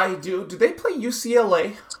 yes, I do. Do they play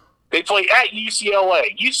UCLA? They play at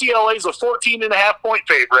UCLA. UCLA is a 14.5-point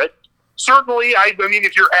favorite. Certainly, I mean,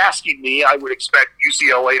 if you're asking me, I would expect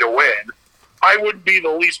UCLA to win. I wouldn't be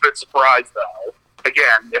the least bit surprised, though.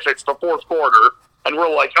 Again, if it's the fourth quarter, and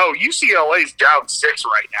we're like, oh, UCLA's down 6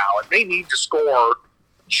 right now, and they need to score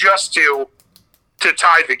just to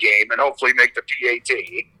tie the game and hopefully make the PAT.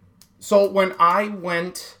 So when I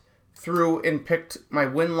went through and picked my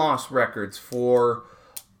win-loss records for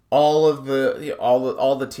all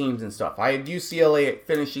the teams and stuff, I had UCLA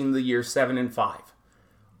finishing the year 7-5.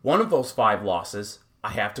 One of those 5 losses, I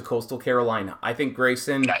have to Coastal Carolina. I think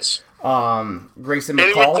Grayson McCall.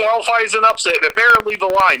 It would qualify as an upset. Apparently the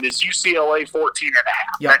line is UCLA 14.5.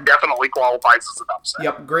 Yep. That definitely qualifies as an upset.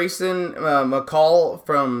 Yep, Grayson McCall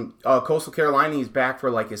from Coastal Carolina. He's back for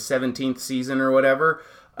like his 17th season or whatever.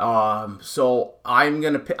 So I'm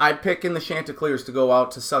picking the Chanticleers to go out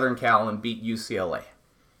to Southern Cal and beat UCLA.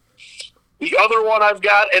 The other one I've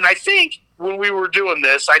got, and I think when we were doing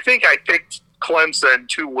this, I think I picked Clemson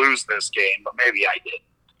to lose this game, but maybe I didn't.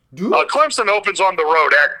 Clemson opens on the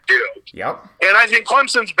road at Duke. Yep. And I think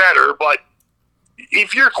Clemson's better, but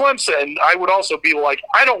if you're Clemson, I would also be like,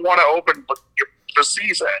 I don't want to open the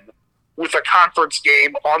season with a conference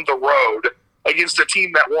game on the road against a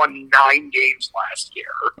team that won 9 games last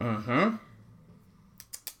year.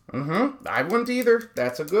 I wouldn't either.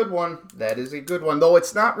 That's a good one. That is a good one. Though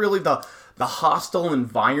it's not really the hostile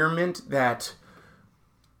environment that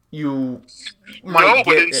you might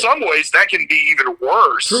but in some ways that can be even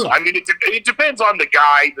worse. True. I mean, it depends on the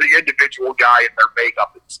guy, the individual guy, and their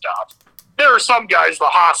makeup and stuff. There are some guys, the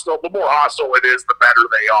more hostile it is, the better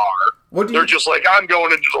they are. They're just like, I'm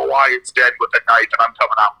going into the lion's den with a knife, and I'm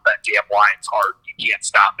coming out with that damn lion's heart. You can't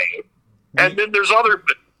stop me. And then there's others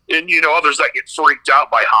that get freaked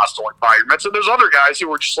out by hostile environments, and there's other guys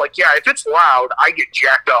who are just like, yeah, if it's loud, I get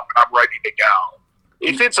jacked up and I'm ready to go.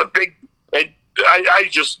 If it's a big, and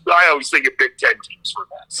I always think of Big Ten teams for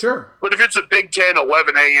that. Sure. But if it's a Big Ten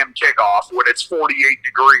 11 a.m. kickoff when it's 48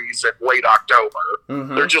 degrees in late October,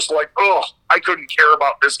 they're just like, oh, I couldn't care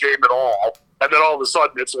about this game at all. And then all of a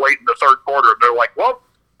sudden it's late in the third quarter, and they're like, well,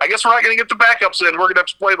 I guess we're not going to get the backups in. We're going to have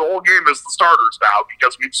to play the whole game as the starters now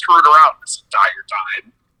because we've screwed around this entire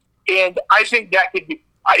time. And I think that could be,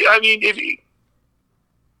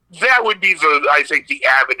 that would be the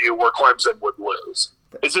avenue where Clemson would lose.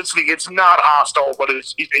 It's not hostile, but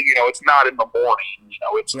it's not in the morning.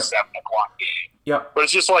 It's a 7 o'clock game. Yep. But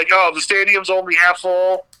it's just like, oh, the stadium's only half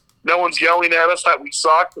full. No one's yelling at us that we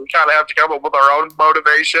suck. We kind of have to come up with our own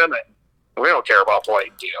motivation, and we don't care about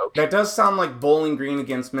playing Duke. That does sound like Bowling Green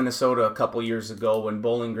against Minnesota a couple years ago when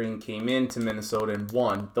Bowling Green came into Minnesota and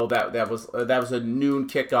won. Though that was a noon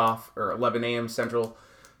kickoff or 11 a.m. Central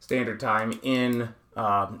Standard Time in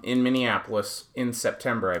Minneapolis in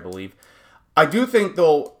September, I believe. I do think,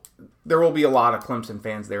 though, there will be a lot of Clemson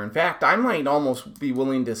fans there. In fact, I might almost be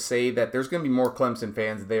willing to say that there's going to be more Clemson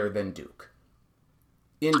fans there than Duke.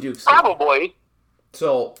 In Duke City. Probably.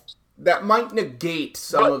 So that might negate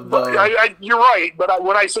you're right, but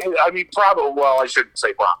when I say, probably, well, I shouldn't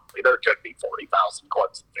say probably. There could be 40,000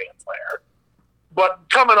 Clemson fans there. But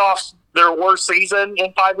coming off their worst season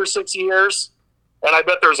in 5 or 6 years, and I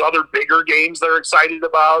bet there's other bigger games they're excited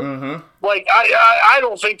about. Like, I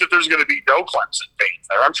don't think that there's going to be no Clemson fans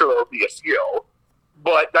there. I'm sure there'll be a few.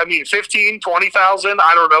 But, 15, 20,000,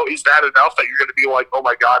 I don't know. Is that enough that you're going to be like, oh,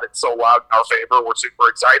 my God, it's so loud in our favor, we're super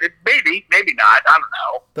excited? Maybe, maybe not. I don't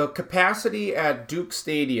know. The capacity at Duke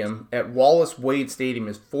Stadium, at Wallace Wade Stadium,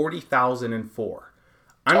 is 40,004.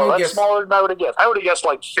 That's smaller than I would have guessed. I would have guessed,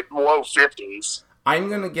 like, low 50s. I'm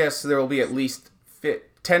going to guess there will be at least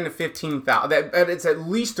 10 to 15,000. That it's at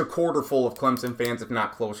least a quarter full of Clemson fans, if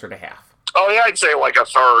not closer to half. Oh yeah, I'd say like a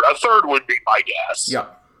third. A third would be my guess.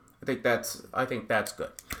 Yep, I think that's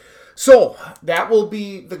good. So that will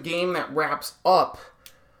be the game that wraps up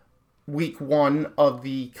week 1 of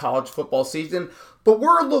the college football season. But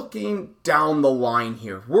we're looking down the line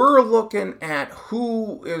here. We're looking at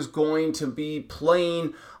who is going to be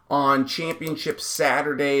playing on Championship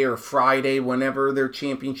Saturday or Friday, whenever their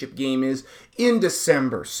championship game is, in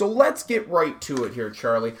December. So let's get right to it here,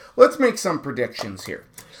 Charlie. Let's make some predictions here.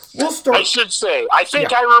 We'll start. I should say, I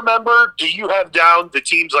think I remember. Do you have down the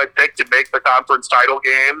teams I picked to make the conference title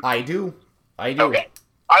game? I do. Okay.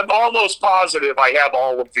 I'm almost positive I have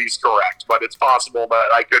all of these correct, but it's possible that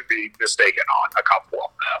I could be mistaken on a couple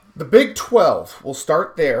of them. The Big 12. We'll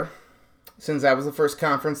start there, since that was the first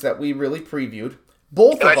conference that we really previewed.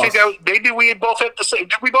 Both of us. I think maybe we both had the same.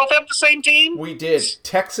 Did we both have the same team? We did.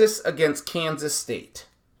 Texas against Kansas State.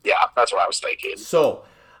 Yeah, that's what I was thinking. So,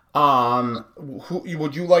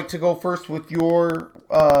 would you like to go first with your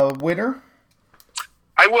winner?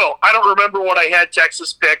 I will. I don't remember what I had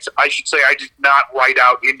Texas picked. I should say I did not write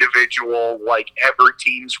out individual, every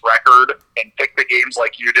team's record and pick the games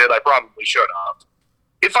like you did. I probably should have.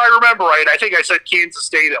 If I remember right, I think I said Kansas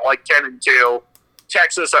State at 10-2,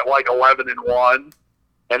 Texas at 11-1,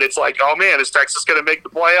 and it's oh man, is Texas going to make the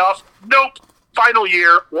playoff? Nope. Final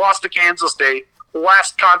year, lost to Kansas State.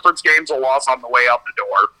 Last conference game's a loss on the way out the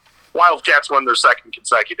door. Wildcats won their second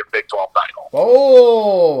consecutive Big 12 title.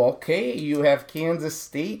 Oh, okay. You have Kansas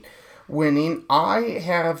State winning. I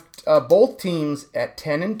have both teams at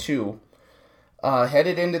 10-2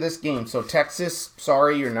 headed into this game. So Texas,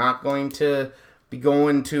 sorry, you're not going to be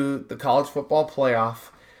going to the college football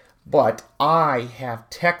playoff. But I have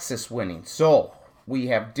Texas winning. So we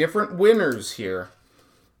have different winners here.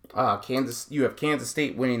 You have Kansas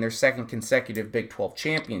State winning their second consecutive Big 12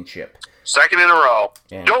 championship. Second in a row.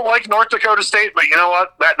 Yeah. Don't like North Dakota State, but you know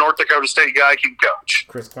what? That North Dakota State guy can coach.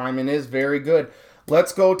 Chris Kleiman is very good.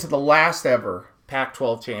 Let's go to the last ever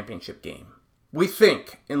Pac-12 championship game. We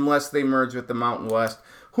think, unless they merge with the Mountain West,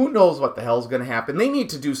 who knows what the hell's going to happen. They need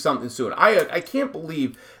to do something soon. I can't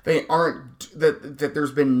believe they aren't that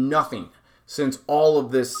there's been nothing since all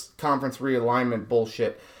of this conference realignment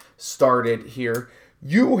bullshit started here.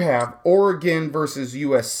 You have Oregon versus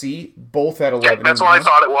USC, both at 11. That's what I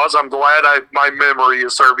thought it was. I'm glad my memory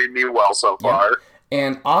is serving me well so far.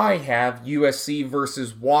 And I have USC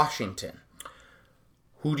versus Washington.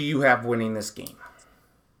 Who do you have winning this game?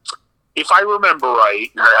 If I remember right,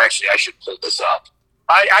 actually I should pull this up.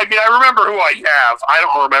 I mean, I remember who I have. I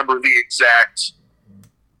don't remember the exact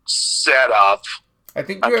setup. I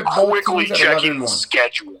think you had both quickly teams at checking 11-1.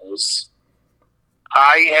 schedules.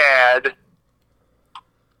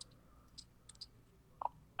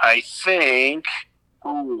 I think,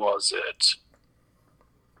 who was it?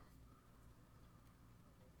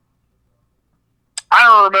 I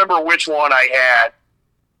don't remember which one I had.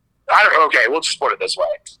 Okay, we'll just put it this way.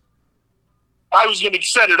 I was going to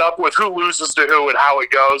set it up with who loses to who and how it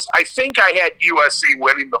goes. I think I had USC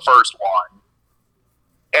winning the first one.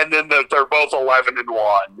 And then they're both 11-1.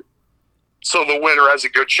 So the winner has a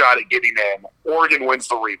good shot at getting in. Oregon wins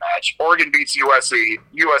the rematch. Oregon beats USC.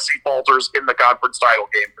 USC falters in the conference title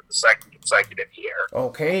game for the second consecutive year.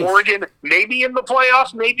 Okay. Oregon maybe in the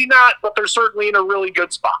playoffs, maybe not, but they're certainly in a really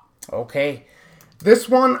good spot. Okay. This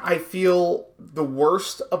one I feel the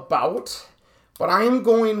worst about, but I am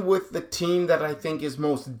going with the team that I think is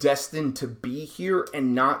most destined to be here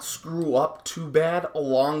and not screw up too bad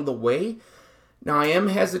along the way. Now, I am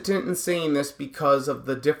hesitant in saying this because of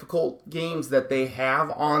the difficult games that they have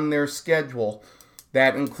on their schedule.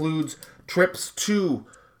 That includes trips to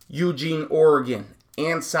Eugene, Oregon,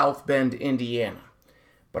 and South Bend, Indiana.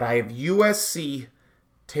 But I have USC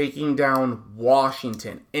taking down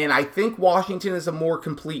Washington. And I think Washington is a more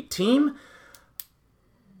complete team.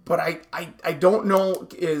 But I don't know,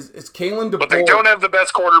 is Kalen DeBoer... But they don't have the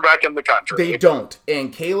best quarterback in the country. They don't.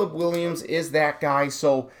 And Caleb Williams is that guy,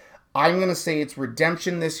 so... I'm going to say it's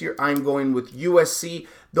redemption this year. I'm going with USC,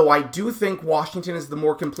 though I do think Washington is the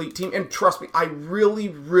more complete team. And trust me, I really,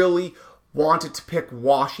 really wanted to pick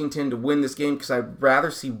Washington to win this game because I'd rather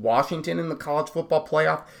see Washington in the college football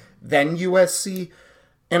playoff than USC.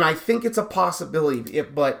 And I think it's a possibility,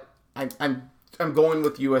 but I'm going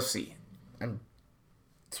with USC.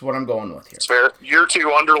 That's what I'm going with here. It's fair. Year 2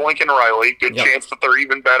 under Lincoln Riley. Good chance that they're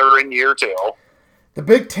even better in year 2. The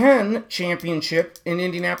Big Ten championship in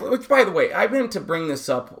Indianapolis, which, by the way, I meant to bring this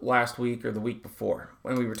up last week or the week before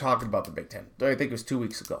when we were talking about the Big Ten. I think it was 2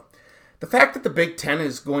 weeks ago. The fact that the Big Ten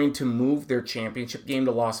is going to move their championship game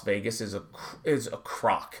to Las Vegas is a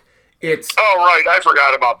crock. Oh, right. I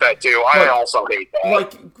forgot about that, too. I also hate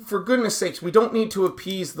that. For goodness sakes, we don't need to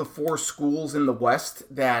appease the 4 schools in the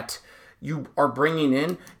West that you are bringing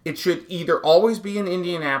in. It should either always be in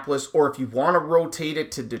Indianapolis, or if you want to rotate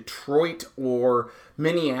it to Detroit or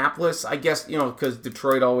Minneapolis, I guess, because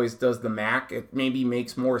Detroit always does the MAC, it maybe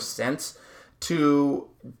makes more sense to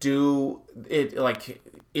do it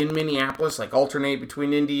in Minneapolis, alternate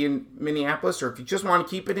between Indy and Minneapolis, or if you just want to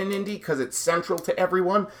keep it in Indy because it's central to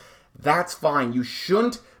everyone, that's fine. You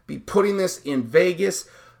shouldn't be putting this in Vegas.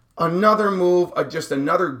 another move, just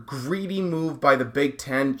another greedy move by the Big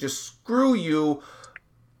Ten. Just screw you,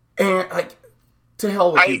 and like, to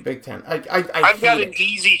hell with you, Big Ten. I've got an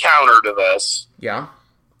easy counter to this. Yeah,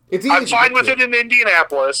 it's easy. I'm fine with it in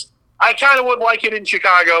Indianapolis. I kind of would like it in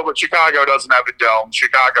Chicago, but Chicago doesn't have a dome.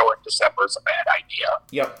 Chicago in December is a bad idea.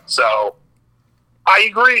 Yep. So I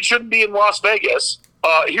agree it shouldn't be in Las Vegas.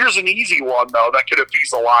 Here's an easy one, though, that could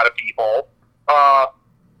appease a lot of people.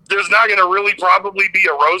 There's not going to really probably be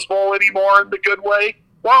a Rose Bowl anymore in the good way.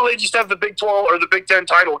 Why don't they just have the Big 12 or the Big 10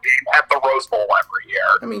 title game at the Rose Bowl every year?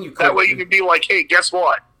 I mean, you could. That way you can be like, hey, guess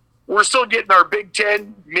what? We're still getting our Big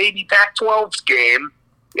 10, maybe Pac-12's game.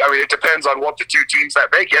 I mean, it depends on what the two teams that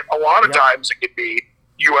make it. A lot of times it could be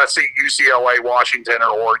USC, UCLA, Washington,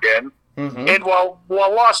 or Oregon. Mm-hmm. And while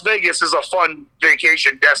Las Vegas is a fun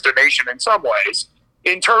vacation destination in some ways,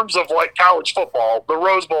 in terms of like college football, the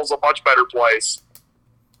Rose Bowl is a much better place.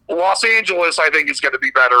 Los Angeles, I think, is going to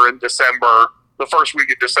be better in December, the first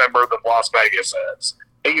week of December, than Las Vegas is.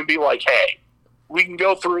 And you can be like, hey, we can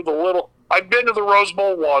go through the little... I've been to the Rose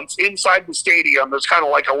Bowl once. Inside the stadium, there's kind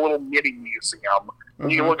of like a little mini museum. Mm-hmm.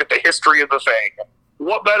 You can look at the history of the thing.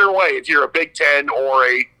 What better way if you're a Big Ten or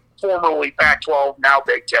a formerly Pac-12, now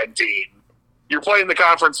Big Ten team? You're playing the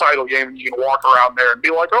conference title game, and you can walk around there and be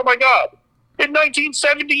like, oh, my God, in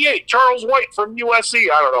 1978, Charles White from USC,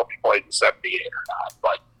 I don't know if he played in 78 or not,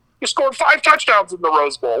 but he scored 5 touchdowns in the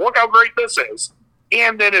Rose Bowl. Look how great this is.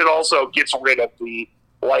 And then it also gets rid of the,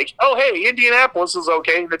 like, oh, hey, Indianapolis is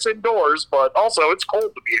okay, and it's indoors, but also it's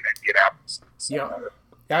cold to be in Indianapolis. So, yeah.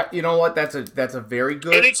 You know what? That's a very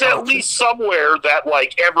good and it's at least somewhere that,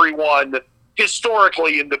 like, everyone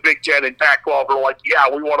historically in the Big Ten and Pac-12 are like, yeah,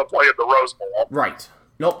 we want to play at the Rose Bowl. Right.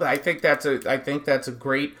 Nope. I think that's a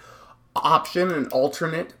great option, an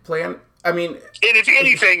alternate plan. I mean, and if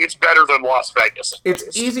anything, it's better than Las Vegas.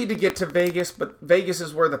 It's easy to get to Vegas, but Vegas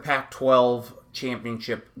is where the Pac-12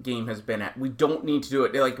 championship game has been at. We don't need to do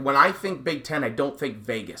it. Like, when I think Big Ten, I don't think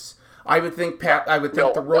Vegas. I would think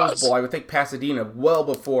the Rose Bowl. I would think Pasadena well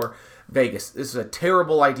before Vegas. This is a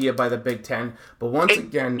terrible idea by the Big Ten, but once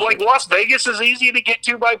again... Like, Las Vegas is easy to get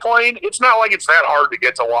to by plane. It's not like it's that hard to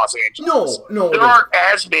get to Los Angeles. No. There aren't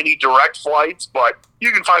as many direct flights, but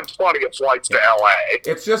you can find plenty of flights to L.A.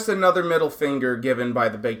 It's just another middle finger given by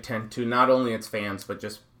the Big Ten to not only its fans, but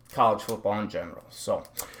just college football in general. So,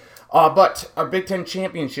 but our Big Ten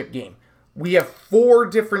championship game. We have 4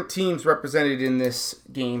 different teams represented in this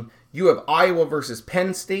game. You have Iowa versus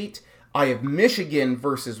Penn State. I have Michigan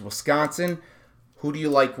versus Wisconsin. Who do you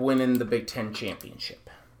like winning the Big Ten championship?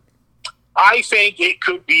 I think it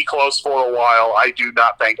could be close for a while. I do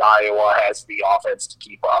not think Iowa has the offense to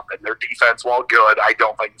keep up. And their defense, while good, I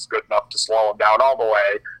don't think it's good enough to slow them down all the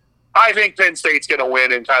way. I think Penn State's going to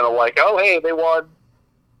win and kind of like, oh, hey, they won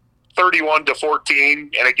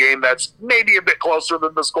 31-14 in a game that's maybe a bit closer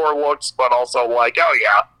than the score looks, but also like, oh,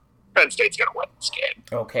 yeah, Penn State's going to win this game.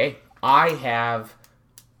 Okay. I have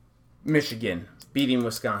Michigan beating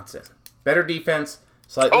Wisconsin. Better defense,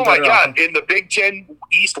 slightly better. Oh, my God. Offense. In the Big Ten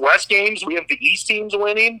East-West games, we have the East teams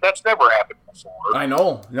winning. That's never happened before. I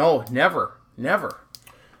know. No, never.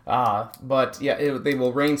 But, yeah, they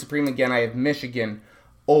will reign supreme again. I have Michigan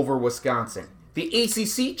over Wisconsin. The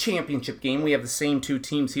ACC championship game, we have the same 2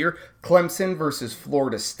 teams here. Clemson versus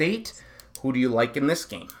Florida State. Who do you like in this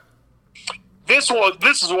game? This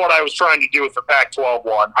is what I was trying to do with the Pac-12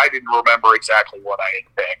 one. I didn't remember exactly what I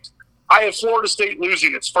had picked. I have Florida State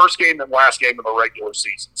losing its first game and last game of the regular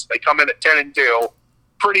season. So they come in at 10-2.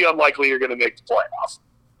 Pretty unlikely you're going to make the playoff.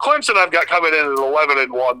 Clemson, I've got coming in at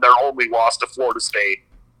 11-1. Their only loss to Florida State.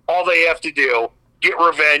 All they have to do, get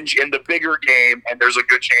revenge in the bigger game, and there's a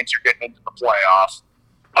good chance you're getting into the playoff.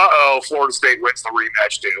 Florida State wins the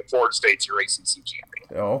rematch too. Florida State's your ACC champion.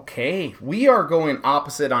 Okay, we are going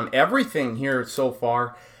opposite on everything here so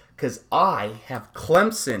far because I have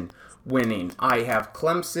Clemson winning. I have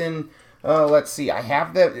Clemson. Let's see. I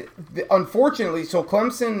have that. Unfortunately, so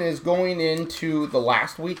Clemson is going into the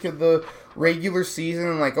last week of the regular season.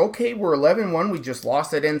 And like, okay, we're 11-1. We just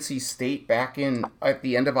lost at NC State back at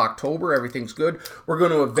the end of October. Everything's good. We're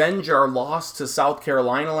going to avenge our loss to South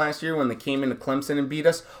Carolina last year when they came into Clemson and beat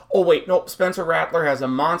us. Oh, wait, nope. Spencer Rattler has a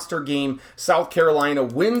monster game. South Carolina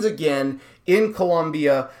wins again in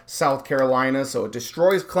Columbia, South Carolina. So it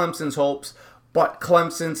destroys Clemson's hopes. But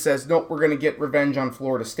Clemson says, nope, we're going to get revenge on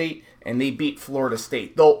Florida State, and they beat Florida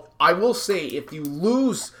State. Though, I will say, if you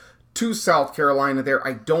lose to South Carolina there,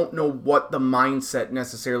 I don't know what the mindset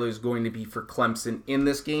necessarily is going to be for Clemson in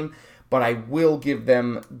this game, but I will give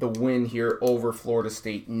them the win here over Florida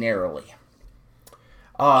State narrowly.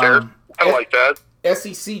 Fair. I like that.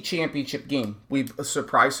 SEC championship game.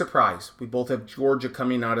 Surprise. We both have Georgia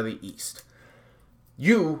coming out of the East.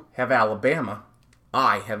 You have Alabama.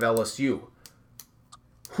 I have LSU.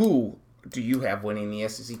 Who do you have winning the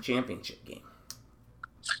SEC championship game?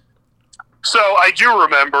 So I do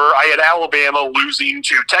remember I had Alabama losing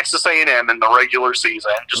to Texas A&M in the regular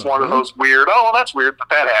season. Just one of those weird, that's weird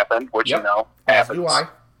that happened, which, happens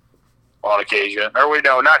on occasion.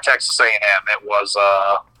 Or not Texas A&M. It was,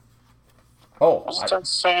 was it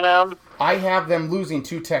Texas A&M? I have them losing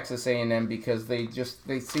to Texas A&M because they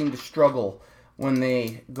seem to struggle when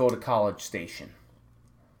they go to College Station.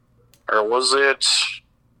 Or was it...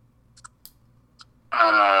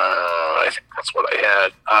 I think that's what I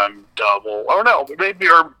had. I'm double. Oh no, maybe it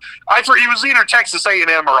was either Texas A&M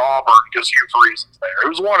or Auburn because huge reasons there. It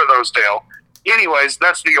was one of those two. Anyways,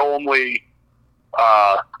 that's the only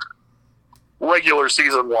regular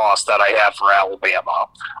season loss that I have for Alabama.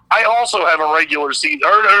 I also have a regular season.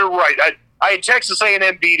 I had Texas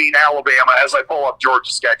A&M beating Alabama as I pull up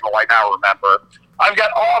Georgia's schedule. I now remember. I've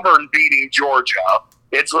got Auburn beating Georgia.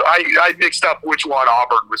 I mixed up which one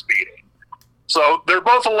Auburn was beating. So they're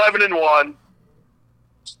both 11-1.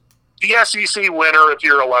 The SEC winner, if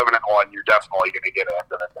you're 11-1, you're definitely going to get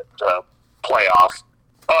into the playoff.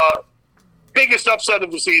 Biggest upset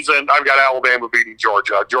of the season, I've got Alabama beating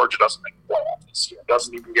Georgia. Georgia doesn't make the playoff this year.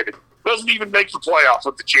 Doesn't even make the playoff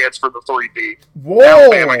with the chance for the 3-peat.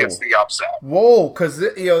 Alabama gets the upset. Because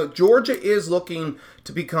Georgia is looking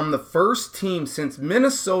to become the first team since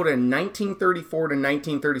Minnesota in 1934 to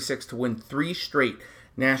 1936 to win 3 straight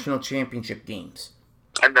national championship games.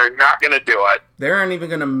 And they're not going to do it. They aren't even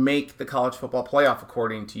going to make the college football playoff,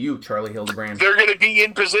 according to you, Charlie Hildebrand. They're going to be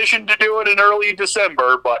in position to do it in early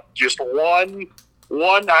December, but just one.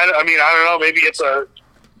 I don't know. Maybe it's a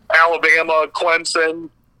Alabama, Clemson,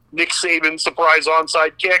 Nick Saban surprise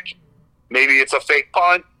onside kick. Maybe it's a fake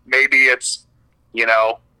punt. Maybe it's,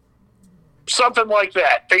 something like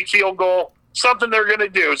that. Fake field goal. Something they're going to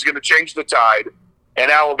do is going to change the tide. And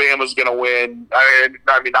Alabama's going to win.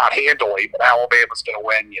 Not handily, but Alabama's going to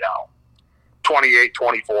win,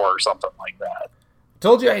 28-24 or something like that.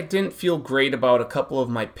 Told you I didn't feel great about a couple of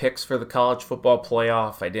my picks for the college football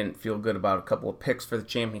playoff. I didn't feel good about a couple of picks for the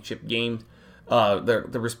championship games, the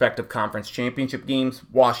respective conference championship games.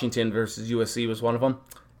 Washington versus USC was one of them.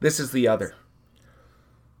 This is the other.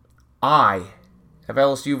 I have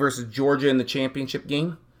LSU versus Georgia in the championship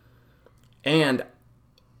game. And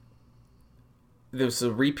this is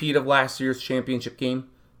a repeat of last year's championship game.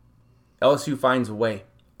 LSU finds a way.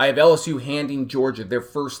 I have LSU handing Georgia their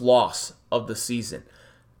first loss of the season.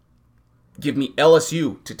 Give me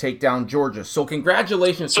LSU to take down Georgia. So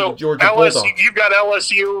congratulations to the Georgia Bulldogs. You've got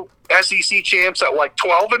LSU SEC champs at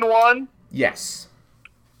 12-1? Yes.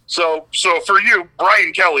 So for you,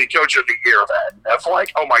 Brian Kelly, coach of the year then. That's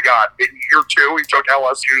oh my God, in year 2 he took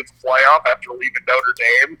LSU to the playoff after leaving Notre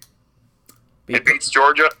Dame. It beats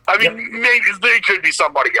Georgia. Maybe they could be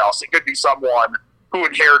somebody else. It could be someone who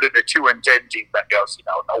inherited a 2-10 team that goes,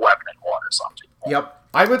 11-1 or something. Yep,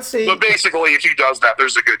 I would say. But basically, if he does that,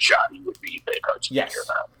 there's a good shot he would be the coach of the year.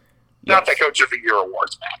 Not the coach of the year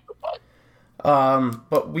awards,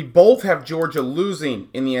 but we both have Georgia losing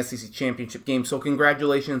in the SEC championship game. So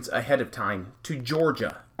congratulations ahead of time to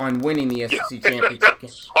Georgia on winning the SEC championship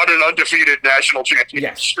game on an undefeated national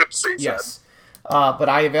championship season. Yes. But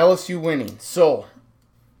I have LSU winning. So,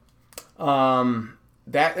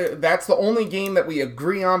 that's the only game that we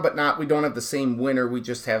agree on, but we don't have the same winner. We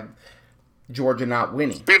just have Georgia not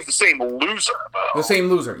winning. We have the same loser, though. The same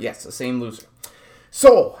loser, yes, the same loser.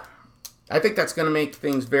 So, I think that's going to make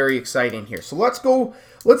things very exciting here. So let's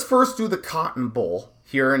first do the Cotton Bowl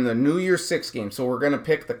here in the New Year's 6 game. So we're going to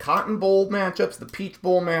pick the Cotton Bowl matchups, the Peach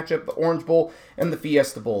Bowl matchup, the Orange Bowl, and the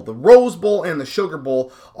Fiesta Bowl. The Rose Bowl and the Sugar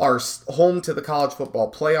Bowl are home to the college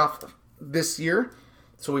football playoff this year.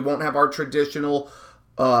 So we won't have our traditional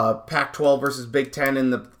Pac-12 versus Big Ten in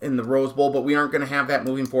the Rose Bowl, but we aren't going to have that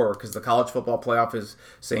moving forward because the college football playoff is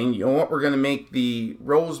saying, you know what, we're going to make the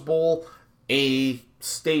Rose Bowl a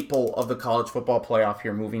staple of the college football playoff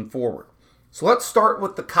here moving forward. So let's start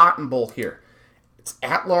with the Cotton Bowl here. It's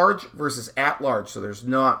at-large versus at-large, so there's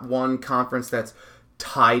not one conference that's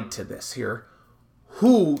tied to this here.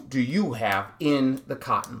 Who do you have in the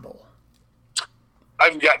Cotton Bowl?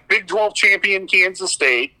 I've got Big 12 champion Kansas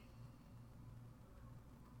State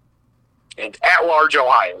and at-large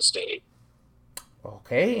Ohio State.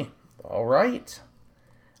 Okay, all right.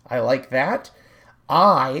 I like that.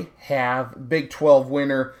 I have Big 12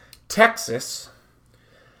 winner Texas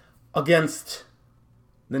against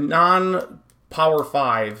the Power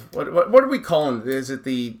Five. What are we calling it? Is it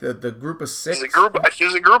the group of six? Is it group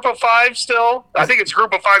of five still? I think it's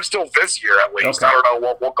group of five still this year at least. Okay. I don't know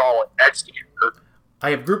what we'll call it next year. I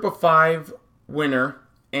have group of five winner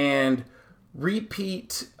and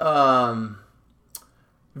repeat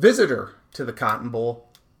visitor to the Cotton Bowl,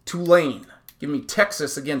 Tulane. Give me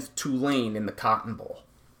Texas against Tulane in the Cotton Bowl.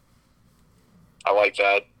 I like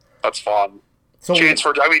that. That's fun. So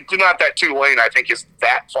Not that Tulane, I think, is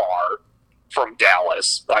that far from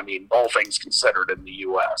Dallas. I mean, all things considered in the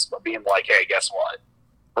U.S., but being like, hey, guess what?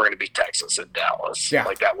 We're going to beat Texas in Dallas. Yeah.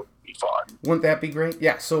 Like, that would be fun. Wouldn't that be great?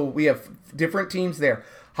 Yeah, so we have different teams there.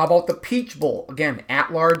 How about the Peach Bowl? Again,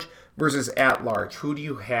 at-large versus at-large. Who do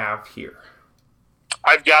you have here?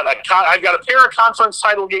 I've got a pair of conference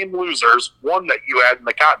title game losers, one that you had in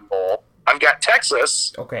the Cotton Bowl. I've got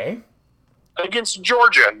Texas Okay. against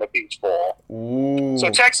Georgia in the Peach Bowl. Ooh. So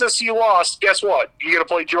Texas, you lost. Guess what? You're going to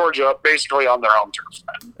play Georgia basically on their own turf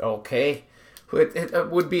then. Okay. It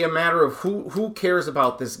would be a matter of who cares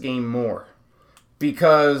about this game more.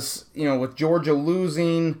 Because, with Georgia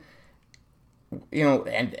losing,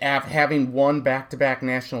 and having won back-to-back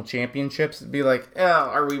national championships, it'd be like,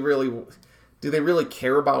 do they really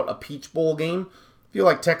care about a Peach Bowl game? I feel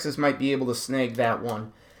like Texas might be able to snag that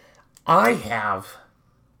one. I have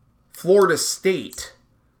Florida State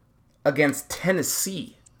against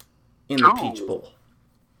Tennessee in the Peach Bowl.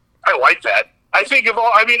 I like that. I think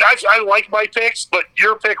I like my picks, but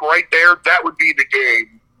your pick right there, that would be the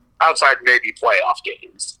game outside maybe playoff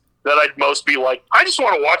games that I'd most be like, I just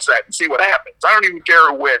want to watch that and see what happens. I don't even care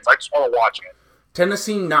who wins. I just want to watch it.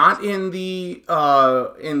 Tennessee not in the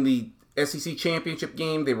SEC championship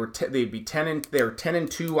game. They'd be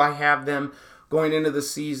 10-2. I have them going into the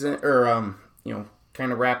season, or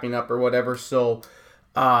kind of wrapping up or whatever. So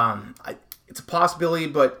it's a possibility,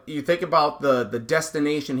 but you think about the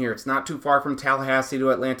destination here. It's not too far from Tallahassee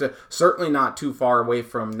to Atlanta. Certainly not too far away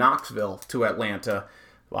from Knoxville to Atlanta.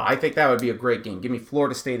 Well, I think that would be a great game. Give me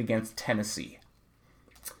Florida State against Tennessee.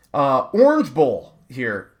 Orange Bowl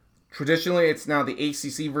here. Traditionally, it's now the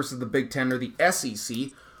ACC versus the Big Ten or the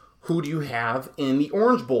SEC. Who do you have in the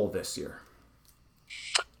Orange Bowl this year?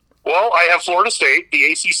 Well, I have Florida State,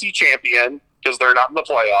 the ACC champion, because they're not in the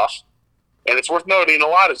playoff. And it's worth noting a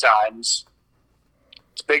lot of times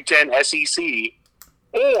it's Big Ten, SEC,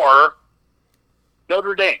 or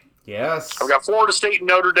Notre Dame. Yes. I've got Florida State and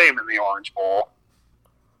Notre Dame in the Orange Bowl.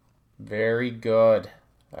 Very good.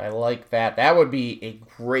 I like that. That would be a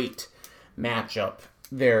great matchup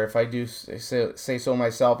there, if I do say so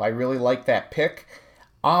myself. I really like that pick.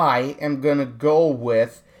 I am going to go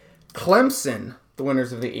with Clemson, the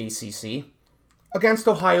winners of the ACC, against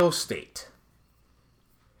Ohio State.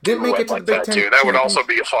 Didn't make it to the Big Ten. That would also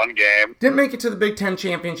be a fun game. Didn't make it to the Big Ten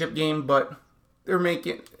championship game, but they're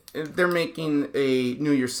making a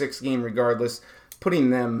New Year's Six game regardless, putting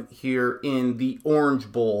them here in the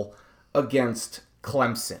Orange Bowl against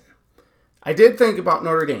Clemson. I did think about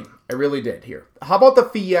Notre Dame. I really did here. How about the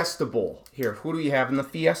Fiesta Bowl here? Who do you have in the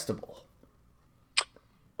Fiesta Bowl?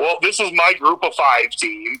 Well, this is my group of five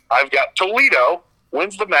team. I've got Toledo,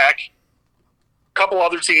 wins the MAC. A couple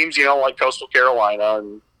other teams, like Coastal Carolina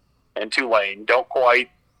and Tulane, don't quite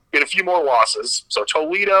get a few more losses. So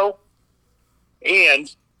Toledo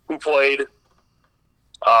and who played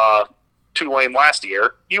Tulane last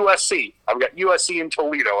year, USC. I've got USC and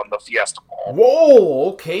Toledo in the Fiesta Bowl. Whoa,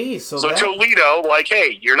 okay. So Toledo,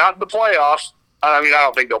 hey, you're not in the playoff. I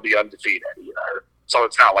don't think they'll be undefeated either. So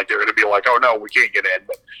it's not like they're going to be like, oh, no, we can't get in.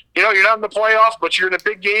 But, you're not in the playoff, but you're in a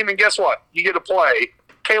big game, and guess what? You get to play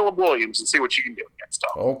Caleb Williams and see what you can do against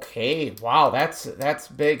them. Okay, wow, that's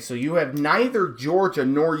big. So you have neither Georgia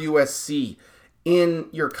nor USC in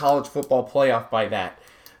your college football playoff by that.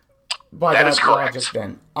 That is correct. Logic,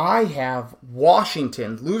 then. I have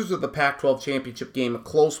Washington, losers of the Pac-12 championship game, a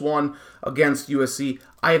close one against USC.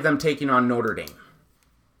 I have them taking on Notre Dame.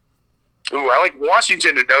 Ooh, I like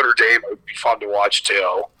Washington and Notre Dame. It would be fun to watch,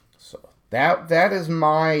 too. So that is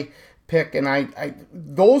my pick, and I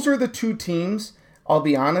those are the two teams, I'll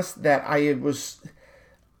be honest, that I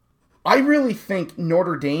really think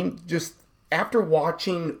Notre Dame, just after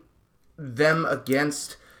watching them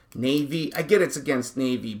against Navy, I get it's against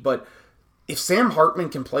Navy, but if Sam Hartman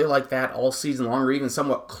can play like that all season long, or even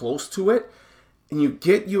somewhat close to it, and you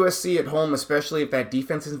get USC at home, especially if that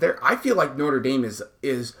defense isn't there, I feel like Notre Dame is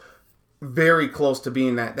very close to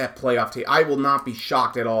being that playoff team. I will not be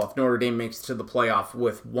shocked at all if Notre Dame makes it to the playoff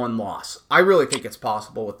with one loss. I really think it's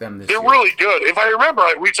possible with them this year. They're really good. If I remember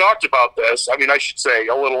right, we talked about this. I should say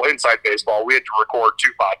a little inside baseball. We had to record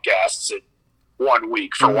 2 podcasts. 1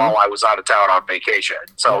 week for while I was out of town on vacation.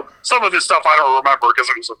 So some of this stuff I don't remember because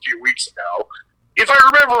it was a few weeks ago. If I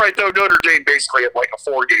remember right, though, Notre Dame basically had like a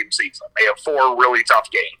 4-game season. They have 4 really tough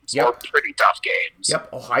games, or pretty tough games.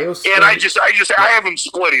 Yep, Ohio State. And I have them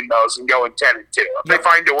splitting those and going 10-2. If they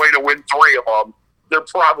find a way to win 3 of them, they're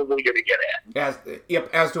probably going to get in.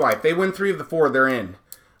 As do I. If they win 3 of the 4, they're in.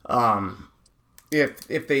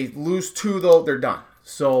 If they lose 2, though, they're done.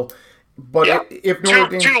 So, but if Notre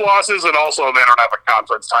Dame... 2 losses, and also they don't have a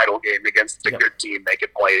conference title game against a good team, they can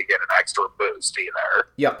play to get an extra boost either.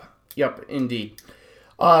 Yep, indeed.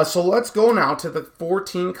 So let's go now to the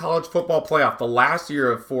 14 college football playoff, the last year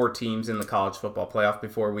of 4 teams in the college football playoff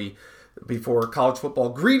before college football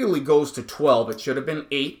greedily goes to 12. It should have been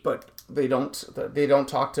 8, but they don't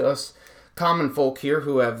talk to us common folk here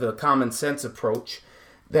who have the common sense approach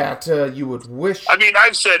that you would wish. I mean,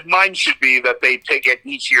 I've said mine should be that they pick it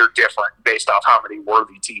each year different based off how many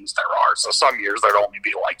worthy teams there are. So some years there'd only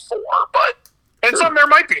be like 4, and some there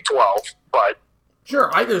might be 12, but.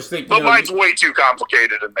 Sure, I just think... But mine's way too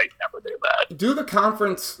complicated, and they never do that. Do the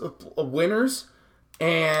conference winners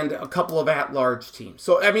and a couple of at-large teams.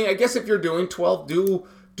 So, I mean, I guess if you're doing 12,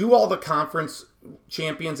 do all the conference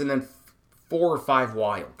champions and then 4 or 5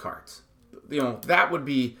 wild cards. That would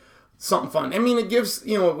be something fun. I mean, it gives,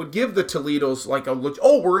 it would give the Toledos like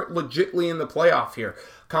we're legitly in the playoff here.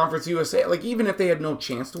 Conference USA, like even if they had no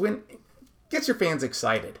chance to win, gets your fans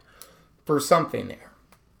excited for something there.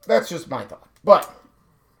 That's just my thought. But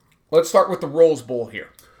let's start with the Rose Bowl here.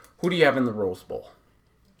 Who do you have in the Rose Bowl?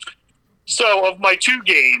 So, of my 2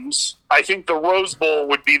 games, I think the Rose Bowl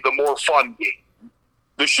would be the more fun game.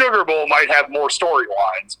 The Sugar Bowl might have more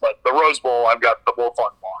storylines, but the Rose Bowl, I've got the more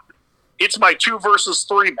fun one. It's my 2 versus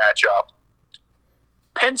 3 matchup.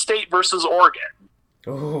 Penn State versus Oregon.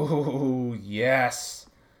 Oh, yes.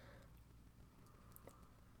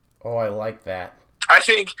 Oh, I like that. I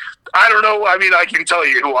don't know, I mean, I can tell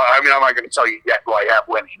you I'm not going to tell you yet who I have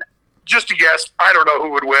winning. Just a guess, I don't know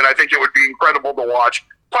who would win. I think it would be incredible to watch.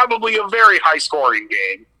 Probably a very high-scoring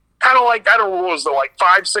game. Kind of like, I don't know, what was it, like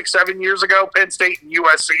 5, 6, 7 years ago, Penn State and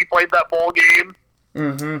USC played that bowl game.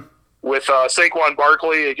 Mm-hmm. With Saquon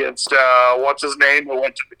Barkley against, what's his name, who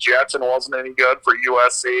went to the Jets and wasn't any good for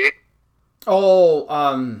USC. Oh,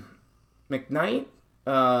 McKnight?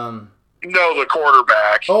 No, the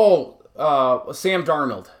quarterback. Sam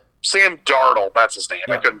Darnold. Sam Darnold, that's his name.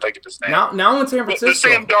 Yeah. I couldn't think of his name. Now in San Francisco. The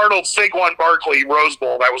Sam Darnold, Saquon Barkley Rose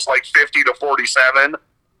Bowl, that was like 50-47.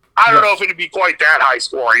 I don't know if it would be quite that high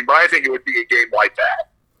scoring, but I think it would be a game like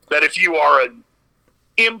that. That if you are an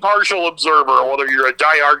impartial observer, whether you're a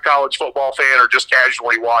diehard college football fan or just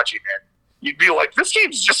casually watching it, you'd be like, this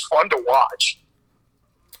game's just fun to watch.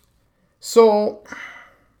 So,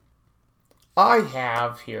 I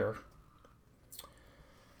have here...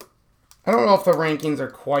 I don't know if the rankings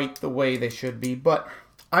are quite the way they should be, but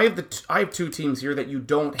I have 2 teams here that you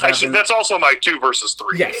don't have. Actually, that's also my 2 versus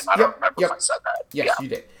 3 game. I don't remember if I said that. Yes, you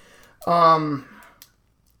did. I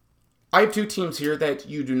have 2 teams here that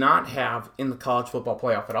you do not have in the college football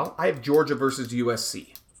playoff at all. I have Georgia versus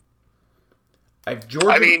USC. I have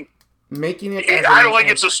Georgia making it. I don't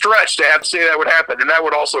think it's a stretch to have to say that would happen, and that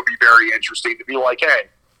would also be very interesting to be like,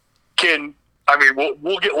 hey,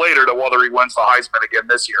 we'll get later to whether he wins the Heisman again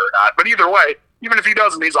this year or not. But either way, even if he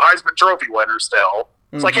doesn't, he's a Heisman Trophy winner still.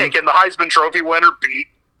 It's like, hey, can the Heisman Trophy winner beat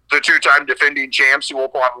the 2-time defending champs who will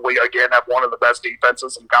probably, again, have one of the best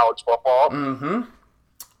defenses in college football? Mm-hmm.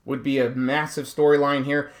 Would be a massive storyline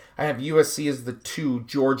here. I have USC as the 2,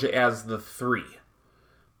 Georgia as the 3.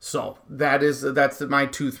 So that's my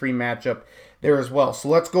 2-3 matchup there as well. So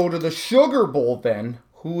let's go to the Sugar Bowl then.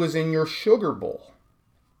 Who is in your Sugar Bowl?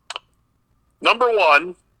 Number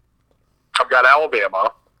 1, I've got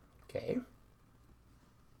Alabama. Okay.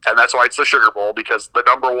 And that's why it's the Sugar Bowl, because the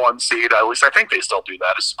number 1 seed, at least I think they still do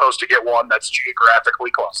that, is supposed to get one that's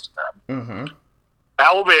geographically close to them. Mm-hmm.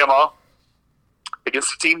 Alabama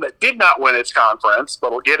against a team that did not win its conference,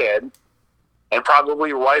 but will get in, and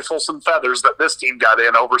probably rifle some feathers that this team got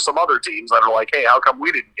in over some other teams that are like, hey, how come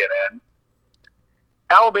we didn't get in?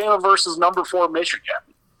 Alabama versus number 4 Michigan.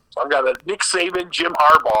 So I've got a Nick Saban, Jim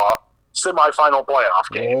Harbaugh semifinal playoff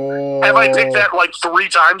game. Oh. Have I picked that like 3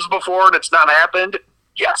 times before and it's not happened?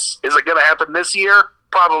 Yes. Is it going to happen this year?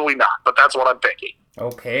 Probably not, but that's what I'm picking.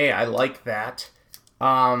 Okay, I like that.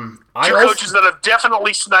 Coaches that have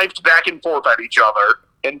definitely sniped back and forth at each other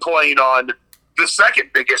and playing on the second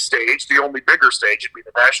biggest stage, the only bigger stage would be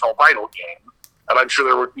the national title game. And I'm sure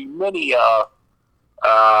there would be many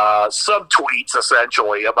subtweets,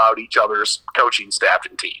 essentially, about each other's coaching staff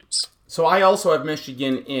and teams. So I also have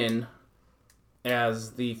Michigan in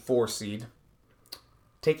as the 4 seed.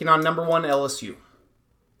 taking on number 1 LSU.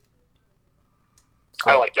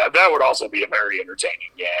 I like that. That would also be a very entertaining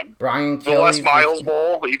game. Brian The Kelly. Les Miles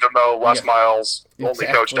Bowl, even though Les Miles only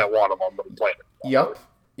coached at one of them, but he played it.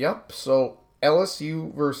 Yep. So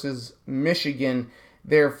LSU versus Michigan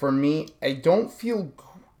there for me. I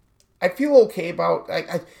feel okay about.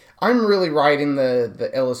 I'm really riding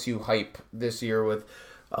the LSU hype this year with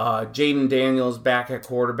Jaden Daniels back at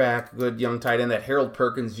quarterback, good young tight end. That Harold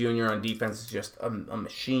Perkins Jr. on defense is just a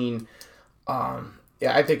machine.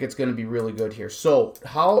 Yeah, I think it's going to be really good here. So,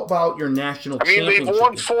 how about your national championship? They've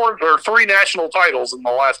won 3 national titles in the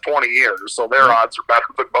last 20 years, so their odds are better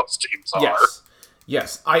than most teams are.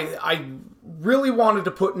 Yes. I really wanted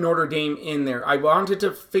to put Notre Dame in there. I wanted to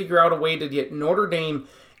figure out a way to get Notre Dame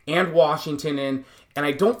and Washington in, and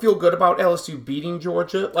I don't feel good about LSU beating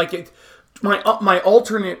Georgia. My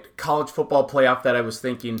alternate college football playoff that I was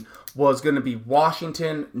thinking was going to be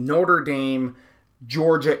Washington, Notre Dame,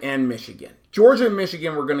 Georgia, and Michigan. Georgia and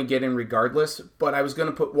Michigan were going to get in regardless, but I was going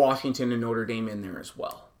to put Washington and Notre Dame in there as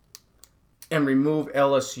well. And remove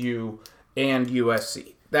LSU and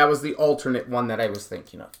USC. That was the alternate one that I was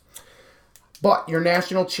thinking of. But your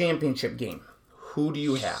national championship game, who do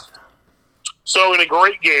you have? So in a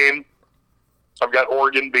great game, I've got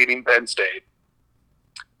Oregon beating Penn State.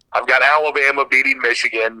 I've got Alabama beating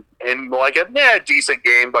Michigan in a decent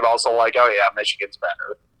game, but also Michigan's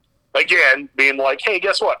better. Again, being hey,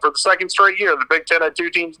 guess what? For the second straight year, the Big Ten had 2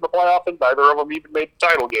 teams in the playoff, and neither of them even made the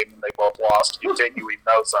title game, and they both lost, continuing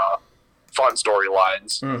those fun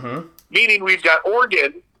storylines. Mm-hmm. Meaning we've got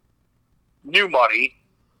Oregon, new money,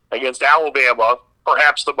 against Alabama,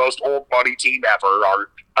 perhaps the most old money team ever.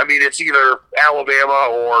 It's either Alabama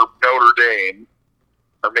or Notre Dame,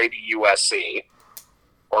 or maybe USC,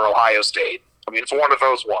 or Ohio State. It's one of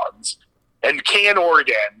those ones. And can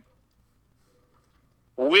Oregon,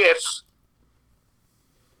 with,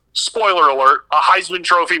 spoiler alert, a Heisman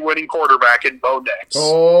Trophy winning quarterback in Bo Nix.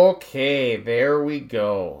 Okay, there we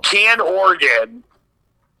go. Can Oregon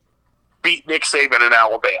beat Nick Saban in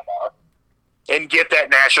Alabama and get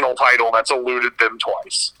that national title that's eluded them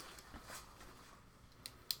twice?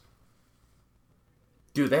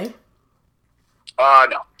 Do they?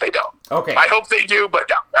 No, they don't. Okay. I hope they do, but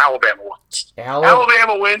no, Alabama wins.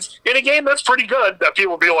 Alabama wins in a game that's pretty good. That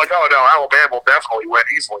people will be like, "Oh no, Alabama will definitely win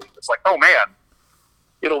easily." It's oh man,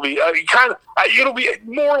 it'll be it'll be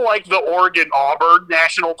more like the Oregon-Auburn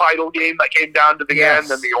national title game that came down to the end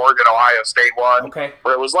than the Oregon-Ohio State one. Okay.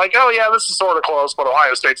 Where it was oh yeah, this is sort of close, but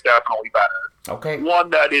Ohio State's definitely better. Okay.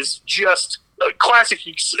 One that is just a classic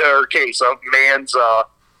case of man's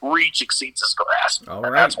reach exceeds his grasp. All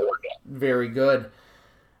and right. That's Oregon. Very good.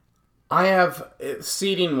 I have,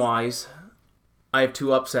 seeding-wise, I have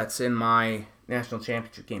 2 upsets in my national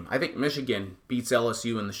championship game. I think Michigan beats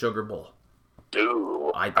LSU in the Sugar Bowl.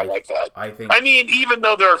 Ooh, I like that. I think. Even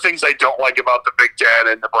though there are things I don't like about the Big Ten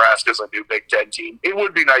and Nebraska's a new Big Ten team, it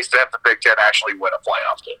would be nice to have the Big Ten actually win a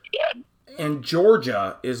playoff game again. And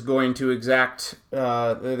Georgia is going to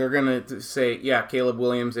they're going to say, yeah, Caleb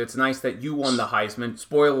Williams, it's nice that you won the Heisman.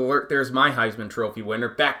 Spoiler alert, there's my Heisman Trophy winner,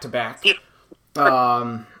 back-to-back.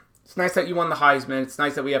 It's nice that you won the Heisman. It's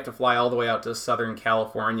nice that we have to fly all the way out to Southern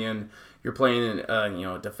California and you're playing in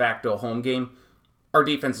a de facto home game. Our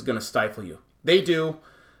defense is going to stifle you. They do.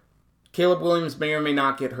 Caleb Williams may or may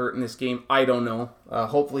not get hurt in this game. I don't know.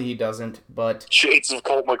 Hopefully he doesn't. But shades of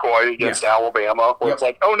Colt McCoy against Alabama, where it's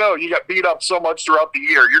oh no, you got beat up so much throughout the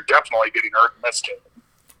year, you're definitely getting hurt in this game.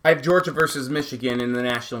 I have Georgia versus Michigan in the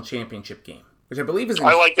national championship game, which I believe is.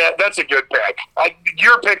 I like that. That's a good pick.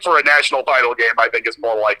 Your pick for a national title game, I think, is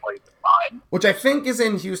more likely than mine. Which I think is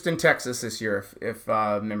in Houston, Texas this year, if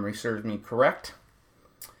memory serves me correct.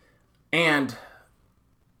 And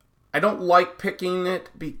I don't like picking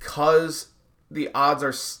it because the odds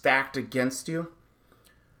are stacked against you.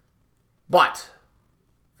 But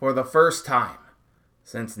for the first time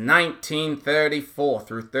since 1934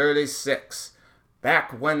 through 36,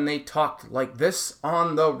 back when they talked like this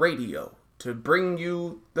on the radio to bring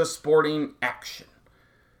you the sporting action.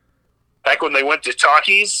 Back when they went to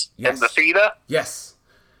talkies in the theater? Yes.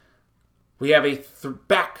 We have a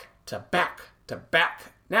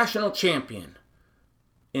back-to-back-to-back national champion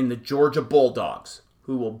in the Georgia Bulldogs,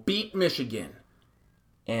 who will beat Michigan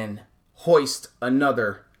and hoist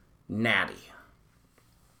another natty.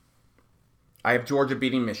 I have Georgia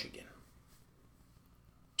beating Michigan.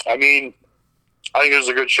 I think there's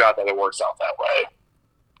a good shot that it works out that way.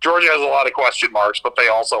 Georgia has a lot of question marks, but they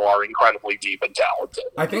also are incredibly deep and talented.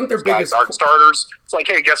 I think their biggest aren't starters. It's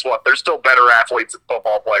hey, guess what? There's still better athletes and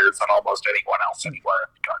football players than almost anyone else anywhere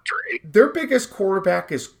in the country. Their biggest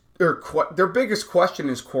question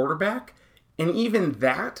is quarterback. And even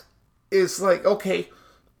that is like, okay,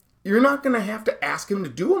 you're not going to have to ask him to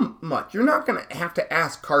do much. You're not going to have to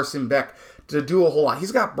ask Carson Beck to do a whole lot.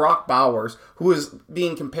 He's got Brock Bowers, who is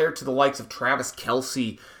being compared to the likes of Travis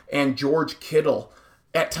Kelce and George Kittle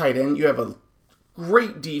at tight end. You have a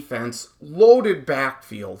great defense, loaded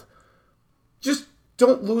backfield. Just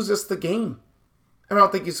don't lose us the game. I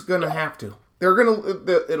don't think he's going to have to.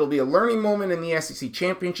 It'll be a learning moment in the SEC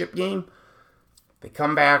championship game. They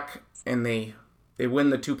come back and they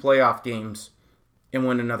win the 2 playoff games and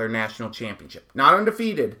win another national championship. Not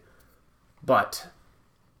undefeated, but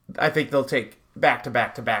I think they'll take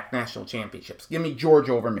back-to-back-to-back national championships. Give me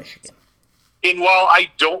Georgia over Michigan. And while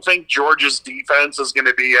I don't think Georgia's defense is going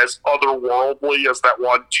to be as otherworldly as that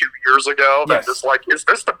one 2 years ago, yes. That just like, is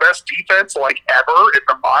this the best defense like ever in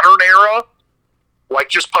the modern era? Like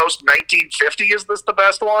just post 1950, is this the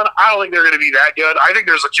best one? I don't think they're going to be that good. I think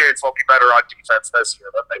there's a chance they'll be better on defense this year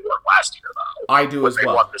than they were last year, though. I do as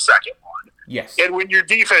well. They won the second one. Yes. And when your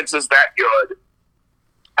defense is that good,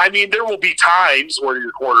 I mean, there will be times where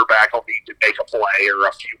your quarterback will need to make a play or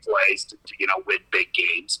a few plays to win big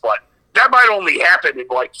games, but that might only happen in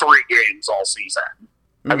like 3 games all season.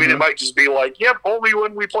 I mean, it might just be like, yep, only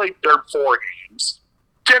when we play 4 games.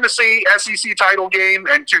 Tennessee, SEC title game,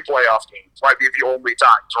 and 2 playoff games might be the only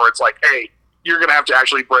times where it's like, hey, you're going to have to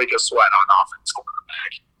actually break a sweat on offense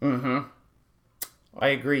quarterback. I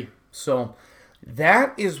agree. So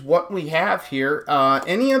that is what we have here.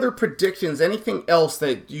 Any other predictions, anything else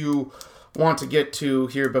that you want to get to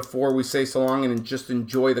here before we say so long and just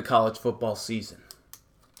enjoy the college football season?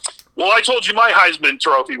 Well, I told you my Heisman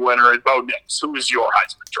Trophy winner is Bo Nix. Who is your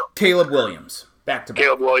Heisman Trophy? Caleb Williams. Back to back.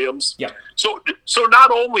 Caleb Williams. Yeah. So not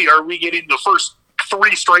only are we getting the first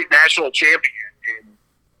 3 straight national champion in,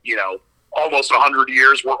 almost 100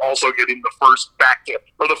 years, we're also getting the first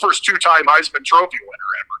first 2-time Heisman Trophy winner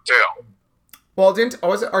ever, too. Well,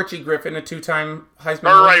 was it Archie Griffin, a 2-time Heisman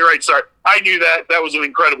winner? winner? Right, sorry. I knew that. That was an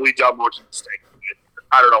incredibly dumb rookie mistake.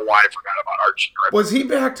 I don't know why I forgot about Archie Griffin. Was he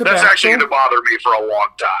back-to-back? That's actually going to bother me for a long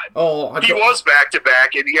time. Oh, he was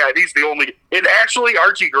back-to-back, and yeah, he's the only... And actually,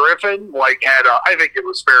 Archie Griffin, had I think it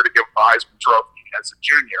was fair to give him the Heisman Trophy as a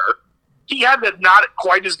junior. He had not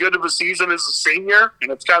quite as good of a season as a senior,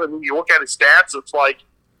 and it's kind of, when you look at his stats, it's like,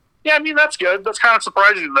 yeah, I mean, that's good. That's kind of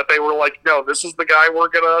surprising that they were like, no, this is the guy we're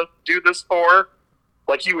going to do this for.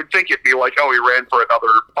 Like, you would think it'd be like, oh, he ran for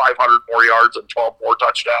another 500 more yards and 12 more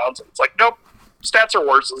touchdowns. And it's like, nope. Stats are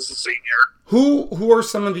worse as a senior. Who are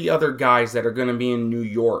some of the other guys that are going to be in New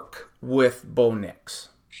York with Bo Nix?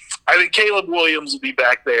 I think Caleb Williams will be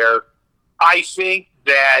back there. I think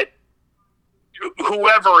that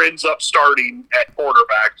whoever ends up starting at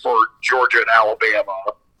quarterback for Georgia and Alabama,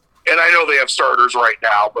 and I know they have starters right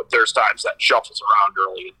now, but there's times that shuffles around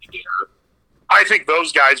early in the year. I think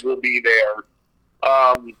those guys will be there.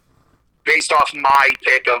 Based off my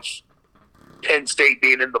pick of Penn State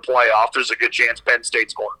being in the playoff, there's a good chance Penn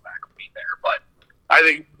State's quarterback will be there. But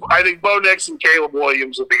I think Bo Nix and Caleb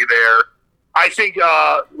Williams will be there. I think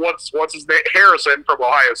what's his name? Harrison from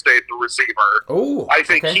Ohio State, the receiver. Oh, I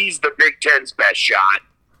think he's the Big Ten's best shot.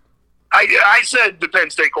 I said the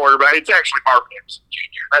Penn State quarterback. It's actually Marvin Harrison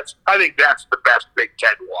Jr. I think that's the best Big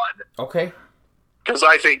Ten one. Okay. Because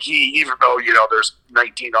I think even though there's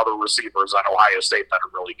 19 other receivers on Ohio State that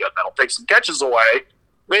are really good, that'll take some catches away.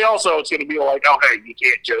 It's going to be like, oh, hey, you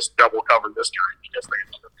can't just double cover this guy because they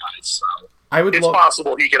have other guys. So it's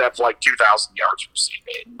possible he could have 2,000 yards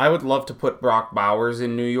receiving. I would love to put Brock Bowers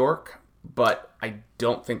in New York, but I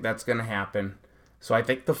don't think that's going to happen. So I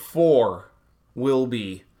think the 4 will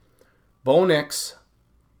be Bo Nix,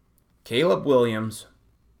 Caleb Williams,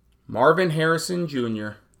 Marvin Harrison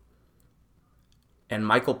Jr., and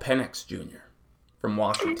Michael Penix Jr. from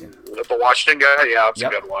Washington. The Washington guy? Yeah, that's a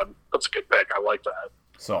good one. That's a good pick. I like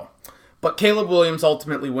that. But Caleb Williams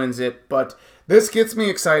ultimately wins it. But this gets me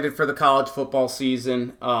excited for the college football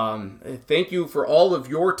season. Thank you for all of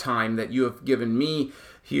your time that you have given me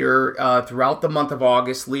here throughout the month of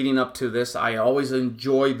August leading up to this. I always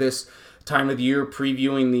enjoy this time of the year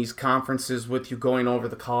previewing these conferences with you, going over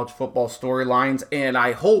the college football storylines, and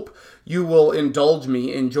I hope you will indulge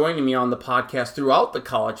me in joining me on the podcast throughout the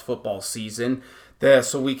college football season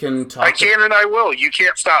so we can talk. I can and I will. You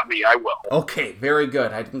can't stop me. I will. Okay, very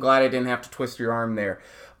good. I'm glad I didn't have to twist your arm there.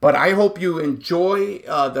 But I hope you enjoy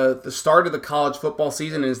the start of the college football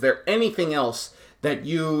season. Is there anything else that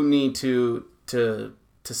you need to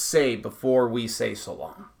say before we say so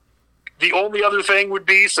long? The only other thing would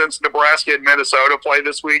be, since Nebraska and Minnesota play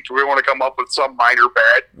this week, do we want to come up with some minor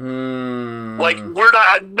bet? We're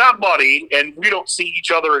not buddy, and we don't see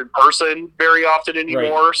each other in person very often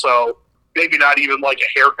anymore, right. So maybe not even a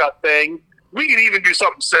haircut thing. we could even do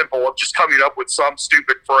something simple of just coming up with some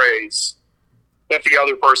stupid phrase that the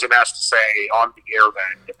other person has to say on the air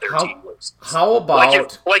then if their team loses. How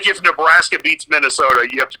about... Like if Nebraska beats Minnesota,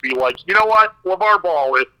 you have to be like, you know what? LeVar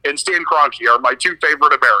Ball and Stan Kroenke are my two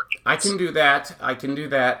favorite Americans. I can do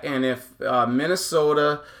that. And if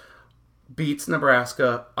Minnesota beats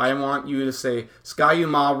Nebraska, I want you to say,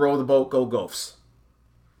 Ski-U-Ma, row the boat, go Gophs.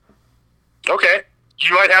 Okay.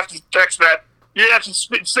 You might have to text that. You have to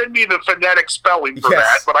send me the phonetic spelling for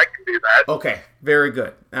that, but I can do that. Okay, very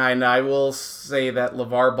good. And I will say that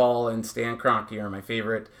LeVar Ball and Stan Kroenke are my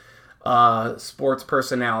favorite sports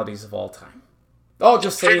personalities of all time. Oh,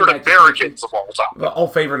 just saying favorite that. Americans of all time. Oh,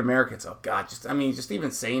 favorite Americans. Oh, God. Just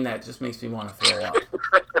even saying that just makes me want to throw up.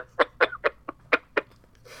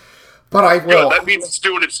 But I will. Good, that means it's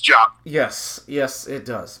doing its job. Yes, it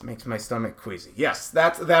does. Makes my stomach queasy. Yes,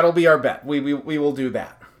 that'll be our bet. We will do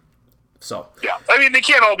that. So yeah, I mean they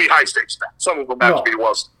can't all be high stakes bets. Some of them have to be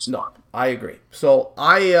low stakes. No, I agree. So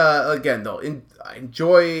I again though I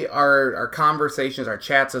enjoy our conversations, our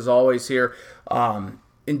chats as always here.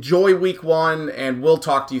 Enjoy week 1, and we'll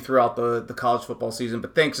talk to you throughout the college football season.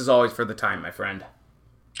 But thanks as always for the time, my friend.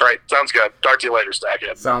 All right, sounds good. Talk to you later,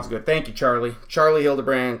 Stacken. Sounds good. Thank you, Charlie. Charlie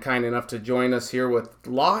Hildebrand, kind enough to join us here with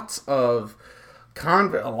lots of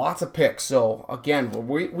picks. So again,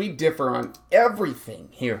 we differ on everything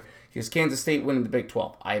here. He has Kansas State winning the Big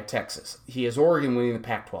 12. I have Texas. He has Oregon winning the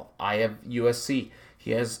Pac-12. I have USC.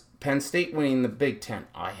 He has Penn State winning the Big 10.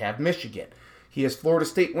 I have Michigan. He has Florida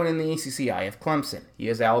State winning the ACC. I have Clemson. He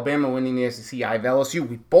has Alabama winning the SEC. I have LSU.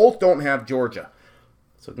 We both don't have Georgia.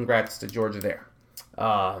 So congrats to Georgia there.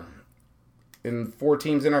 In 4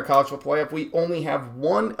 teams in our college football playoff, we only have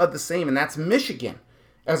one of the same, and that's Michigan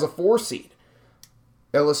as a 4 seed.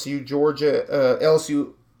 LSU,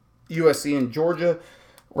 USC, and Georgia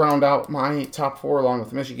round out my top 4 along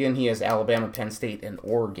with Michigan. He has Alabama, Penn State, and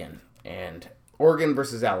Oregon. And Oregon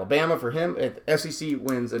versus Alabama for him. If SEC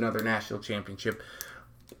wins another national championship,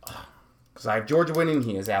 because I have Georgia winning,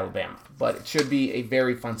 he has Alabama. But it should be a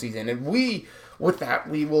very fun season. And with that,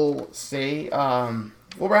 we will say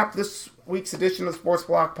we'll wrap this week's edition of the Sports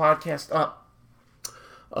Block Podcast up.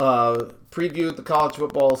 Previewed the college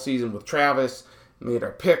football season with Travis. Made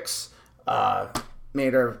our picks.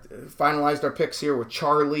 Finalized our picks here with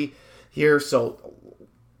Charlie here. So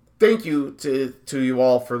thank you to you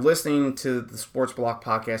all for listening to the Sports Block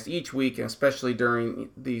Podcast each week, and especially during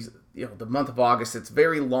the month of August. It's a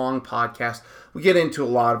very long podcast. We get into a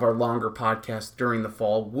lot of our longer podcasts during the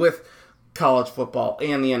fall with college football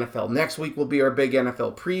and the NFL. Next week will be our big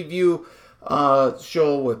NFL preview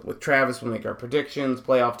show with Travis. We'll make our predictions,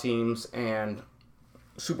 playoff teams, and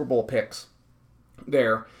Super Bowl picks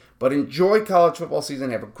there. But enjoy college football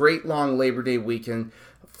season. Have a great long Labor Day weekend.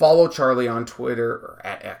 Follow Charlie on Twitter, or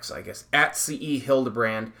at X, I guess, at CE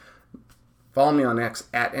Hildebrand. Follow me on X,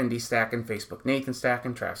 at ND Stacken, Facebook, Nathan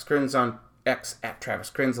Stacken, Travis Kriens on X, at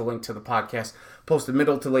Travis Kriens, a link to the podcast, posted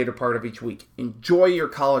middle to later part of each week. Enjoy your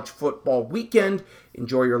college football weekend.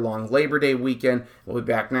 Enjoy your long Labor Day weekend. We'll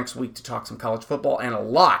be back next week to talk some college football and a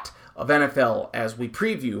lot of NFL as we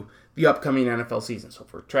preview the upcoming NFL season. So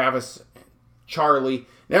for Travis, Charlie,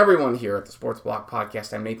 and everyone here at the Sports Block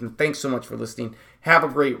Podcast, I'm Nathan. Thanks so much for listening. Have a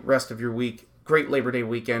great rest of your week. Great Labor Day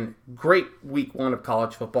weekend. Great week 1 of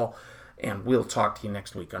college football. And we'll talk to you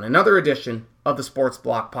next week on another edition of the Sports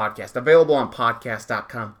Block Podcast, available on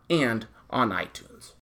podcast.com and on iTunes.